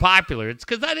must be popular. It's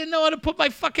because I didn't know how to put my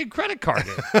fucking credit card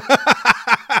in.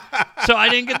 So I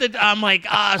didn't get I'm like,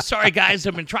 sorry, guys.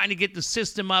 I've been trying to get the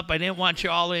system up. I didn't want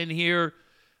you all in here,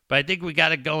 but I think we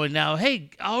got it going now. Hey,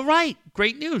 all right.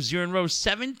 Great news. You're in row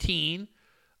 17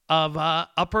 of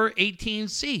upper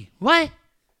 18C. What?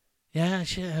 Yeah,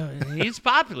 he's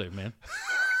popular, man.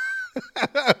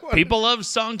 People love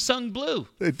Song Sung Blue.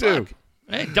 They do.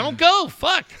 Hey, don't go.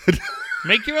 Fuck.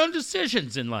 Make your own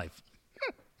decisions in life.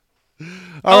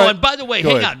 All right. And by the way,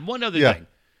 hang on. One other thing.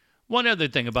 One other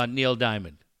thing about Neil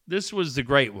Diamond. This was the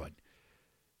great one.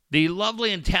 The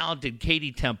lovely and talented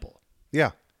Katie Temple.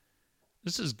 Yeah.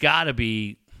 This has got to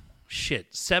be,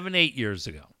 7-8 years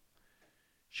ago.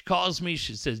 She calls me.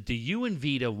 She says, do you and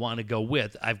Vita want to go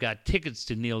with? I've got tickets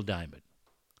to Neil Diamond.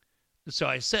 So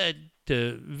I said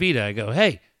to Vita, I go,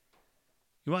 hey,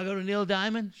 you want to go to Neil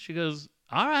Diamond? She goes,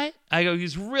 all right. I go,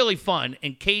 he's really fun.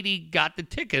 And Katie got the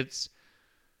tickets.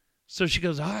 So she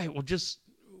goes, all right, well,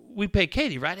 we pay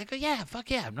Katie, right? I go, yeah, fuck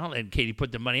yeah. I'm not letting Katie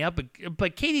put the money up,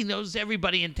 but Katie knows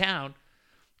everybody in town.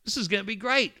 This is going to be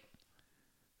great.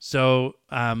 So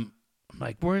I'm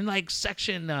like, we're in like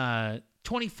section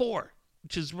 24,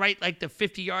 which is right like the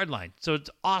 50-yard line. So it's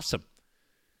awesome.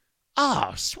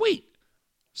 Oh, sweet.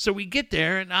 So we get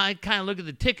there, and I kind of look at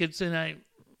the tickets, and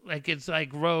it's like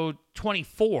row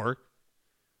 24.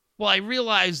 Well, I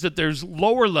realize that there's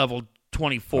lower level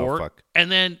 24, and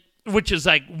then which is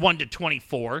like 1 to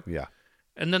 24. Yeah.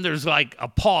 And then there's like a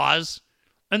pause,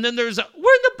 and then we're in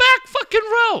the back fucking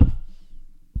row.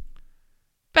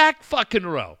 Back fucking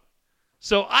row.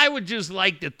 So I would just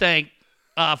like to thank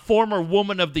former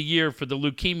Woman of the Year for the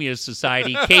Leukemia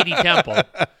Society, Katie Temple,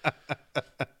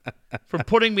 for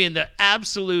putting me in the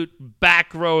absolute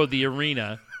back row of the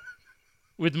arena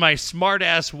with my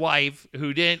smart-ass wife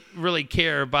who didn't really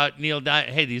care about Neil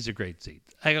Diamond. Hey, these are great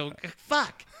seats. I go,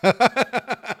 fuck.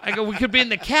 I go, we could be in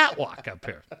the catwalk up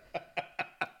here.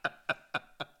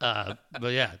 But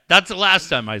yeah, that's the last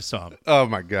time I saw him. Oh,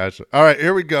 my gosh. All right,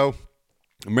 here we go.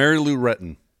 Mary Lou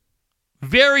Retton.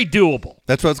 Very doable.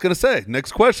 That's what I was going to say.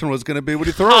 Next question was going to be, would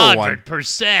you throw her one?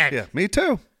 100%. Yeah, me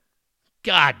too.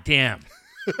 God damn.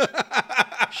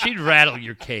 She'd rattle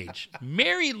your cage.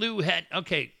 Mary Lou had,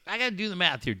 okay, I got to do the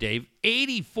math here, Dave.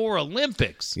 84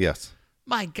 Olympics. Yes.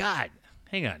 My God.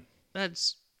 Hang on.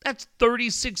 That's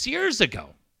 36 years ago.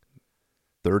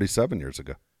 37 years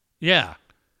ago. Yeah.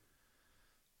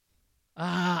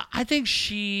 I think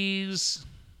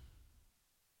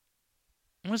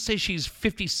I'm going to say she's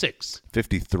 56.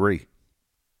 53.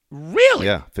 Really?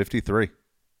 Yeah, 53.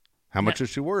 How much is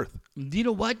she worth? You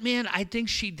know what, man? I think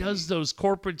she does those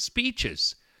corporate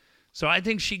speeches. So I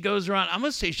think she goes around. I'm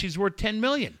going to say she's worth $10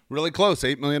 million. Really close,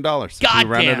 $8 million. God damn.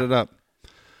 We rounded it up.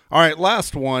 All right,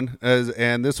 last one,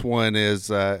 and this one is,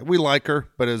 we like her,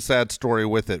 but it's a sad story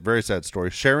with it. Very sad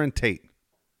story. Sharon Tate.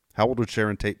 How old would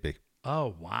Sharon Tate be?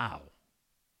 Oh, wow.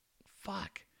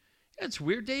 Fuck. That's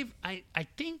weird, Dave. I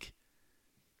think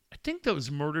those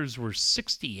murders were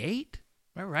 68.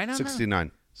 Am I right on 69.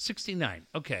 that? 69.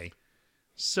 Okay.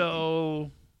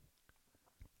 So,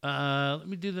 let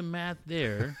me do the math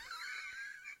there.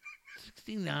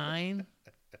 69.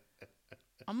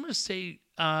 I'm gonna say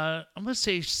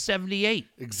 78.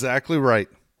 Exactly right.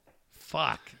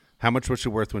 Fuck. How much was she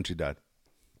worth when she died?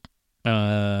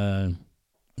 When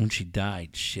she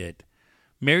died, shit.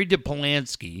 Married to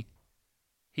Polanski.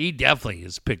 He definitely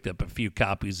has picked up a few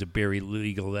copies of Barry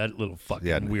Legal, that little fucking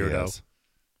weirdo.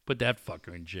 Put that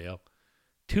fucker in jail.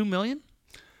 $2 million?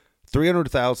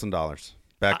 $300,000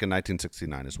 back in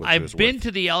 1969 is what she was I've been worth.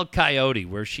 to the El Coyote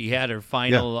where she had her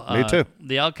final. Yeah, me too.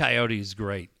 The El Coyote is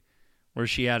great, where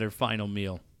she had her final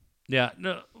meal. Yeah.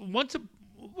 No. What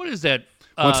is that?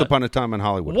 Once Upon a Time in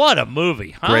Hollywood. What a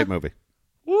movie, huh? Great movie.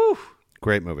 Woo.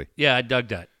 Great movie. Yeah, I dug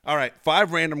that. All right,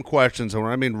 5 random questions. And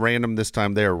when I mean random this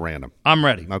time, they are random. I'm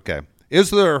ready. Okay. Is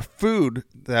there a food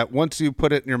that once you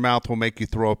put it in your mouth will make you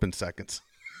throw up in seconds?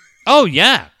 Oh,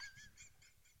 yeah.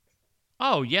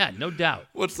 Oh, yeah, no doubt.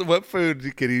 What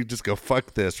food can you just go,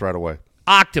 fuck this right away?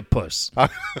 Octopus.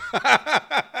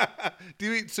 Do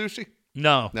you eat sushi?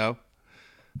 No. No?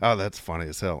 Oh, that's funny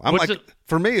as hell.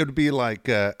 For me, it would be like,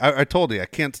 I told you, I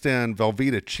can't stand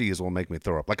Velveeta cheese will make me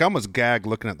throw up. Like, I almost gag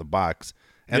looking at the box,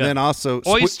 And then also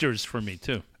oysters for me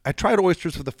too. I tried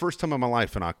oysters for the first time in my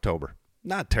life in October.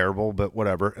 Not terrible, but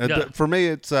whatever. For me,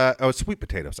 it's sweet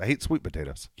potatoes. I hate sweet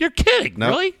potatoes. You're kidding,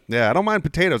 really? Yeah, I don't mind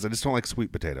potatoes. I just don't like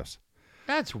sweet potatoes.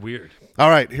 That's weird. All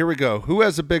right, here we go. Who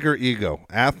has a bigger ego,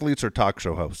 athletes or talk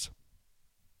show hosts?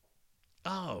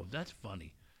 Oh, that's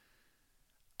funny.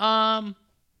 I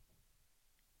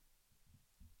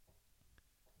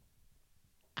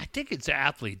think it's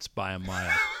athletes by a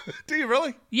mile. Do you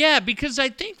really? Yeah, because I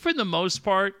think for the most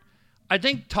part, I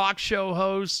think talk show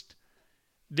host,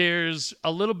 there's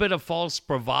a little bit of false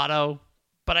bravado,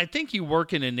 but I think you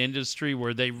work in an industry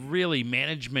where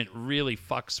management really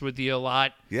fucks with you a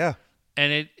lot. Yeah.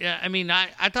 And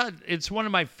I thought it's one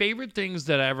of my favorite things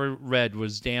that I ever read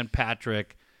was Dan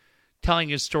Patrick telling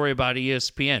his story about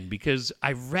ESPN, because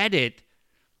I read it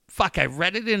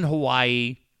in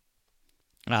Hawaii.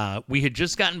 We had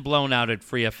just gotten blown out at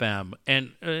Free FM,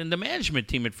 and the management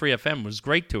team at Free FM was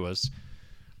great to us.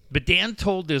 But Dan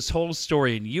told this whole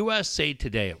story in USA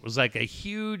Today. It was like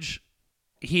he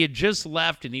had just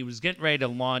left, and he was getting ready to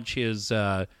launch his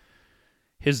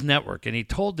network. And he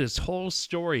told this whole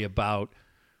story about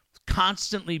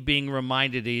constantly being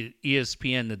reminded at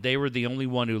ESPN that they were the only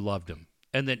one who loved him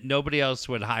and that nobody else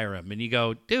would hire him. And you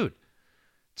go, dude,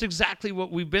 it's exactly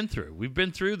what we've been through. We've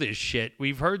been through this shit.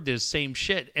 We've heard this same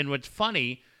shit. And what's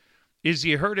funny is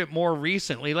you heard it more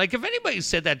recently. Like, if anybody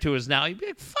said that to us now, you'd be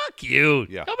like, fuck you.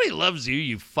 Yeah. Nobody loves you,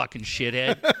 you fucking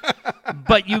shithead.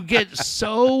 But you get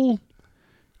so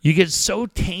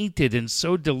tainted and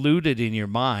so diluted in your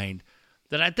mind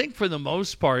that I think for the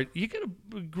most part, you get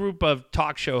a group of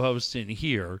talk show hosts in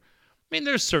here. I mean,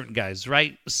 there's certain guys,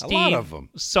 right? Steve, a lot of them.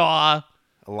 Saw.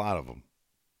 A lot of them.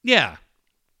 Yeah.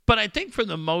 But I think for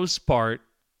the most part,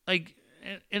 like,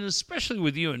 and especially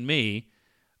with you and me,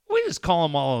 we just call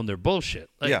them all on their bullshit.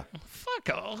 Like, yeah. Fuck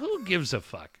all. Who gives a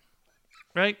fuck?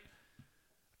 Right?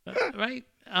 Right?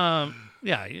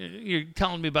 Yeah. You're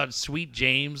telling me about Sweet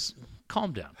James.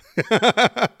 Calm down.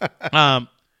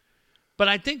 But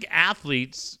I think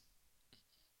athletes,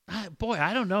 boy,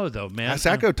 I don't know, though, man.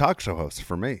 I go talk show hosts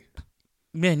for me.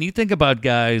 Man, you think about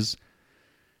guys,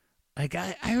 like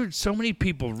I heard so many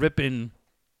people ripping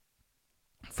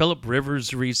Phillip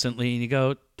Rivers recently, and you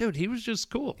go, dude, he was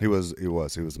just cool. He was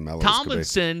mellow.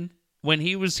 Tomlinson, when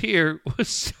he was here, was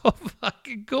so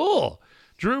fucking cool.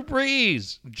 Drew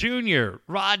Brees, Jr.,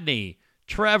 Rodney,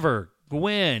 Trevor,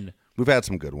 Gwynn. We've had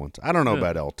some good ones. I don't know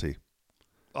about LT.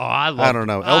 Oh, I don't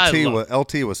know.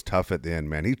 LT was tough at the end,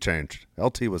 man. He changed.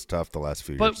 LT was tough the last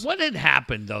few years. But what had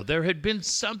happened, though? There had been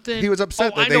something. He was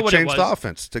upset that they changed the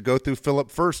offense to go through Phillip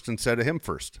first instead of him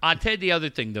first. I'll tell you the other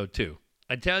thing, though, too.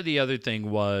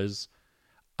 Was,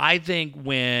 I think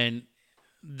when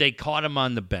they caught him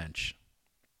on the bench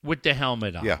with the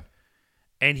helmet on,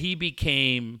 and he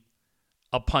became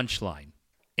a punchline.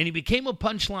 And he became a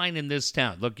punchline in this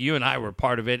town. Look, you and I were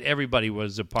part of it. Everybody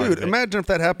was a part of it. Dude, imagine if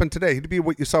that happened today. He'd be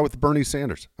what you saw with Bernie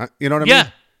Sanders. You know what I mean? Yeah.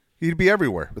 He'd be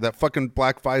everywhere with that fucking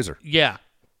black visor. Yeah.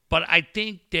 But I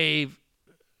think, Dave,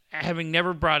 having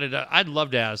never brought it up, I'd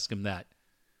love to ask him that.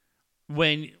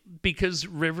 Because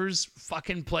Rivers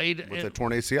fucking played with a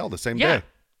torn ACL the same day.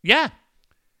 Yeah.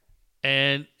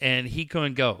 And he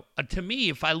couldn't go. To me,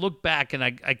 if I look back, and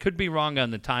I could be wrong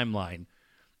on the timeline,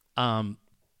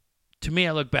 to me,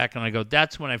 I look back and I go,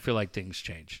 that's when I feel like things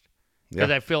changed. Because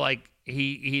I feel like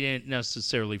he didn't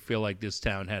necessarily feel like this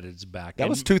town had its back. That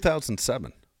was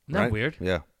 2007. Isn't that weird?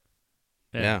 Yeah.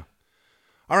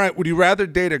 All right. Would you rather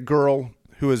date a girl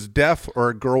who is deaf or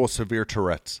a girl with severe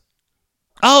Tourette's?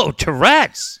 Oh,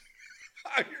 Tourette's.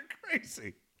 You're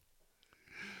crazy.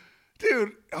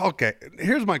 Dude, okay.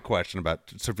 Here's my question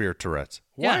about severe Tourette's.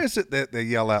 Why is it that they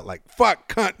yell out like, fuck,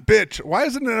 cunt, bitch? Why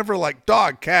isn't it ever like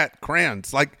dog, cat,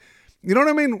 crayons? Like, you know what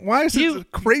I mean? Why is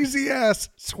it crazy-ass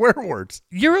swear words?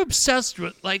 You're obsessed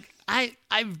with, like, I've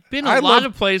been a lot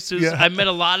of places. Yeah. I've met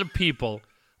a lot of people.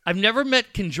 I've never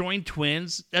met conjoined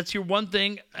twins. That's your one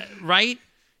thing, right?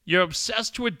 You're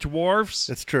obsessed with dwarfs.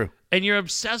 That's true. And you're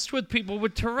obsessed with people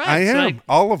with Tourette's. I am. Like,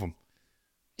 all of them.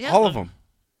 Yeah, all of them.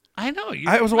 I know.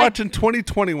 I was watching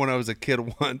 2020 when I was a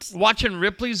kid once. Watching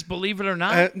Ripley's Believe It or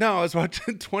Not? No, I was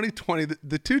watching 2020.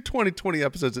 The two 2020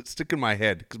 episodes that stick in my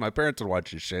head, because my parents would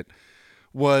watch this shit,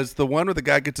 was the one where the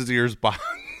guy gets his ears boxed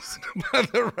by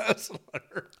the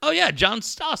wrestler. Oh, yeah, John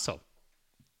Stossel.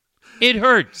 It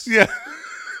hurts. Yeah.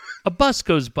 A bus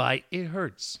goes by. It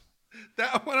hurts.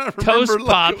 That one I remember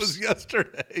like it was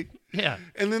yesterday. Yeah.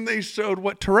 And then they showed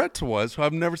what Tourette's was, who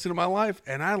I've never seen in my life,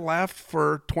 and I laughed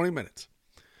for 20 minutes.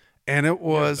 And it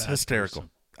was hysterical.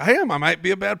 Person. I am. I might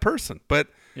be a bad person, but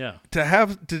Yeah.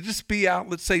 To just be out,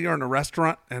 let's say you're in a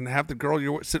restaurant and have the girl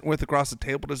you're sitting with across the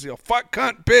table to yell, fuck,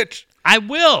 cunt, bitch. I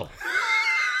will.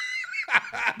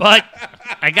 But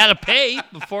I got to pay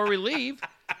before we leave.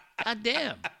 God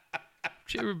damn.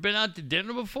 You ever been out to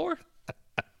dinner before?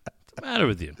 What's the matter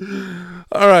with you?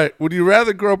 All right. Would you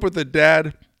rather grow up with a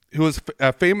dad who was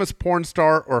a famous porn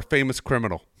star or a famous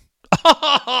criminal?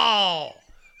 Oh,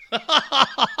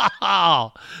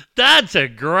 that's a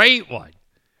great one.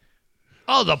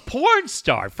 Oh, the porn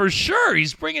star, for sure.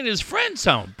 He's bringing his friends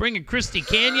home. Bringing Christy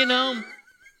Canyon home.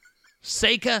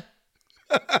 Seika.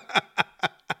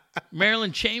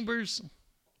 Marilyn Chambers.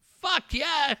 Fuck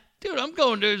yeah. Dude, I'm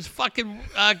going to his fucking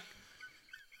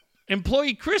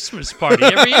employee Christmas party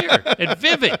every year at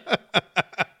Vivid.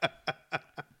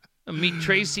 I'll meet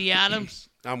Tracy Adams.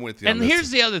 I'm with you. And here's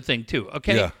the other thing, too,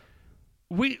 okay? Yeah.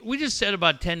 We just said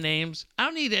about 10 names. I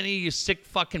don't need any of you sick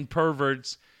fucking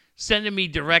perverts sending me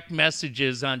direct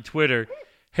messages on Twitter.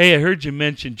 Hey, I heard you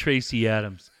mention Tracy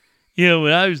Adams. You know,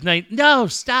 when I was 9. No,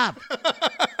 stop.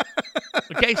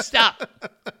 Okay, stop.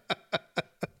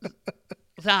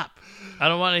 Stop. I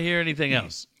don't want to hear anything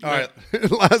else. All right.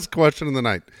 Last question of the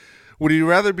night. Would you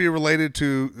rather be related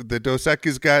to the Dos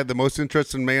Equis guy, the most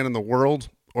interested man in the world,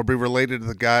 or be related to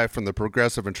the guy from the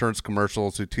Progressive Insurance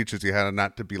commercials who teaches you how to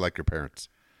not to be like your parents?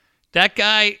 That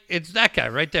guy, it's that guy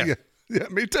right there. Yeah,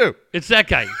 me too. It's that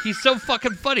guy. He's so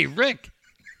fucking funny, Rick.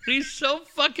 He's so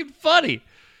fucking funny.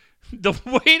 The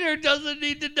waiter doesn't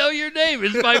need to know your name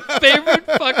is my favorite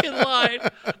fucking line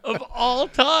of all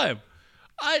time.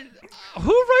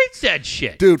 Who writes that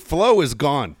shit? Dude, Flo is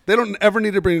gone. They don't ever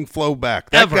need to bring Flo back.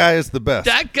 That guy is the best.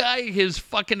 That guy has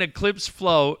fucking eclipsed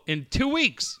Flo in 2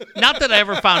 weeks. Not that I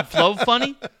ever found Flo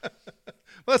funny.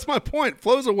 That's my point.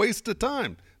 Flo's a waste of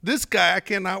time. This guy, I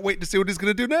cannot wait to see what he's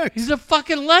going to do next. He's a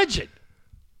fucking legend.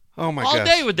 Oh, my God. All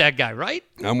day with that guy, right?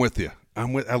 I'm with you. I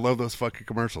love those fucking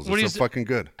commercials. They're so fucking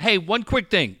good. Hey, one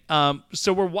quick thing.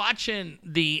 So we're watching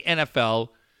the NFL,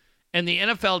 and the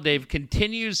NFL, Dave,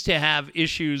 continues to have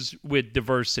issues with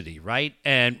diversity, right?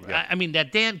 And, I mean,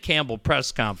 that Dan Campbell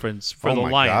press conference for the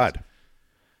Lions. Oh, my God.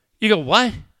 You go,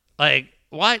 what? Like,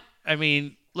 what? I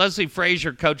mean, Leslie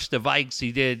Frazier coached the Vikes.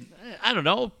 He did, I don't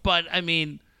know, but, I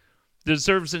mean,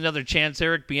 deserves another chance.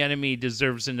 Eric Bieniemy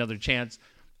deserves another chance.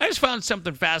 I just found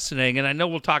something fascinating, and I know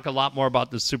we'll talk a lot more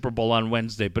about the Super Bowl on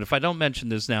Wednesday, but if I don't mention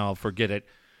this now, I'll forget it.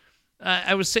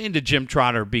 I was saying to Jim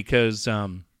Trotter because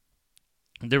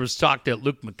there was talk that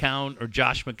Luke McCown or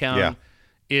Josh McCown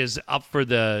is up for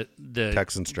the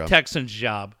Texans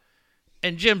job.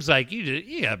 And Jim's like,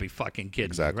 you got to be fucking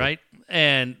kidding me, right?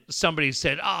 And somebody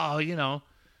said, oh, you know,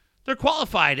 they're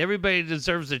qualified. Everybody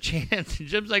deserves a chance. And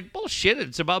Jim's like, bullshit,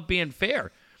 it's about being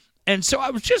fair. And so I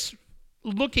was just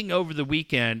looking over the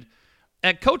weekend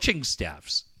at coaching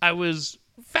staffs. I was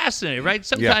fascinated, right?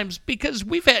 Sometimes because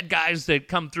we've had guys that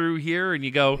come through here and you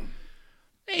go,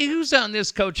 hey, who's on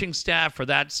this coaching staff or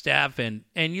that staff? And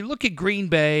you look at Green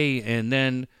Bay and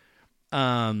then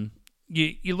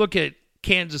you look at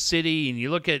Kansas City and you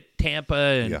look at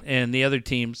Tampa and the other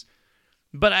teams.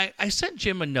 But I sent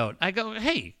Jim a note. I go,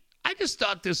 hey, I just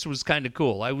thought this was kind of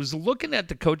cool. I was looking at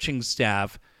the coaching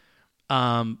staff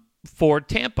for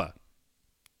Tampa.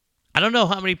 I don't know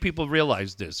how many people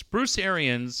realize this. Bruce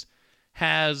Arians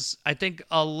has, I think,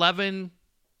 11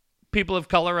 people of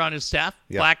color on his staff,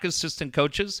 black assistant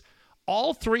coaches.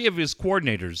 All 3 of his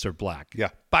coordinators are black. Yeah.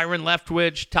 Byron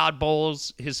Leftwich, Todd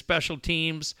Bowles, his special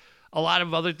teams, a lot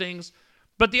of other things.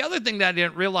 But the other thing that I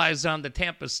didn't realize on the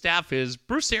Tampa staff is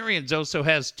Bruce Arians also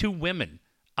has 2 women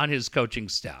on his coaching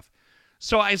staff.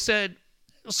 So I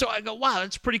go, wow,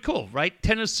 that's pretty cool, right?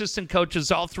 10 assistant coaches,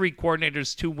 all 3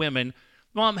 coordinators, 2 women.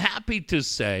 Well, I'm happy to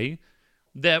say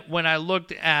that when I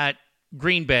looked at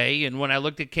Green Bay and when I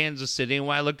looked at Kansas City and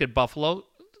when I looked at Buffalo,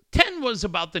 10 was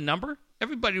about the number.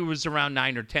 Everybody was around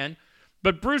 9 or 10.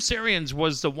 But Bruce Arians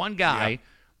was the one guy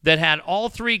that had all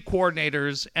 3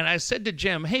 coordinators. And I said to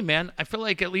Jim, hey, man, I feel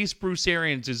like at least Bruce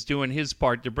Arians is doing his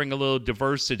part to bring a little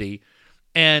diversity.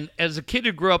 And as a kid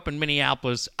who grew up in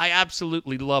Minneapolis, I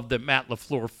absolutely loved that Matt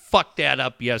LaFleur fucked that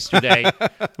up yesterday.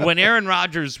 When Aaron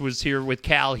Rodgers was here with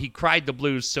Cal, he cried the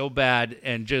blues so bad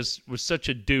and just was such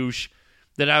a douche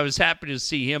that I was happy to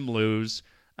see him lose.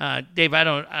 Dave,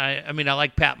 I mean, I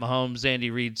like Pat Mahomes. Andy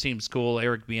Reid seems cool.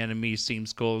 Eric Bieniemy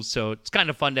seems cool. So it's kind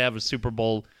of fun to have a Super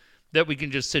Bowl that we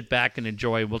can just sit back and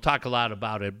enjoy. We'll talk a lot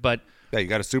about it, but yeah, you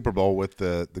got a Super Bowl with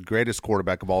the greatest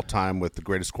quarterback of all time with the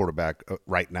greatest quarterback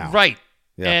right now. Right.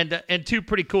 Yeah. And 2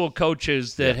 pretty cool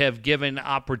coaches that have given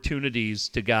opportunities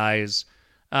to guys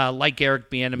like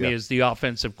Eric Bieniemy as the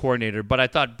offensive coordinator. But I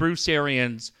thought Bruce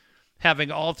Arians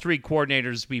having all 3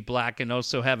 coordinators be black and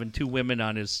also having 2 women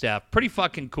on his staff. Pretty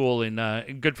fucking cool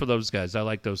and good for those guys. I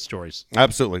like those stories.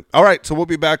 Absolutely. All right, so we'll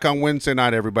be back on Wednesday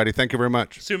night, everybody. Thank you very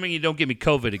much. Assuming you don't give me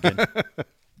COVID again.